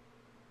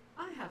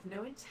 I have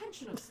no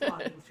intention of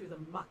slogging through the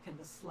muck and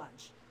the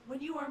sludge,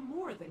 when you are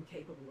more than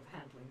capable of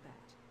handling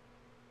that.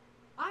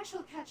 I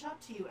shall catch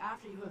up to you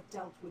after you have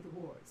dealt with the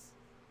wards.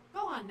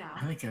 Go on now.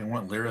 I think I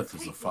want Lyrith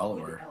as a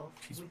follower.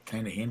 She's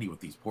kind of handy with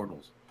these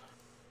portals.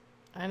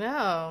 I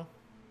know.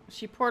 Is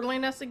she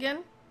portaling us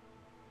again?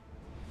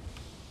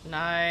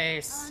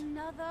 Nice.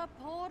 Another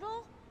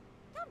portal?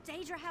 Don't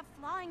Daedra have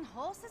flying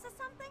horses or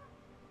something?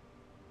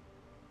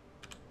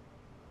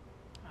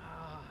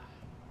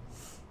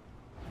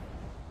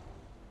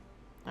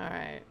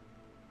 Alright.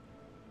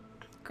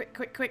 Quick,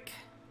 quick, quick.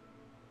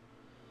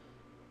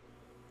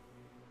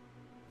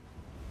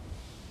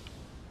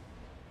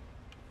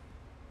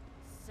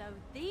 So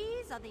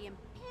these are the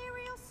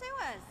Imperial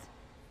sewers.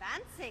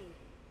 Fancy.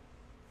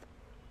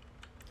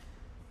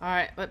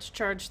 Alright, let's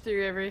charge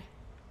through every...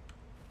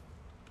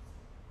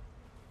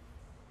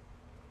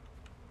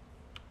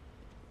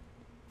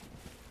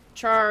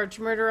 Charge,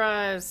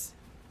 murderize.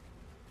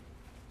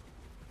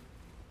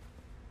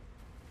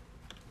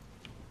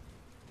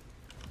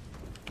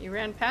 You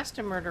ran past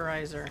a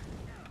murderizer.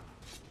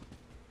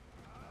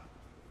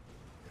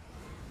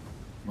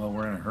 Well,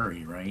 we're in a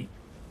hurry, right?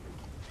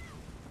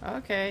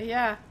 Okay,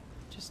 yeah.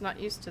 Just not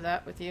used to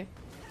that with you.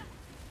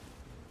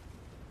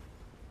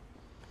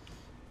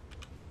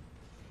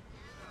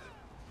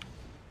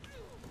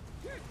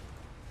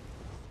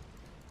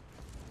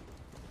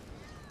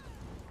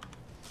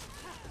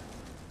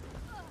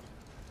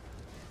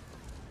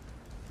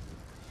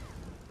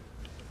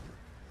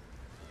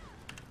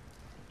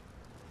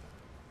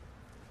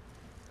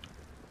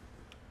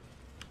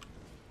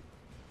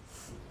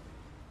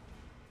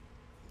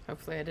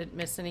 Hopefully I didn't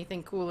miss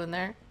anything cool in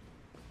there.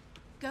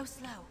 Go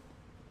slow.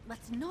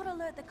 Let's not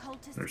alert the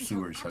cultists They're until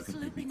sewers, how could they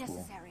absolutely be cool?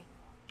 necessary.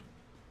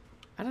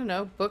 I don't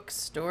know, books,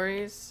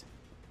 stories.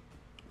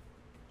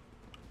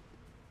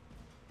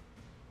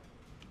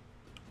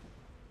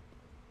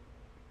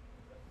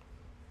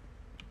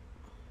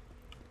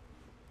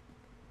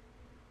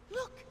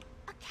 Look,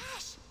 a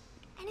cache,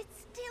 and it's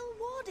still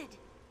warded.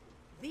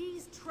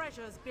 These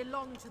treasures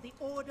belong to the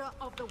Order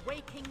of the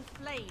Waking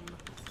Flame.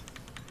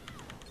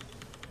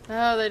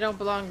 No, they don't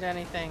belong to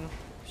anything.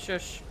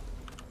 Shush.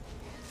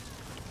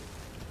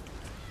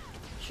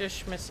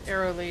 Shush, Miss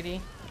Arrow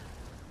Lady.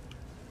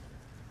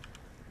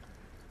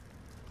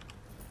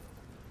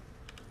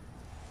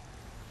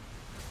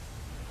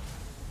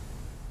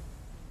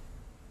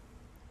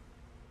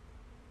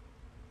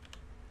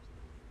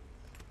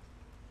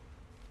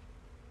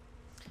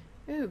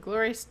 Ooh,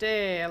 glorious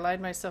day. I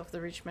allied myself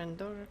with the Reachman,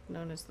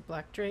 known as the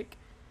Black Drake.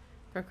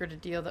 Brokered a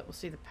deal that will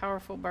see the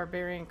powerful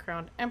barbarian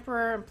crowned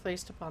emperor and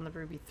placed upon the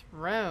ruby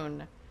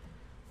throne.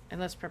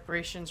 Endless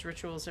preparations,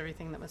 rituals,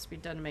 everything that must be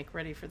done to make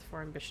ready for the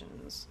 4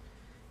 ambitions.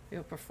 We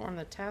will perform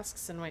the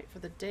tasks and wait for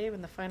the day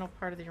when the final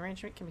part of the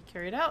arrangement can be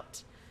carried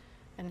out.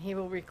 And he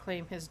will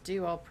reclaim his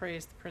due. All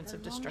praise the Prince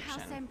of Destruction.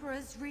 The Longhouse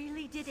Emperors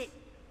really did it.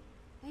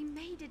 They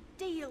made a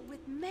deal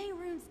with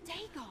Mehrunes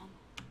Dagon.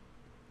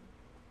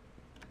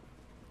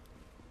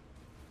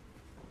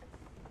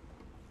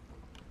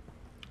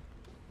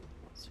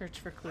 Search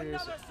for clues.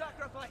 Another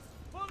sacrifice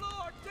for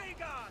Lord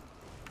Dagon!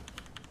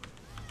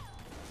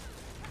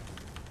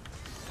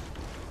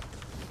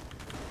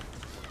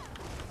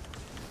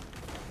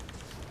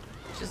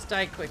 Just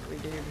die quickly,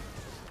 dude.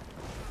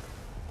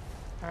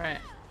 Alright.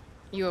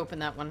 You open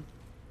that one.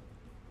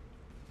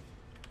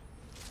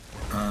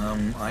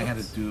 I had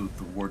to do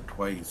the ward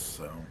twice,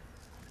 so...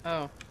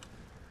 Oh.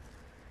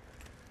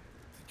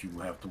 Did you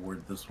have to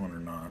ward this one or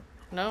not?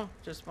 No,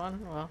 just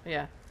one? Well,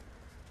 yeah.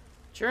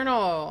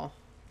 Journal.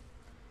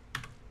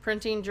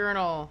 Printing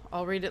journal.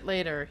 I'll read it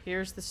later.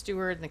 Here's the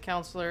steward and the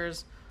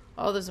counselors.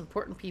 All those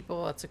important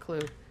people. That's a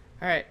clue.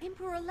 Alright.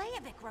 Emperor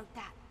Leovic wrote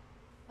that,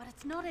 but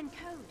it's not in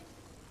code.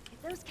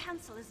 If those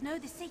counselors know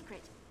the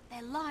secret,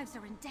 their lives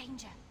are in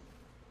danger.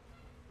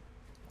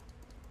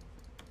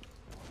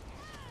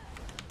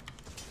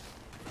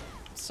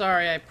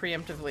 Sorry, I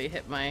preemptively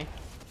hit my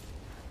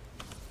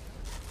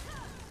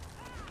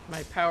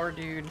power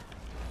dude.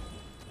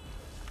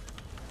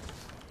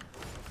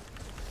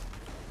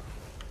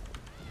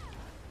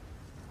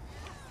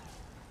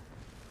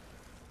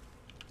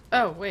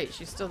 Oh, wait,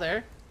 she's still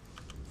there?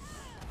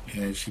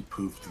 Yeah, she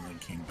poofed and then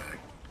came back.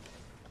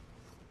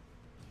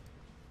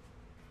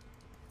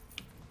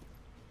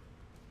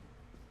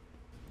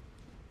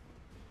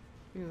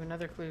 Ooh,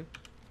 another clue.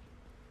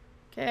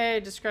 Okay,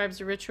 describes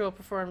a ritual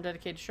performed,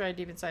 dedicated shrine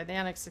deep inside the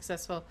annex.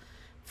 Successful.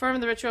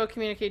 Perform the ritual,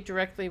 communicate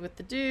directly with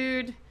the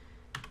dude.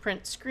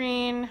 Print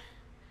screen.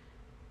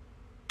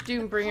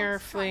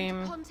 Doombringer,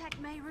 flame. Contact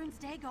Mehrunes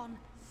Dagon.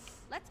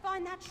 Let's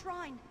find that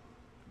shrine.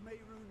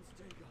 Mehrunes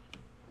Dagon,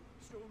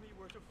 show me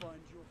where to find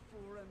your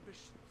four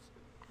ambitions.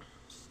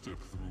 Step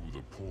through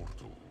the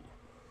portal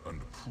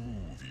and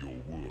prove your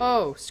worth.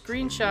 Oh,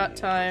 screenshot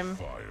time.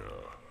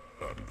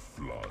 Fire and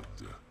flood.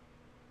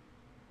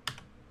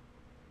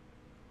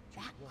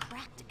 That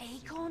cracked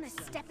acorn is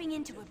stepping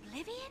into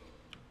oblivion?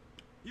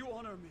 You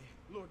honor me,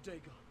 Lord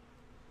Dagon.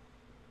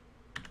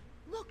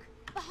 Look,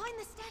 behind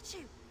the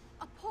statue.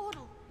 A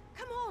portal.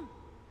 Come on.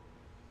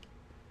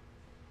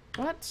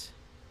 What?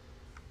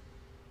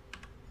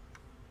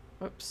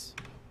 Whoops.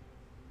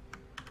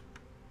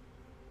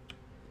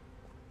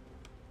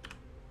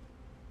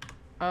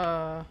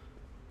 Oh,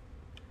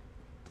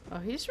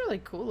 he's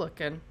really cool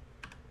looking.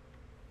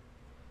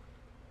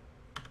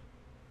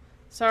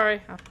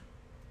 Sorry. Oh.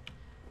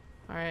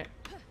 Alright.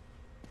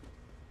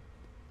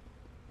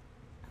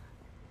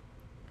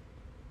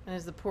 And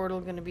is the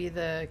portal going to be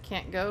the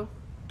can't go?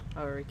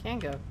 Or we can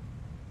go?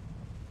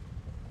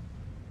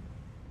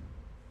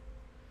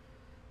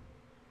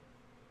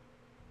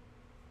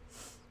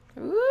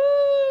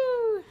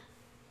 Ooh!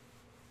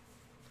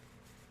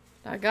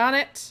 Doggone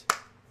it.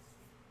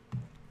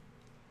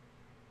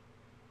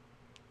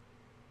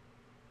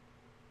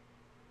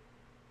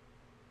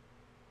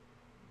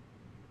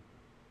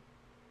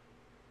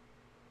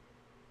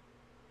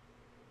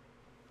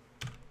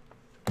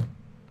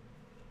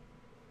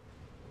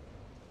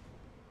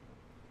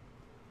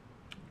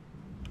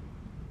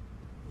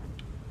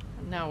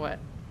 Now what?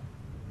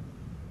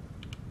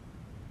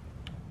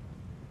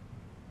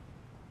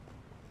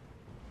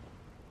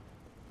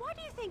 Why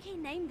do you think he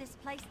named this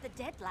place the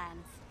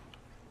Deadlands?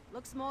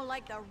 Looks more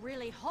like the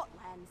really hot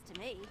lands to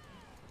me.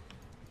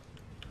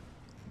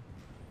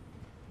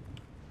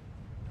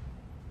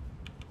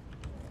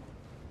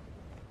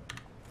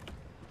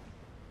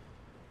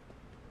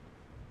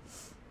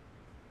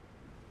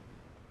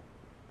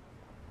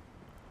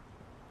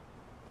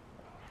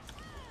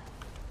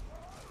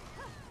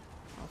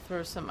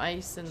 Throw some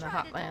ice in the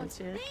hotlands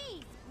here.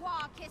 These war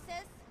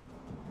kisses.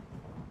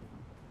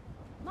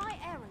 My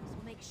arrows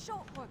will make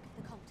short work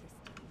of the cultist.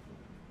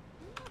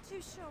 I'm not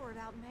too sure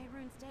about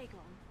Mehrunes Dagon.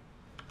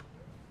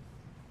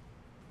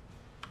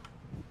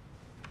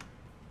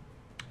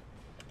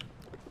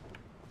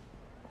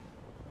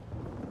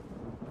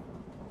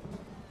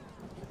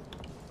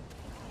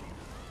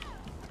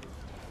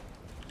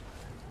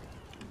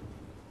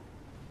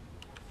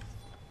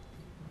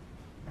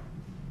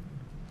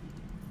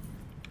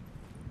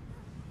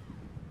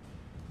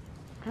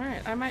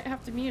 Alright, I might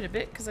have to mute a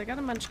bit because I got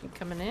a munchkin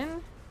coming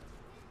in.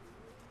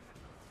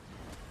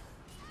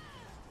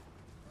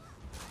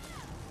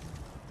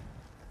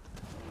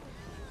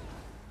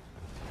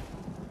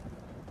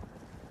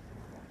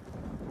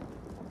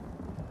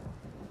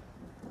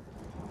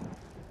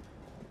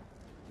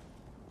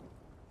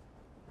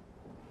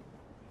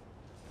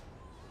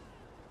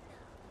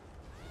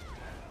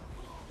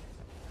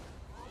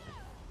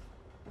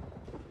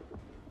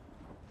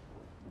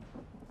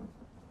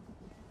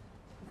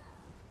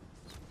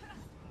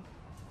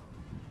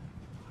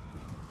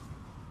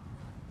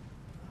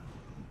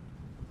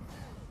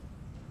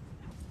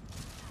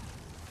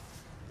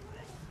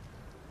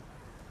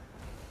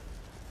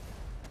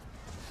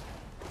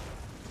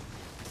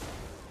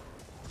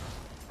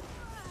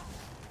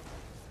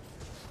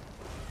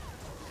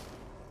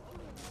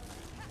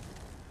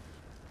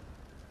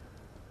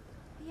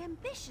 The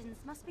ambitions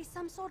must be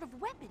some sort of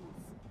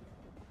weapons.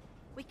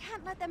 We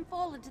can't let them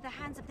fall into the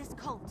hands of this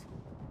cult.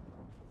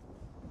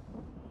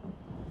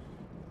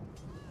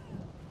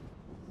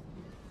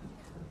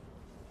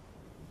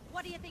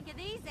 What do you think of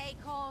these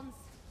acorns?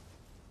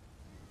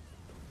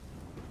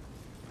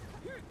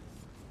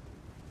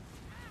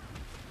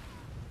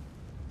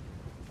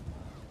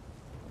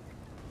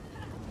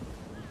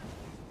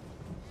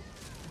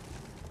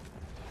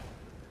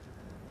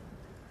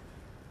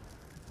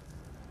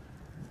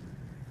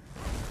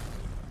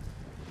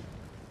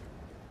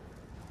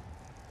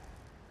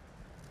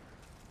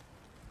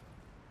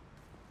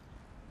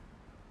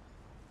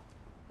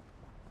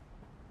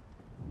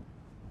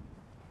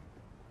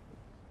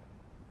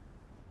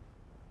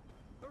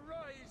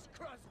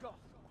 Krasgoth!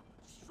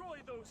 Destroy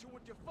those who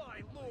would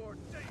defy Lord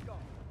Dagon!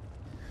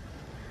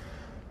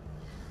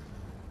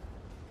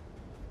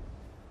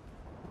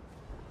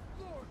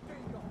 Lord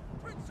Dagon,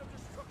 Prince of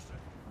Destruction,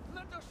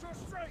 lend us your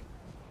strength!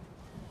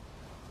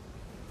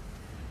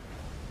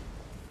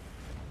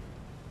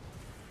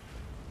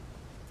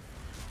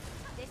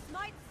 This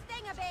might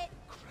sting a bit.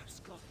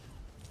 Krasgoth.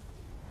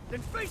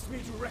 Then face me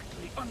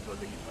directly,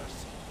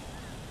 unbelievers!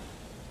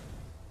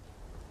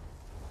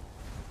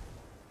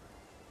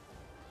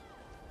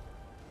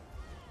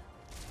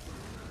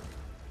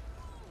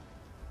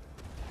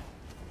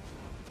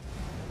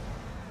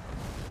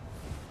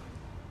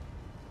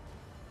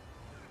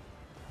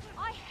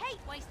 I hate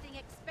wasting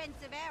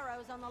expensive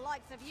arrows on the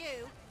likes of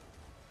you.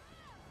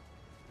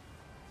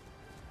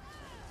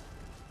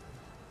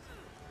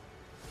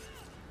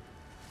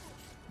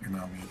 You're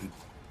now muted.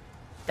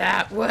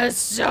 That was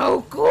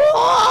so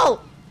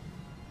cool!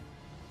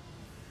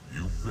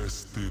 You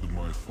bested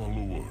my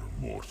follower,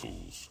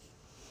 mortals.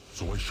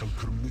 So I shall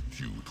permit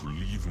you to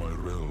leave my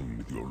realm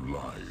with your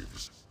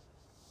lives.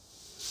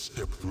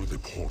 Step through the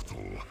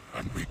portal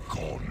and be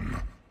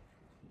gone.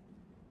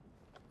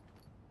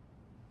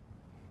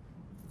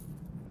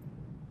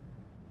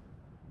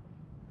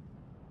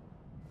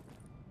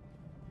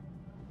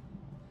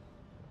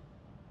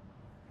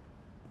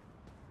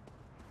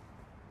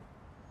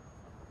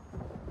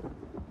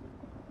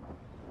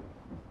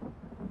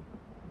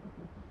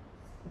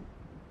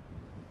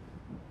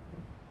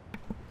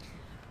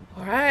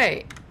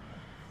 Alright.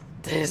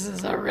 This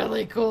is a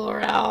really cool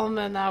realm,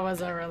 and that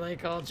was a really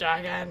cool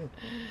dragon.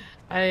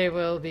 I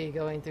will be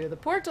going through the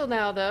portal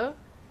now, though.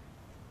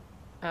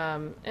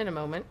 In a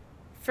moment.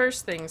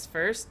 First things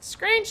first.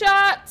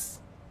 Screenshots! As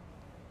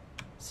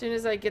soon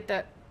as I get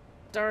that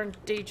darn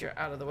Daedra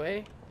out of the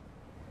way.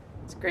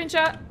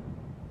 Screenshot!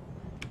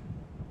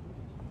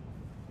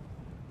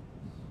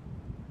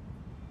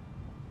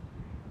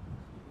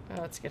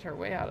 Oh, let's get her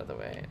way out of the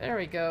way. There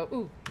we go.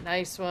 Ooh,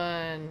 nice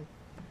one.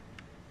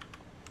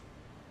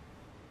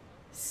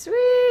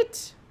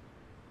 Sweet!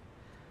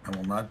 I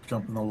will not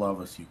jump in the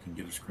lava so you can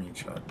get a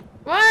screenshot.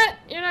 What?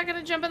 You're not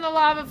gonna jump in the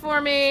lava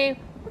for me?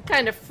 What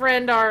kind of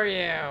friend are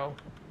you?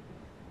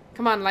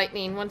 Come on,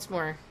 lightning, once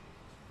more.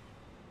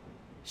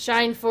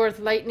 Shine forth,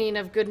 lightning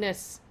of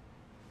goodness.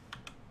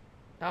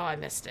 Oh, I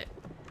missed it.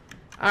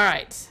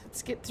 Alright,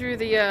 let's get through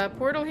the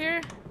portal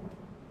here.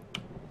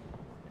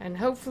 And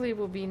hopefully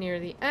we'll be near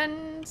the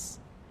end.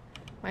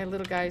 My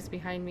little guy's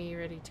behind me,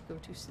 ready to go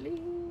to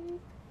sleep.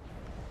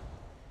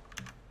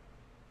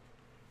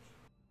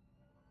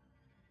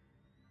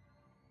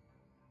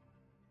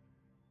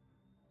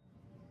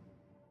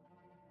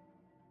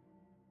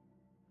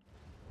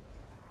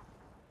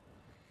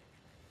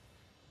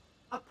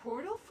 A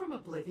portal from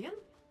oblivion?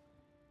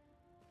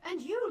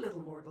 And you,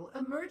 little mortal,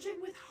 emerging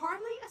with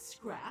hardly a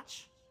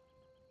scratch?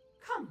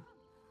 Come,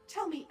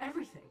 tell me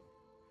everything.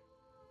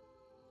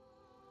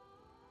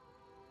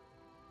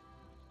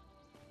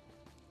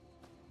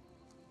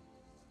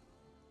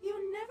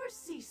 You never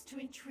cease to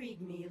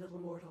intrigue me, little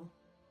mortal.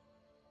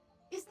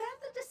 Is that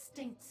the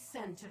distinct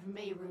scent of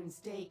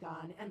Mehrunes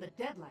Dagon and the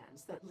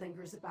Deadlands that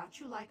lingers about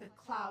you like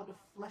a cloud of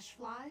flesh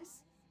flies?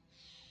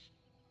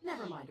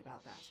 Never mind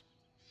about that.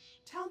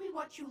 Tell me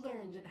what you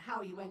learned and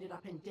how you ended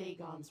up in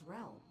Dagon's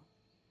realm.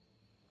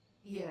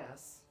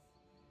 Yes.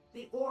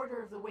 The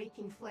Order of the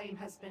Waking Flame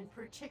has been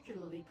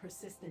particularly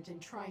persistent in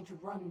trying to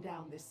run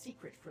down this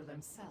secret for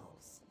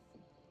themselves.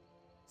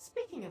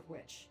 Speaking of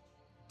which,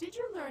 did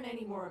you learn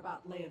any more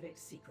about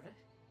Leovik's secret?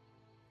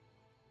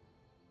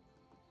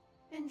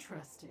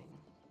 Interesting.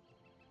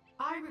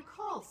 I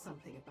recall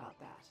something about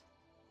that.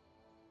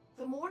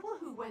 The mortal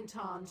who went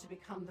on to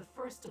become the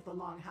first of the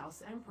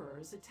Longhouse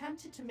Emperors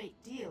attempted to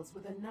make deals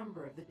with a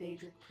number of the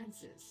Daedric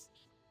princes,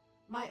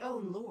 my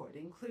own lord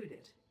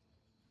included.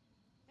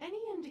 Any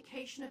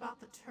indication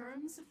about the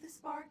terms of this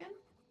bargain?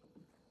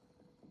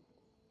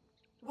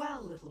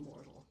 Well, little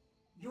mortal,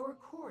 your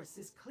course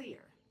is clear.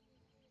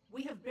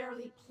 We have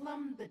barely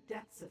plumbed the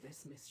depths of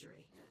this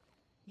mystery.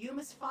 You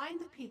must find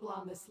the people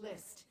on this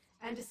list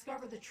and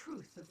discover the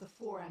truth of the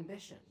four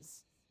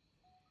ambitions.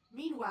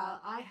 Meanwhile,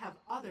 I have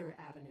other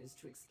avenues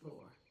to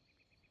explore.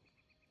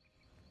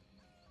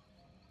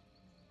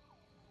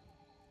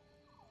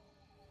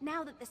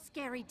 Now that the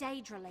scary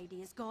Daedra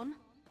lady is gone,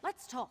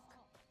 let's talk.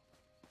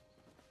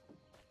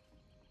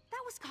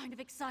 That was kind of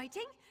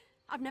exciting.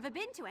 I've never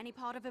been to any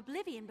part of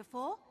Oblivion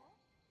before.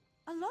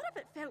 A lot of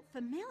it felt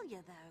familiar,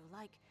 though,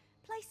 like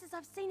places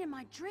I've seen in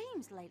my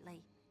dreams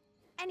lately.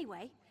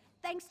 Anyway,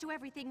 thanks to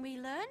everything we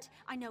learned,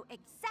 I know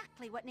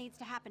exactly what needs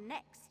to happen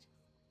next.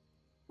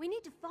 We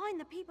need to find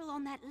the people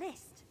on that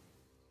list.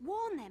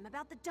 Warn them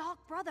about the Dark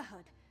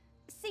Brotherhood.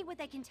 See what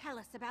they can tell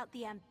us about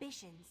the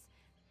ambitions.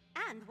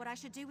 And what I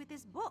should do with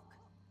this book.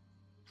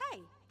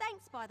 Hey,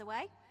 thanks, by the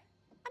way.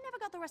 I never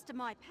got the rest of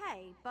my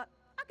pay, but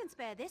I can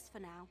spare this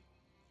for now.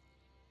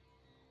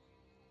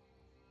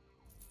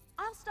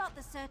 I'll start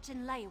the search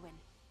in Leowin.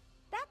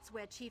 That's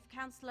where Chief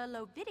Counselor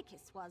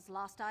Lovidicus was,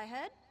 last I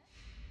heard.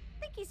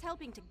 Think he's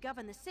helping to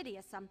govern the city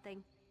or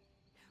something.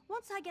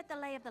 Once I get the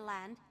lay of the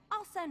land,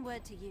 I'll send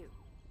word to you.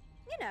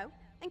 You know,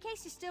 in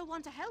case you still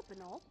want to help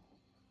and all.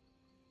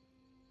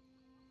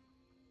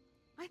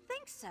 I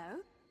think so.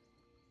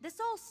 This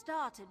all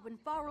started when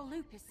Farrell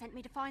Lupus sent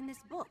me to find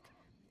this book,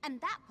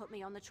 and that put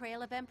me on the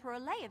trail of Emperor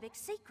Leovic's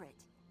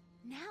secret.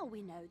 Now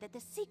we know that the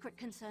secret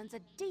concerns a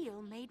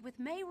deal made with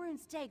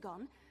Mehrunes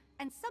Dagon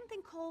and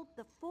something called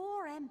the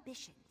Four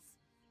Ambitions.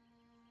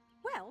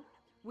 Well,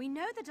 we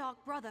know the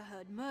Dark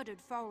Brotherhood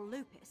murdered Farrell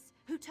Lupus,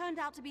 who turned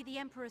out to be the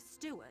Emperor's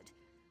steward,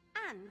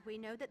 and we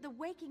know that the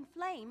Waking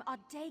Flame are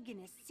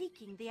Dagonists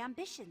seeking the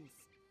Ambitions.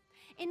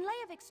 In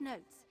Leovic's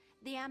notes,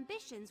 the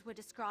Ambitions were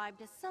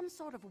described as some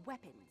sort of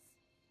weapons.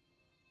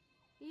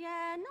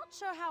 Yeah, not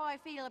sure how I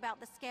feel about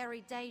the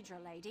scary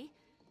Daedra lady,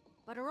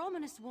 but her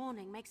ominous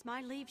warning makes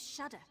my leaves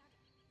shudder.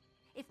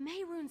 If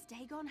Mehrunes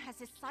Dagon has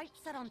his sights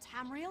set on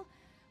Tamriel,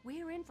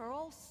 we're in for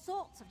all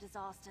sorts of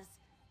disasters.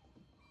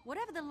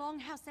 Whatever the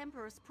Longhouse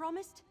Emperor's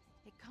promised,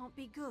 it can't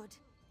be good.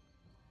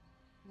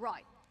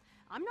 Right.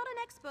 I'm not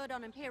an expert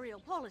on Imperial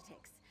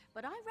politics,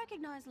 but I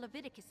recognize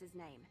Leviticus's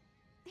name.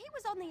 He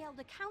was on the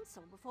Elder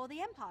Council before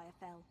the Empire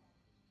fell.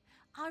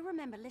 I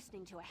remember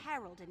listening to a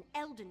herald in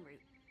Eldenroot.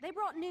 They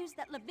brought news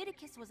that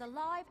Leviticus was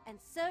alive and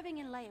serving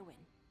in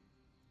Leowyn.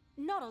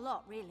 Not a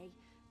lot, really.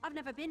 I've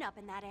never been up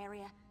in that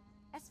area.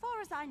 As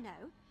far as I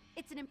know,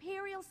 it's an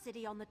Imperial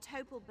city on the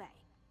Topal Bay.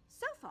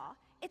 So far,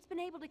 it's been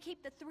able to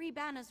keep the Three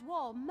Banners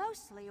Wall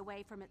mostly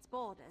away from its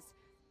borders.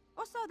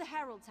 Or so the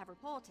heralds have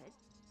reported.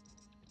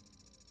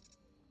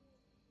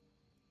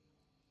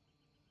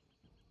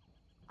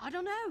 I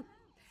don't know.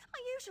 I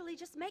usually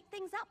just make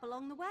things up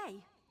along the way.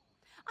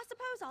 I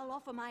suppose I'll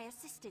offer my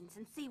assistance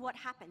and see what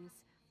happens.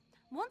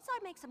 Once I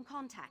make some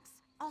contacts,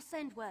 I'll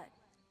send word.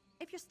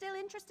 If you're still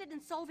interested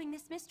in solving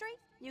this mystery,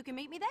 you can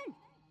meet me then.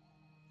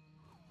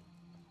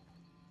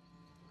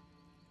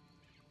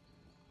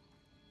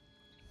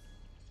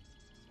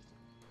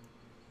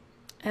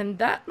 And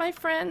that, my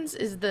friends,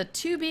 is the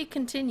to be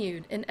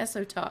continued in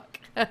ESO Talk.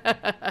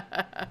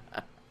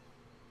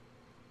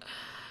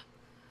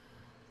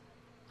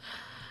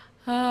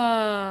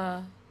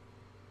 Ah.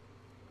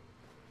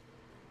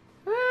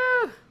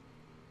 Woo!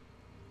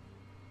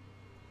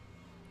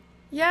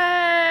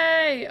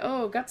 Yay!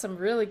 Oh, got some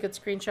really good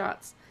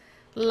screenshots.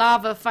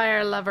 Lava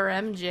Fire Lover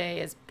MJ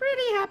is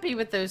pretty happy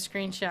with those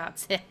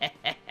screenshots.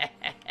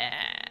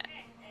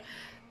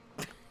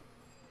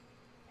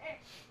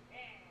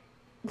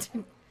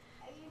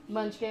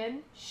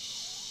 Munchkin,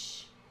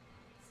 shh.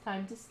 It's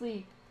time to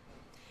sleep.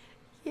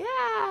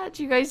 Yeah, did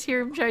you guys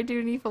hear him try to do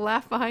an evil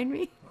laugh behind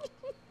me?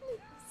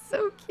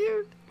 So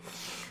cute.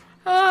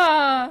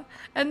 Ah,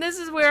 and this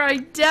is where I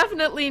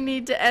definitely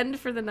need to end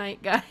for the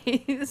night,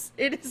 guys.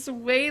 It is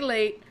way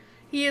late.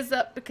 He is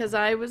up because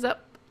I was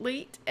up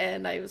late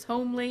and I was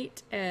home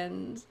late,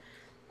 and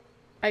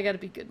I gotta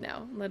be good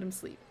now. Let him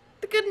sleep.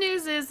 The good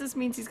news is this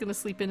means he's gonna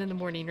sleep in the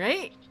morning,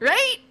 right?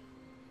 Right?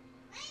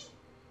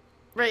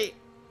 Right.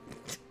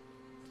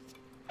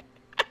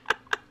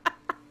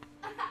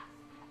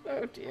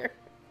 Oh dear.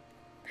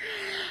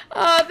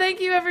 Thank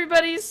you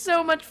everybody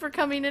so much for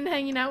coming and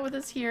hanging out with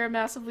us here at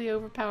Massively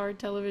Overpowered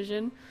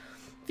Television.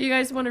 If you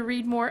guys want to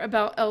read more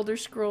about Elder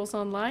Scrolls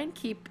Online,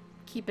 keep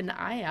an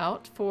eye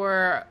out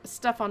for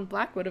stuff on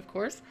Blackwood, of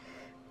course.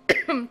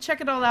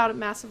 Check it all out at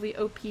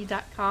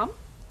massivelyop.com.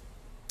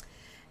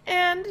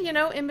 And, you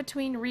know, in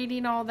between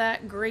reading all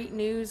that great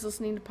news,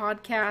 listening to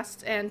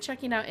podcasts, and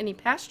checking out any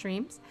past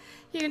streams,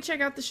 you can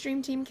check out the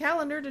Stream Team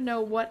calendar to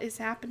know what is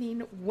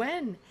happening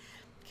when.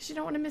 Because you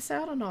don't want to miss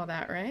out on all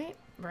that, right?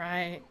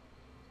 Right.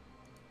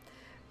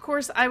 Of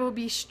course, I will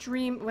be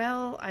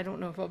well, I don't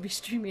know if I'll be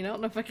streaming. I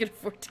don't know if I can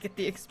afford to get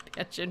the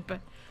expansion, but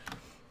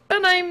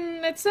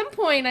at some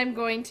point I'm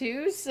going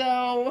to,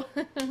 so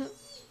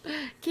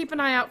keep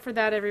an eye out for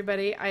that,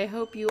 everybody. I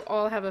hope you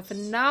all have a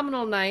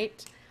phenomenal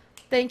night.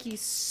 Thank you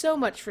so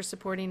much for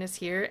supporting us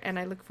here, and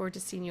I look forward to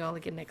seeing you all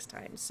again next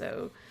time.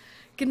 So,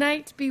 good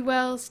night, be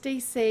well, stay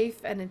safe,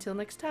 and until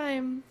next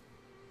time,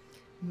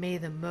 may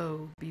the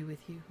Mo be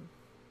with you.